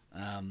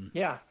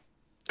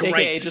 Great.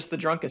 AKA just the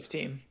drunkest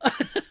team.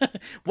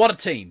 What a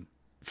team.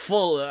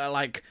 Full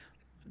like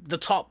the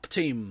top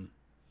team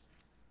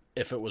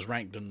if it was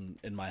ranked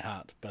in my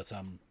heart. But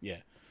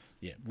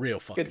real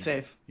fucking good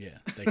save. Yeah,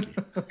 thank you.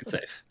 Good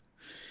save.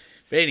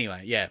 But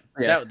anyway, yeah.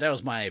 Yeah. That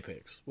was my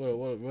apex.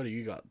 What do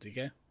you got,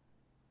 DK?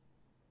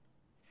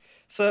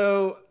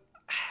 So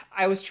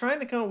I was trying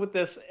to come up with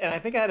this, and I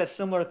think I had a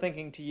similar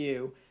thinking to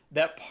you,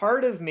 that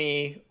part of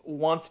me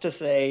wants to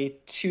say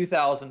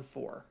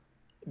 2004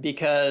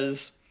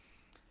 because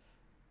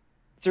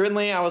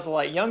certainly I was a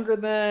lot younger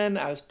then.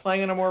 I was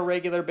playing on a more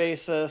regular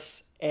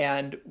basis,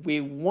 and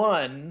we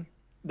won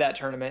that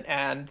tournament.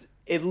 And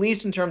at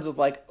least in terms of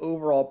like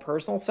overall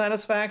personal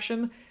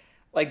satisfaction,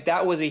 like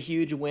that was a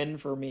huge win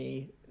for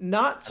me.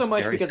 Not so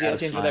much very because the other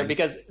teams were there,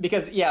 satisfying.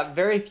 because yeah,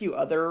 very few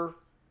other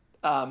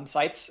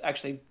sites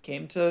actually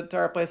came to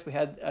our place. We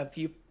had a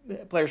few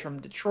players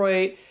from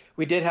Detroit.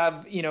 We did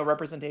have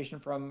representation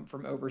from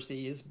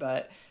overseas,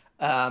 but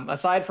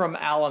aside from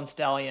Alan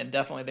Stallion,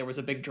 definitely there was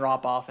a big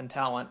drop off in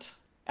talent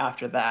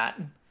after that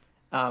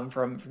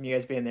from you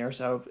guys being there.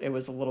 So it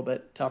was a little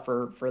bit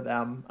tougher for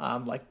them.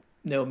 Like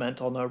no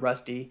mental, no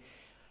rusty,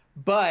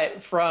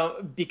 but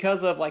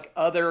because of like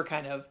other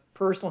kind of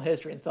personal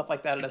history and stuff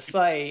like that at a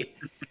site.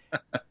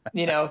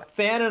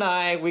 Fan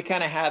and we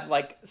kind of had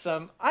like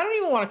some, I don't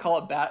even want to call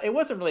it bad. It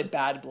wasn't really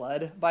bad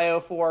blood by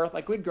 '04.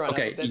 Like we'd grown up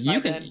a bit by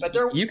then, but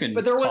there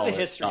was a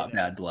history not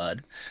there. bad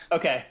blood.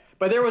 Okay.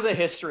 But there was a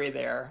history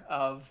there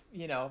of,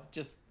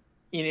 just,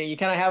 you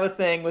kind of have a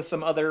thing with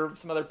some other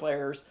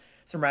players,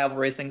 some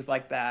rivalries, things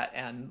like that.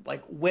 And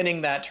like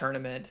winning that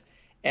tournament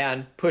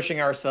and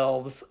pushing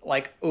ourselves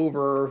like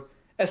over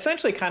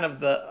essentially kind of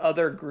the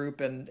other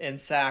group in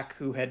SAC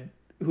who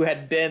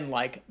had been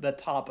like the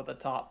top of the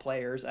top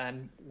players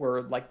and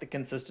were like the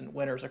consistent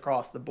winners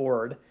across the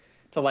board,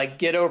 to like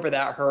get over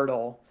that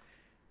hurdle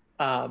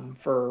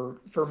for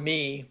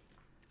me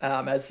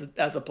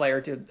as a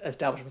player to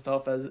establish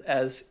myself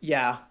as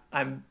yeah,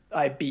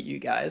 I beat you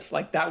guys.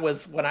 Like that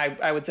was when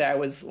I would say I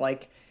was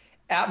like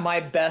at my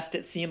best,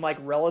 it seemed like,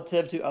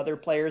 relative to other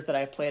players that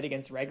I played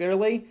against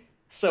regularly.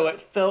 So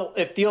it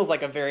feels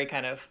like a very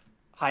kind of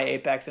high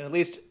apex, and at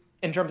least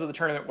in terms of the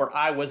tournament where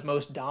I was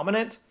most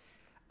dominant,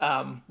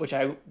 which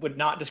I would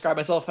not describe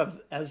myself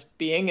as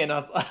being in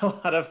a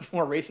lot of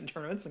more recent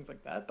tournaments, things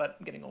like that, but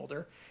I'm getting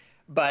older.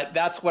 But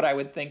that's what I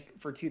would think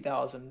for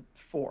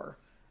 2004,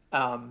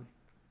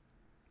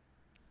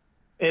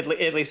 at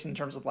least in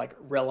terms of like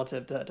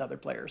relative to other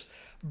players.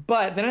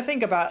 But then I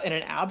think about in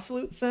an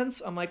absolute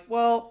sense, I'm like,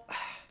 well,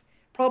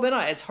 probably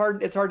not. It's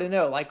hard to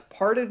know. Like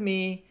part of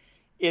me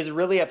is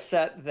really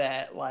upset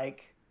that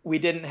like we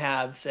didn't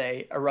have,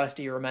 say, a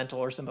Rusty or a Mental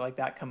or something like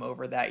that come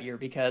over that year,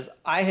 because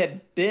I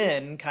had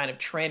been kind of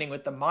training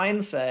with the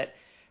mindset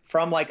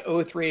from like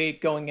 '03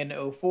 going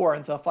into '04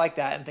 and stuff like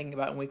that, and thinking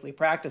about in weekly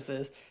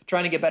practices,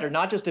 trying to get better,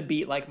 not just to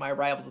beat like my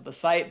rivals at the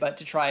site, but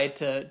to try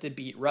to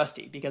beat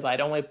Rusty, because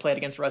I'd only played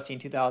against Rusty in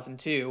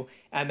 2002,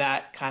 and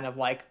that kind of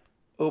like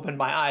opened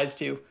my eyes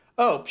to,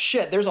 oh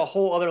shit, there's a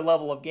whole other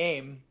level of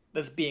game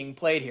that's being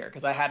played here,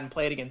 because I hadn't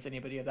played against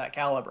anybody of that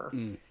caliber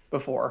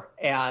before.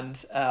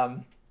 And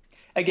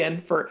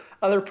again, for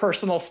other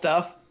personal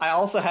stuff, I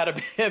also had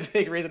a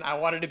big reason I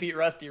wanted to beat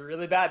Rusty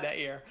really bad that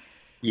year.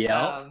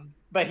 Yeah.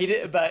 But he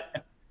did.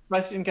 But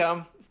Rusty didn't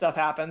come. Stuff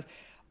happens.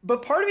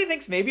 But part of me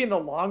thinks maybe in the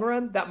long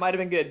run that might have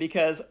been good,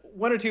 because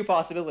one or two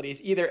possibilities: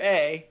 either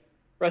A,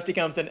 Rusty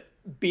comes and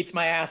beats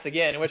my ass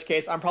again, in which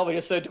case I'm probably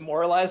just so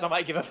demoralized I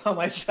might give up on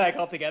my tag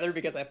altogether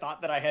because I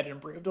thought that I had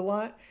improved a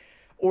lot,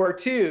 or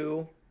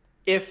two,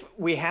 if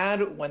we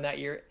had won that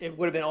year, it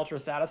would have been ultra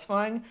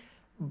satisfying.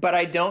 But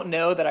I don't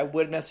know that I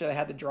would have necessarily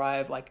had the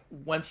drive, like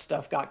once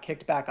stuff got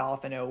kicked back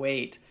off in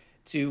 '08,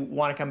 to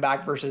want to come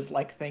back, versus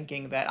like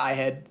thinking that I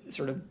had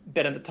sort of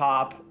been at the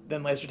top,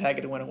 then laser tag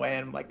had went away,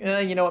 and I'm like,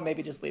 you know what,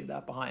 maybe just leave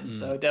that behind.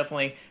 So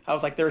definitely, I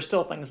was like, there are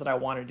still things that I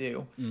want to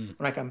do when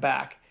I come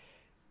back.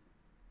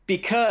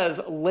 Because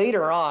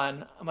later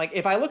on, I'm like,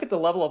 if I look at the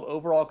level of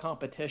overall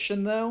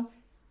competition though,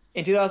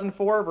 in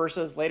 2004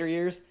 versus later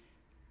years,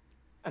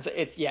 I'd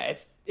say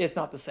it's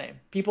not the same.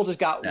 People just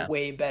got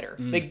way better.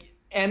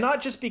 And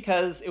not just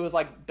because it was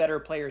like better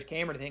players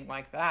came or anything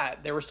like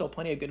that. There were still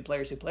plenty of good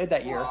players who played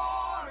that year.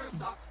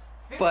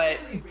 But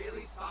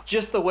really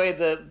just the way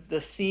the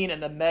scene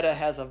and the meta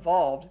has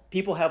evolved,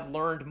 people have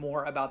learned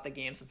more about the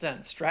game since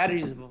then.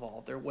 Strategies have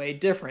evolved. They're way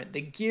different. The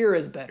gear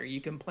is better.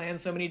 You can plan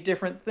so many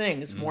different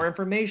things. More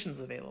information's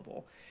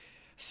available.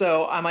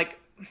 So I'm like,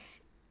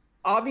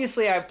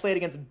 obviously I've played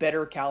against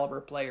better caliber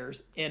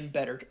players in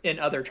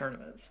other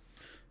tournaments.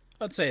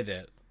 I'd say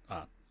that.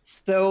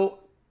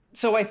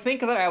 So I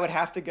think that I would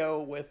have to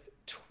go with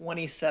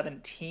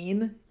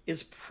 2017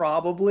 is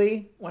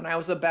probably when I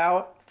was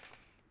about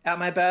at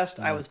my best.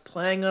 I was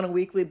playing on a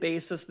weekly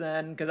basis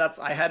then, because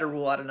I had to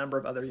rule out a number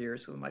of other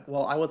years. So I'm like,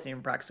 well, I wasn't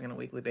even practicing on a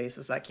weekly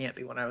basis. That can't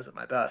be when I was at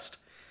my best.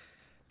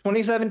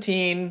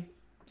 2017,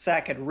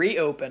 SAC had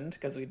reopened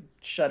because we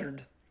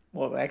shuttered.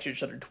 Well, we actually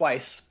shuttered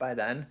twice by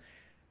then,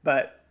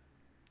 but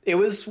it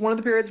was one of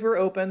the periods we were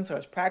open. So I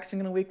was practicing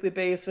on a weekly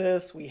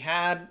basis. We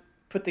had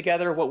put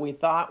together what we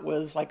thought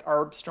was like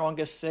our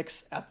strongest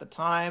six at the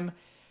time,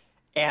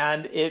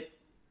 and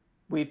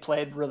we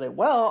played really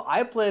well.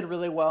 I played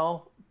really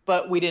well,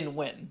 but we didn't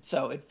win,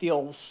 so it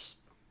feels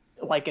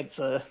like it's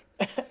a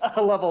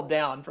a level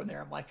down from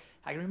there. I'm like,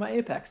 how can I be my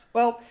apex?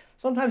 Well,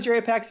 sometimes your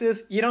apex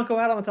is you don't go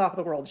out on the top of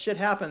the world. Shit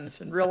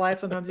happens in real life.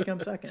 Sometimes you come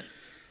second.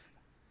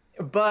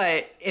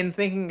 But in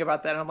thinking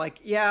about that, I'm like,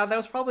 yeah, that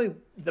was probably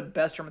the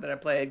best tournament that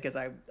I played because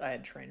I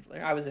had trained.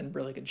 I was in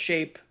really good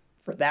shape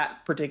for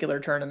that particular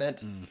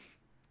tournament.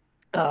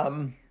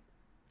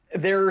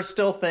 There are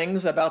still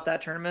things about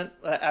that tournament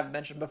that I've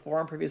mentioned before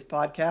on previous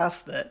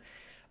podcasts that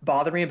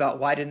bother me about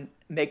why I didn't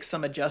make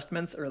some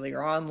adjustments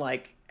earlier on.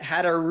 Like,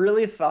 had I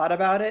really thought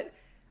about it,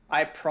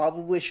 I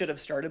probably should have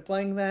started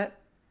playing that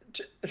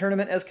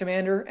tournament as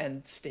commander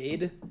and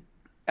stayed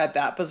at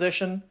that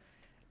position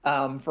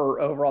for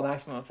overall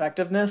maximum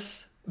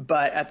effectiveness.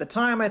 But at the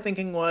time, my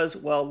thinking was,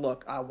 well,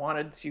 look, I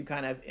wanted to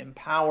kind of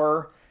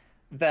empower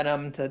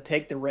Venom to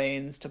take the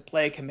reins, to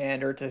play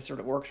commander, to sort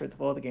of orchestrate the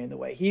flow of the game the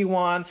way he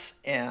wants.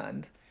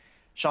 And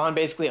Sean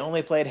basically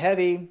only played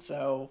heavy,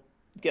 so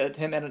get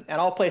him and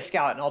I'll play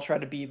scout, and I'll try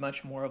to be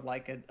much more of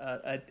like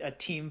a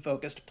team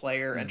focused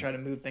player and try to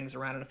move things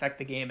around and affect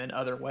the game in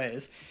other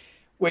ways,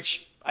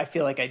 which I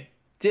feel like I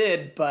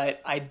did,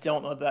 but I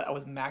don't know that I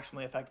was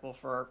maximally effective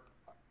for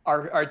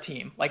our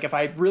team. Like, if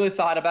I really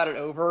thought about it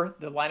over,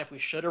 the lineup we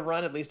should have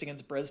run, at least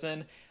against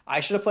Brisbane, I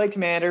should have played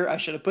commander. I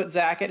should have put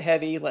Zach at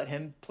heavy, let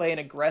him play an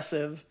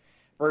aggressive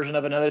version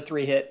of another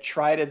 3-hit,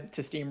 try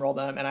to steamroll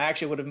them. And I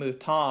actually would have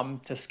moved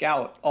Tom to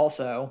scout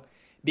also,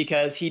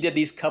 because he did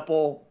these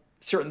couple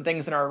certain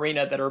things in our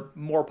arena that are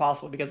more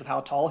possible because of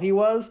how tall he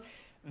was,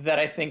 that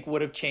I think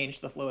would have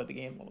changed the flow of the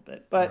game a little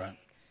bit. But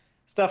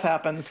stuff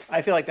happens.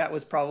 I feel like that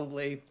was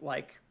probably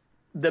like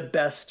the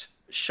best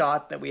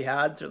shot that we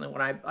had, certainly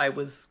when I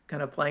was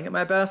kind of playing at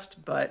my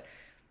best. But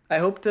I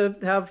hope to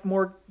have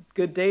more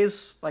good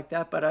days like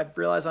that, but I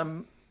realize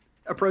I'm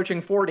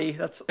approaching 40.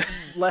 That's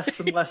less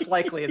and less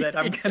likely that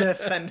I'm going to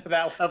ascend to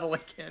that level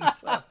again.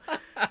 So,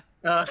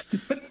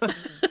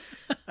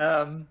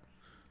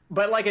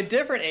 but like a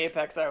different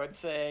Apex, I would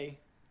say,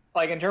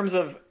 like in terms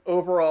of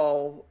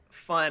overall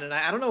fun, and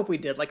I don't know if we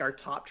did like our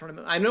top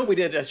tournament. I know we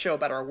did a show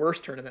about our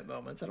worst tournament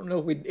moments. I don't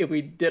know if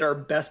we did our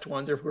best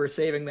ones or if we were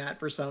saving that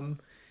for some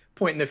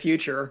point in the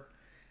future.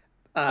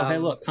 Hey,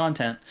 look,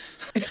 content.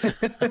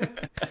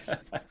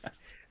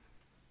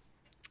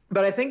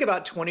 But I think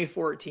about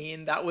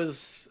 2014, that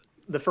was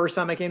the first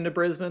time I came to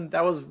Brisbane.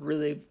 That was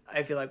really,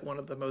 I feel like, one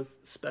of the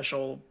most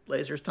special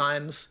Blazers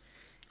times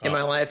in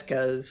my life,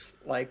 because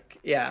like,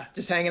 yeah,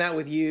 just hanging out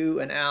with you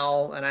and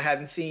Al, and I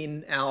hadn't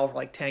seen Al for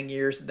like 10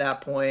 years at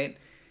that point.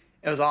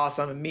 It was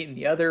awesome, and meeting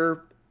the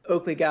other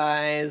Oakley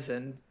guys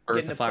and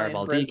getting to play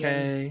in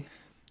Brisbane.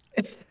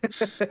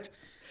 DK.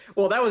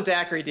 Well, that was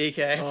Daiquiri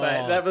DK,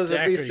 but that was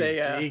at least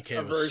a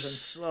version. Was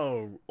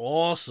so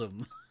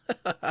awesome.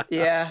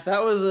 Yeah,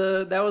 that was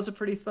a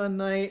pretty fun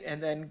night,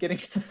 and then getting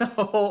a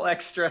whole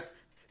extra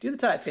do the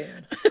tight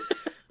pan.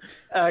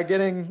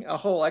 Getting a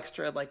whole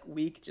extra like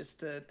week just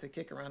to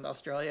kick around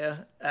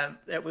Australia.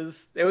 It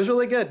was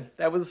really good.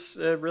 That was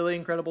a really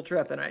incredible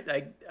trip, and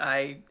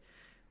I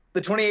the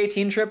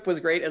 2018 trip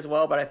was great as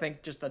well, but I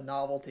think just the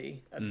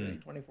novelty of doing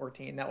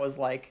 2014, that was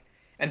like,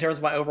 in terms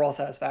of my overall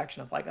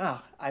satisfaction of like,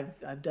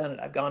 I've done it.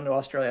 I've gone to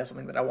Australia,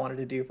 something that I wanted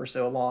to do for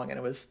so long, and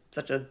it was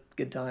such a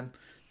good time.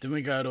 Didn't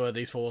we go to a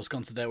These Four Walls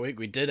concert that week?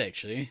 We did,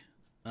 actually.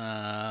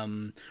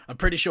 I'm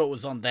pretty sure it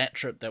was on that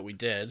trip that we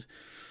did.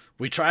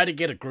 We tried to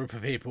get a group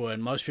of people,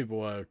 and most people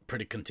were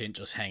pretty content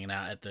just hanging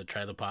out at the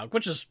trailer park,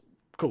 which is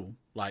cool,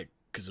 like,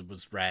 because it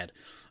was rad.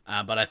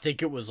 But I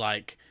think it was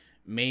like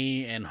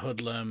me and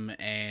Hoodlum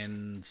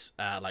and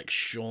like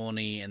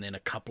Shawnee, and then a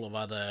couple of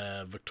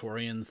other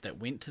Victorians that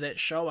went to that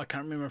show. I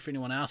can't remember if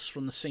anyone else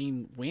from the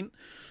scene went.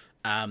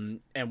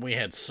 And we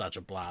had such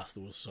a blast.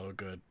 It was so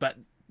good. But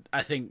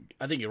I think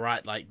you're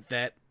right. Like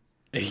that,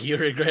 you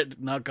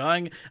regret not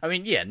going. I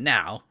mean, yeah,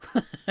 now.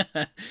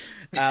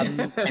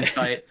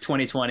 Hindsight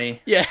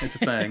 2020. Yeah, it's a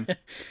thing.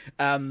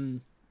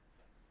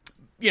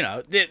 You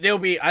know, there'll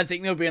be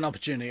an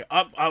opportunity.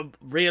 I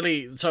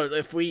really, so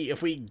if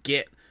we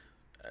get,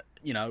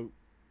 you know,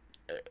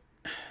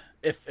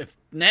 if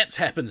Nats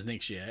happens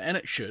next year, and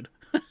it should,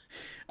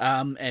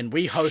 and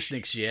we host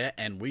next year,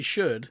 and we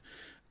should,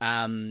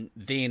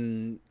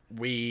 then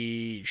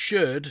we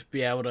should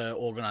be able to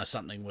organise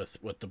something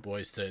with the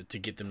boys to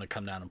get them to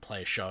come down and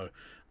play a show,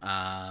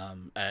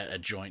 a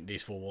joint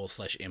These Four Walls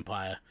 /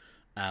 Empire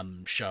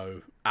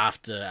show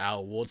after our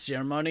awards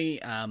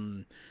ceremony,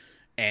 and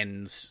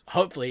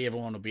hopefully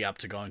everyone will be up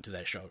to going to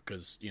that show,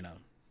 because, you know,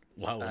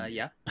 well,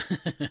 yeah.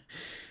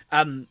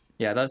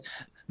 Yeah,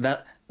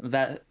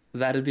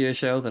 that'd be a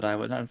show that I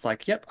was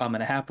like, yep, I'm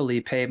gonna happily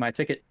pay my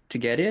ticket to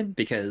get in,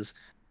 because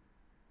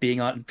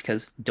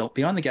don't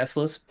be on the guest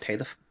list, pay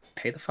the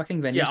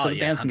fucking venue, so the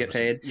bands can get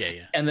paid.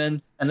 Yeah. And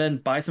then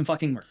buy some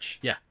fucking merch.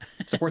 Yeah.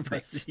 Support the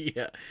bands.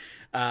 Yeah.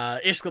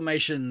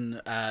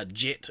 Exclamation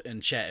Jet in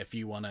chat if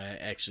you want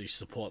to actually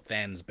support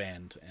Than's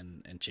band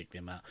and check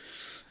them out.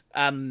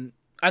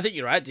 I think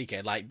you're right,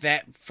 DK. Like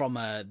that from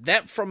a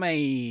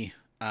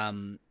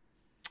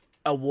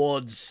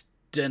awards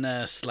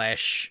dinner /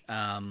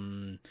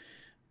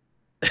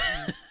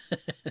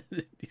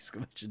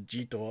 Exclamation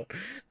G-Tor.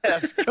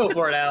 Yes, go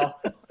for it,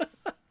 Al.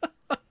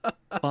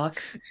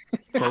 Fuck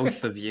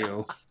both of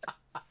you.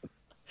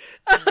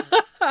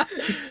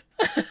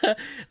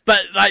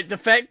 But like the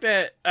fact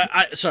that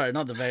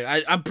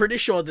I'm pretty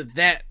sure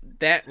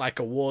that like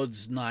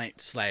awards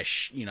night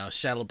 /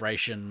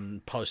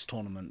 celebration post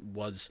tournament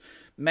was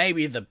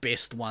maybe the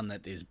best one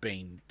that there's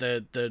been.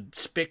 The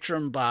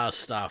Spectrum Bar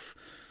stuff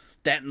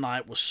that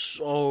night was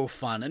so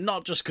fun, and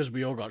not just because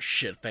we all got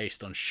shit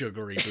faced on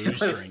sugary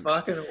booze It was drinks.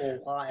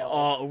 fucking wild.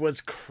 Oh, it was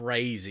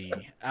crazy.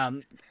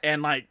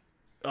 And like,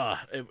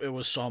 it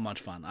was so much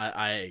fun.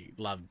 I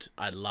loved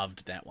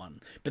that one.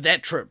 But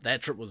that trip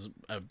was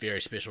a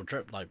very special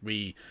trip. Like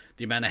the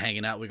amount of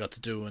hanging out we got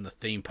to do in the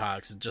theme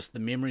parks, just the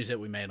memories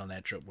that we made on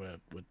that trip were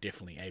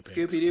definitely epic.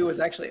 Scooby Doo was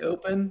actually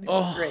open. It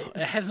was great.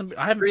 It hasn't.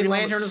 I haven't. Green been on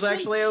it Lantern was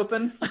actually since.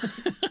 open.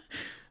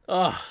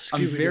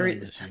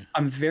 Scooby-Doo,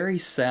 I'm very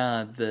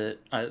sad that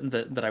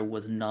I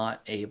was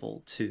not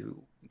able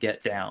to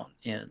get down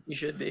in You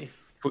should be.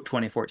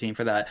 2014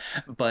 for that,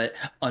 but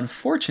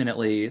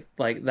unfortunately,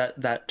 like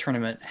that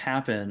tournament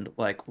happened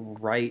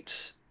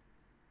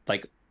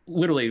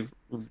literally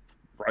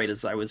right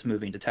as I was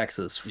moving to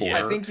Texas for.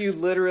 I think you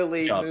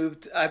literally job.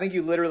 moved. I think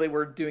you literally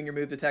were doing your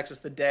move to Texas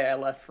the day I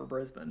left for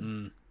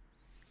Brisbane.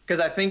 Because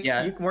I think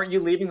weren't you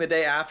leaving the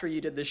day after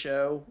you did the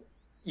show?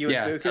 You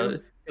and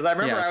Fuku? Because I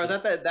remember I was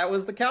at that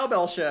was the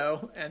Cowbell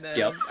show, and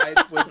then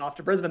I was off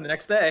to Brisbane the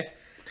next day.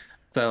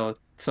 So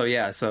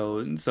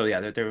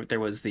there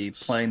was the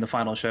playing the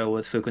final show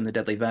with Fuku and the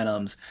Deadly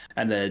Venoms,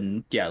 and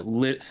then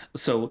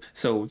so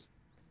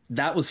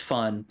that was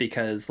fun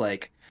because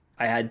like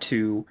I had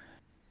to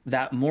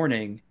that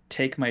morning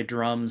take my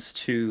drums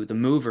to the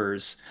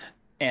movers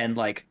and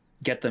like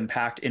get them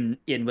packed in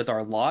with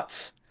our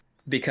lots,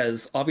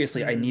 because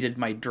obviously I needed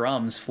my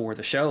drums for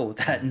the show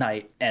that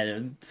night,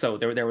 and so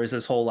there was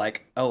this whole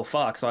like, oh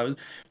fuck, so I was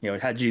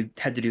had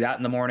to do that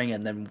in the morning,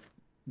 and then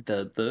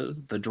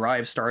the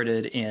drive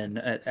started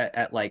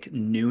at like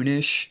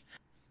noonish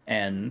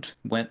and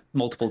went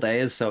multiple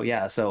days.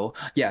 So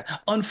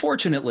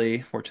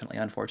unfortunately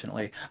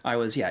I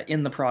was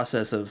in the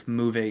process of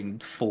moving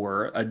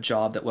for a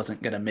job that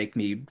wasn't going to make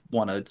me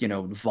want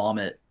to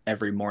vomit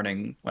every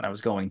morning when I was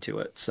going to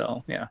it.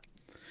 So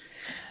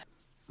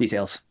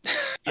details.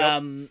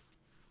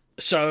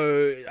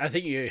 So I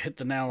think you hit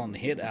the nail on the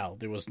head, Al.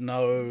 There was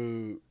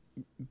no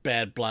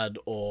bad blood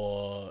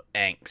or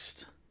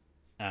angst.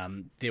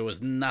 There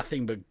was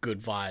nothing but good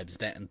vibes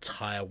that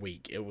entire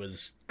week. It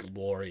was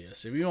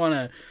glorious. If you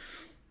want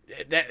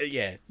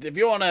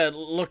to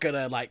look at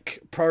a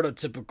like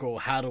prototypical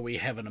how do we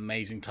have an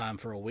amazing time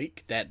for a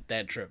week, that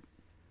trip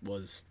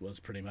was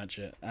pretty much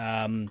it.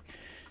 Hang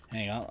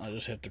on, I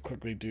just have to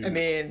quickly do. I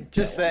mean,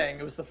 just saying,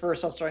 it was the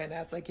first Australian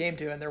Nats I came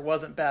to, and there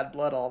wasn't bad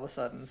blood all of a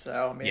sudden.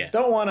 So I mean,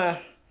 don't want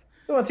to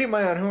toot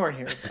my own horn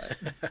here,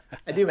 but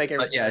I do make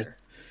everything better.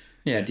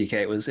 Yeah, DK,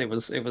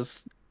 it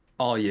was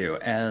all you,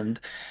 and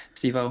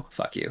Steve-O,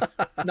 fuck you.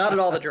 Not at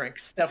all the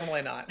drinks.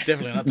 Definitely not.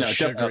 Definitely not the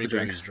sugary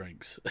booze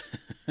drinks.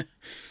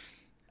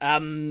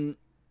 Both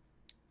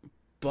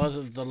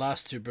of the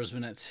last two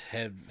Brisbane Nats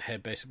have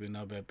had basically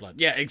no bad blood.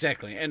 Yeah,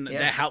 exactly, and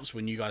that helps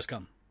when you guys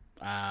come.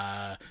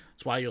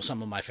 That's why you're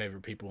some of my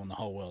favorite people in the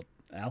whole world,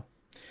 Al.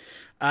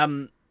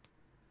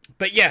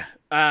 But yeah,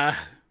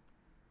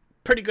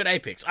 pretty good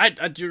Apex.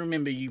 I do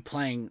remember you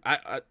playing.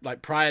 I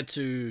like prior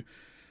to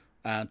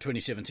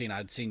 2017,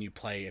 I'd seen you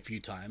play a few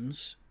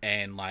times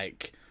and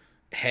like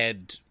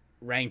had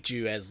ranked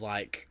you as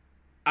like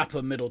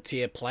upper middle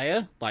tier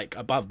player, like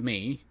above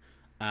me.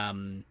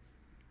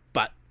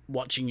 But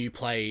watching you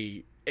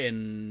play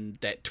in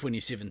that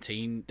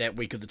 2017, that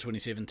week of the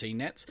 2017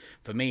 Nats,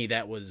 for me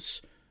that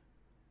was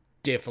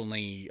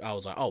definitely, I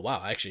was like, oh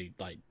wow, actually,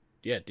 like,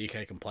 yeah,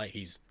 DK can play.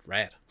 He's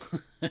rad.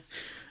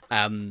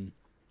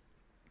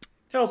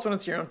 Helps when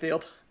it's your own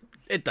field.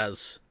 It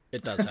does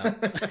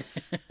help.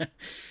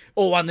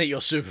 Or one that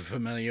you're super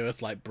familiar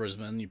with, like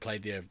Brisbane. You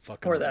played there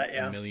fucking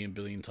a million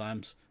billion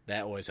times.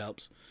 That always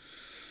helps.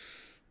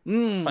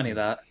 Funny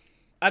that.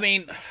 I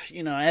mean,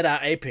 at our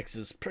Apex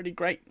is pretty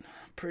great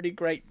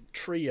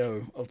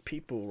trio of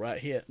people right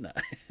here. No.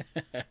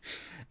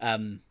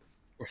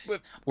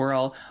 We're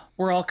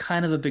all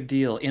kind of a big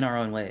deal in our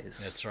own ways.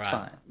 That's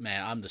right.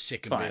 Man, I'm the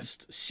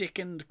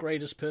second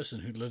greatest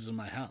person who lives in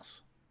my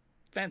house.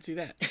 Fancy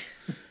that.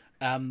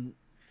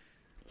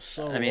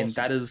 So I mean,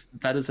 awesome.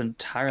 that is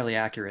entirely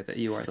accurate that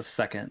you are the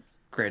second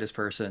greatest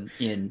person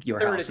in your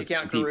house. Third if you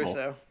count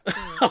Caruso.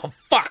 Oh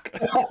fuck.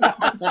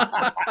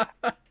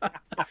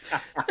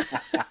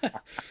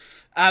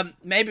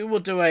 Maybe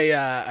we'll do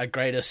a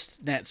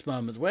greatest Nats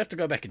moments. We'll have to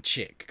go back and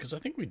check because I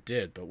think we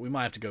did, but we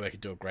might have to go back and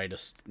do a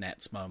greatest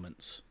Nats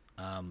moments.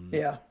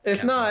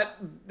 If not,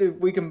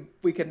 we can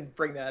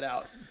bring that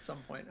out at some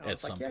point. I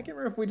can't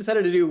remember if we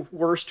decided to do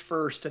worst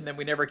first and then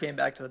we never came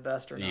back to the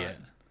best or not.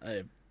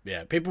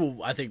 Yeah,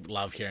 people I think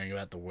love hearing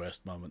about the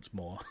worst moments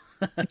more.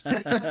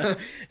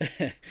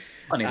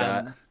 Funny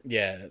that.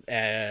 Yeah,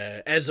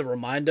 as a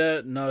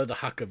reminder, no, the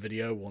Hucker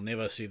video will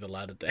never see the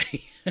light of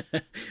day,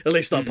 at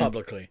least not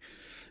publicly.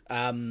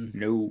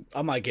 No.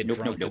 I might get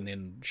drunk and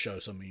then show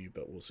some of you,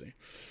 but we'll see.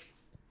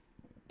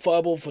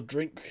 Fireball for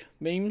drink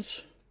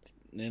memes.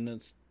 Then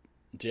it's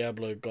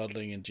Diablo,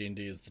 Godling, and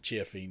Gendy is the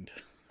cheer fiend.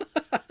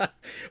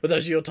 Were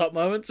those your top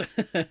moments?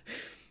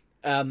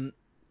 I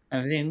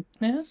mean,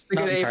 yeah, We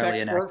not get entirely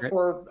Apex inaccurate.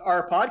 for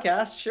our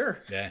podcast, sure.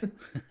 Yeah.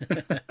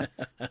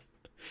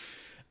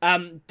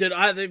 Did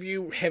either of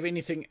you have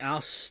anything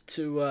else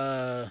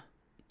to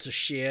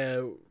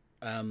share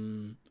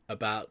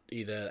about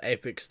either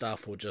Apex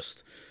stuff or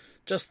just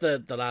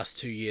the last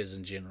 2 years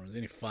in general? Is there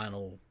any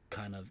final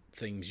kind of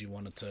things you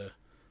wanted to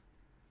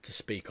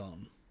speak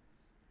on?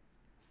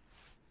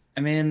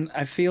 I mean,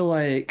 I feel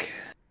like,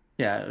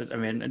 yeah. I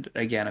mean,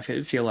 again, I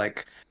feel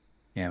like,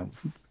 you know,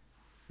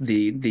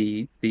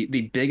 the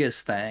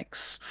biggest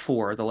thanks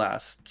for the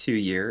last 2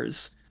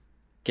 years,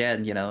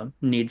 again,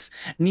 needs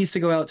to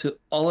go out to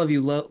all of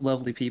you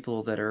lovely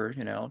people that are,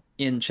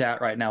 in chat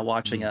right now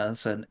watching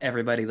us, and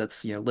everybody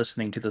that's,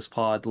 listening to this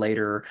pod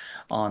later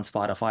on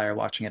Spotify or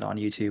watching it on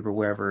YouTube or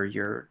wherever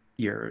you're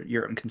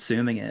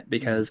consuming it,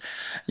 because,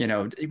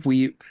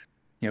 we,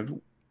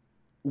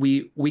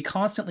 we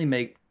constantly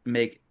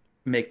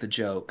make the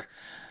joke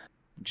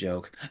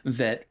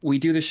that we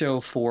do the show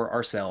for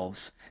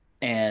ourselves,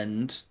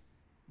 and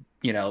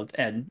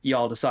and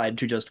y'all decide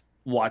to just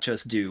watch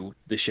us do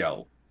the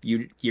show.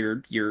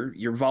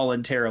 You're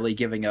voluntarily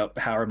giving up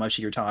however much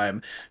of your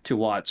time to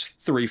watch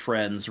three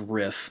friends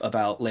riff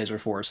about Laser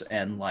Force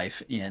and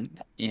life in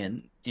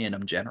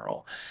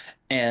general.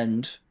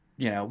 And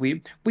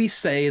we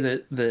say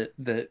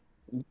that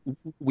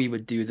we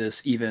would do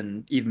this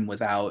even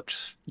without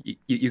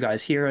you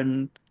guys here,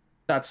 and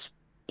that's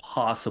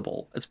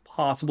possible. It's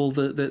possible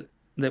that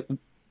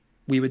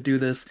we would do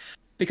this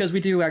because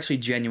we do actually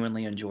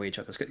genuinely enjoy each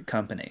other's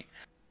company.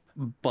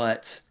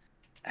 But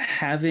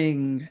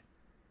having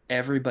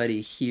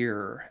everybody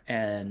here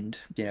and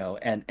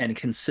and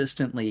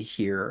consistently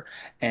here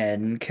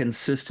and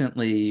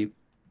consistently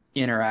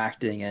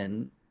interacting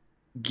and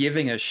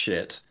giving a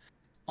shit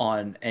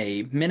on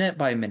a minute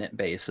by minute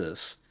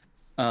basis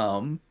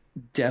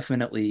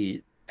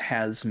definitely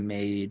has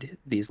made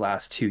these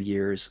last 2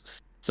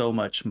 years so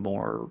much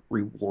more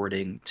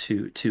rewarding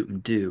to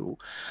do.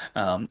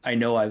 I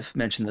know I've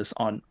mentioned this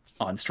on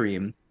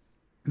stream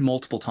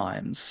multiple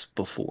times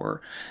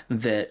before,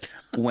 that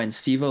when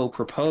Steve-O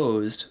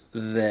proposed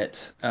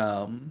that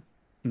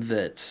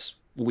that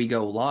we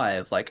go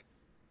live, like,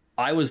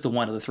 I was the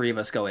one of the three of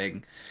us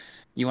going,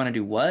 "You want to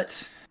do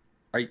what?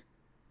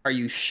 Are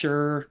you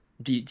sure?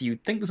 Do you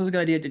think this is a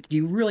good idea? Do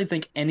you really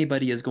think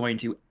anybody is going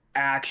to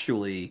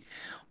actually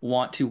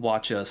want to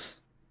watch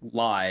us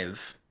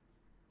live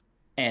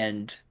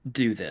and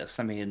do this?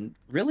 I mean,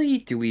 really?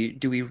 Do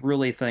we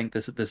really think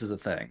this is a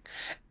thing?"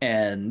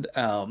 And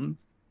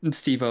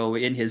Steve-O,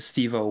 in his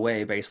Steve-O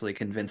way, basically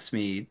convinced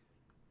me,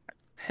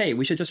 "Hey,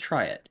 we should just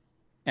try it."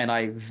 And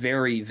I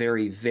very,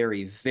 very,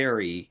 very,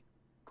 very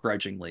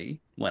grudgingly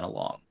went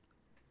along.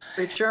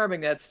 Pretty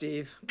charming, that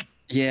Steve.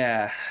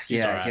 Yeah,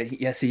 He's all right.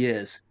 yes, he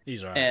is.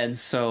 He's all right. And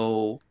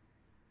so,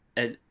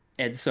 to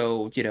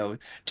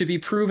be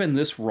proven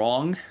this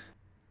wrong,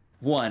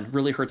 one,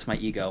 really hurts my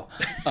ego.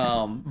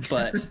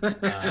 But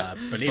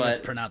believe it's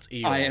pronounced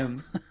ego.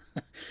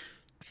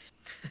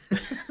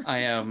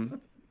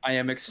 I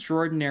am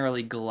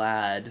extraordinarily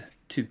glad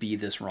to be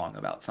this wrong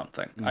about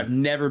something. I've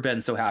never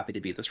been so happy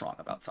to be this wrong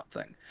about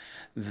something,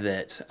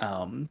 that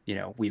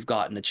we've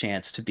gotten a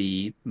chance to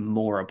be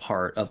more a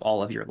part of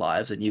all of your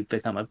lives, and you've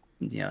become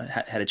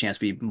had a chance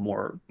to be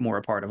more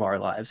a part of our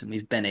lives, and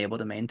we've been able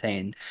to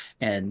maintain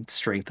and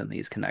strengthen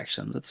these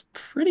connections. It's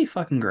pretty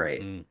fucking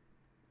great.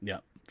 Yeah,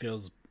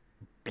 feels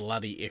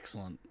bloody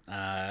excellent.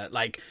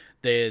 Like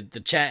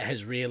the chat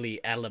has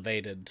really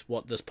elevated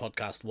what this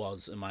podcast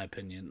was, in my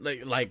opinion.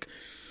 Like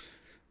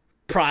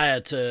prior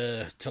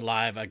to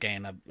live,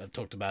 again, I've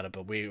talked about it,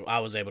 but I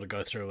was able to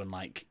go through and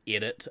like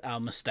edit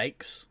our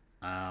mistakes.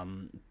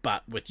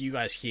 But with you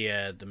guys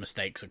here, the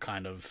mistakes are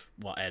kind of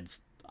what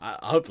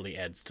hopefully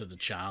adds to the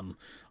charm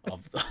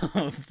of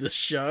the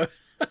show.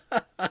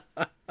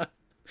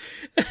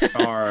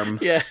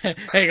 Yeah,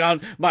 hang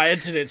on, my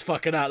internet's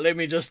fucking out. Let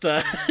me just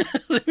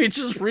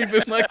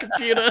reboot my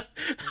computer.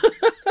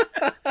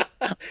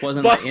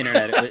 Wasn't my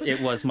internet,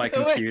 it was my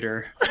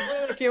computer.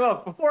 When it came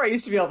up before, I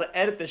used to be able to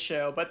edit the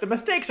show, but the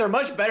mistakes are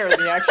much better than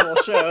the actual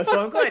show,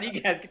 so I'm glad you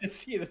guys get to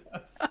see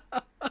those.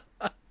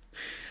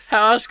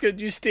 How else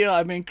could you steal?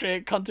 I mean,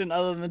 create content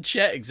other than the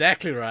chat?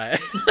 Exactly right.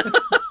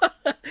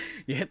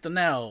 You hit the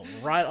nail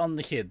right on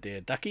the head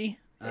there, Ducky.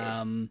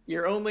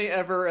 You're only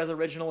ever as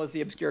original as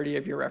the obscurity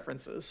of your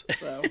references,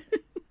 so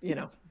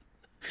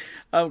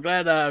I'm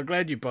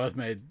glad you both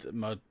made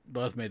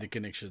the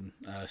connection,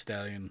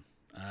 Stallion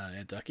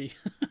and Ducky.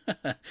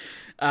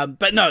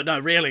 But no,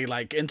 really,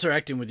 like,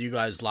 interacting with you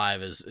guys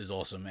live is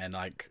awesome, and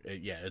like,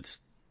 yeah,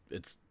 it's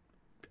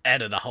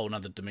added a whole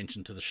nother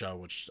dimension to the show,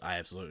 which I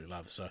absolutely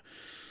love. So,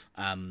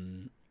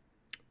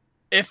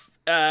 if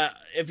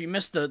you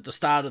missed the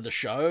start of the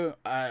show,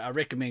 I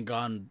recommend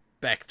going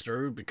back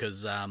through,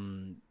 because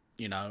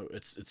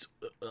it's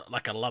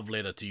like a love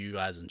letter to you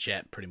guys in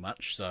chat, pretty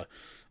much. So,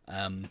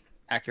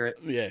 Accurate.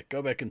 Yeah,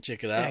 go back and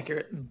check it out.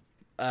 Accurate.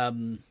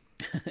 And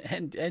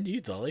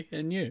you, Dolly,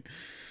 and you.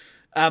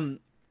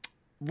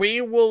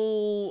 We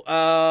will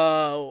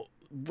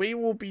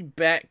be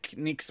back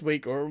next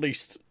week, or at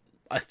least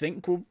I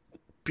think we'll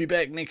be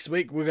back next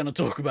week. We're going to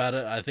talk about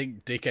it. I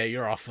think, DK,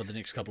 you're off for the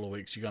next couple of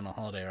weeks. You're going on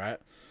holiday, right?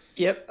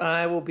 Yep,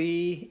 I will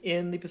be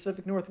in the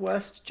Pacific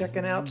Northwest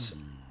checking out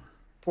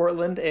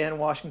Portland and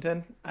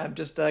Washington. I'm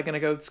just going to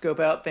go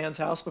scope out Than's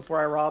house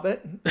before I rob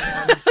it, and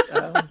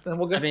then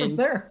we'll go from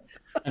there.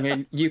 I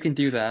mean, you can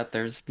do that.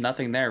 There's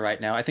nothing there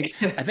right now. I think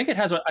it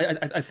has a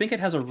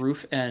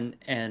roof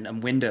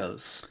and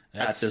windows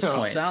at this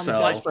point. Sounds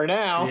so. Like for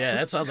now. Yeah,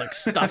 that sounds like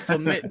stuff for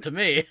me to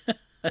me.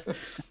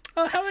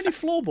 How many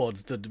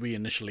floorboards did we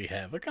initially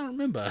have? I can't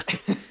remember.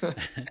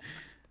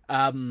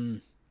 But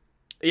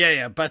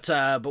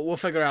we'll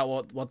figure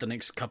out what the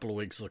next couple of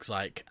weeks looks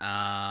like.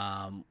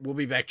 We'll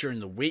be back during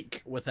the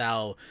week with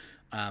our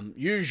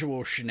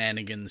usual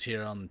shenanigans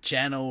here on the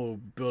channel,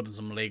 building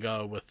some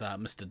Lego with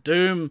Mr.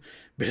 Doom.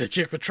 Better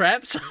check for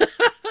traps.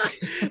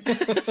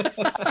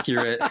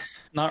 Accurate.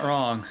 Not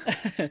wrong.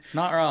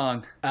 Not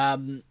wrong.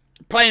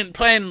 Playing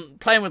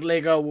with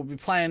Lego. We'll be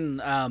playing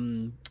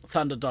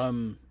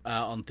Thunderdome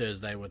on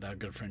Thursday with our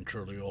good friend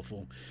Truly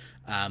Awful.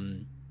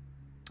 And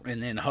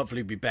then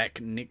hopefully be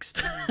back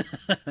next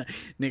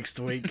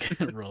week.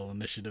 Roll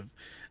initiative.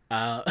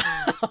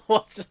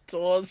 What the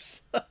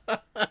tours?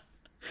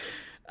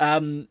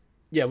 We'll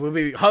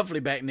be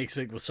hopefully back next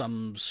week with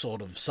some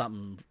sort of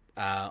something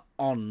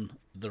on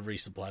the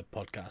Resupply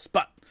podcast.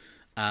 But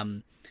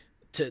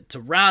to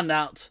round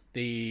out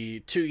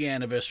the 2-year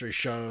anniversary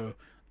show,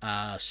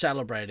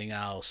 celebrating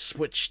our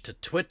switch to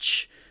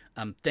Twitch.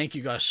 Thank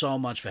you guys so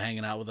much for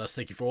hanging out with us.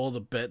 Thank you for all the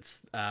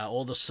bits,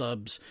 all the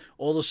subs,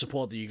 all the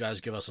support that you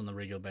guys give us on the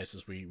regular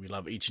basis. We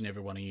love each and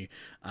every one of you.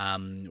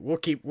 We'll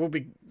keep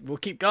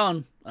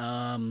going.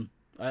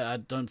 I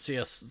don't see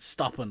us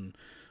stopping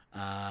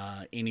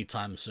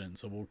anytime soon.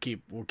 So we'll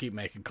keep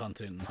making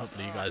content, and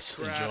hopefully you guys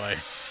enjoy.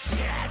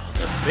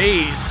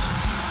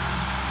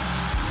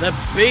 The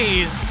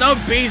bees. No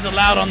bees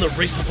allowed on the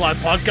Resupply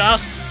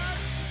podcast.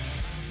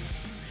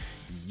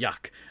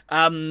 Yuck.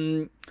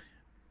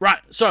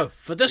 Right, so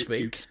for this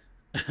week,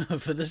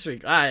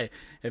 I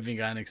have been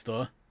Guy Next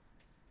Door.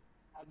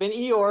 I've been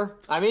Eeyore.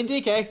 I'm in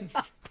DK.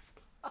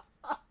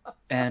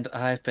 And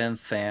I've been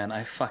Than.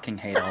 I fucking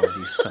hate all of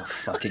you so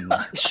fucking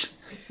much.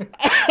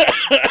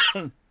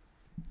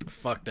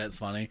 Fuck, that's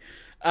funny.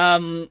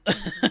 Always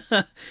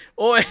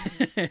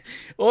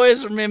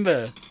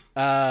remember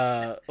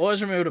to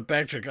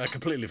backtrack. I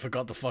completely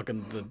forgot the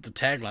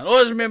tagline.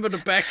 Always remember to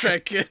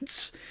backtrack,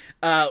 kids.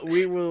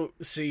 We will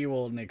see you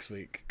all next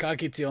week. Ka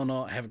kite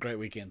ono. Have a great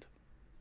weekend.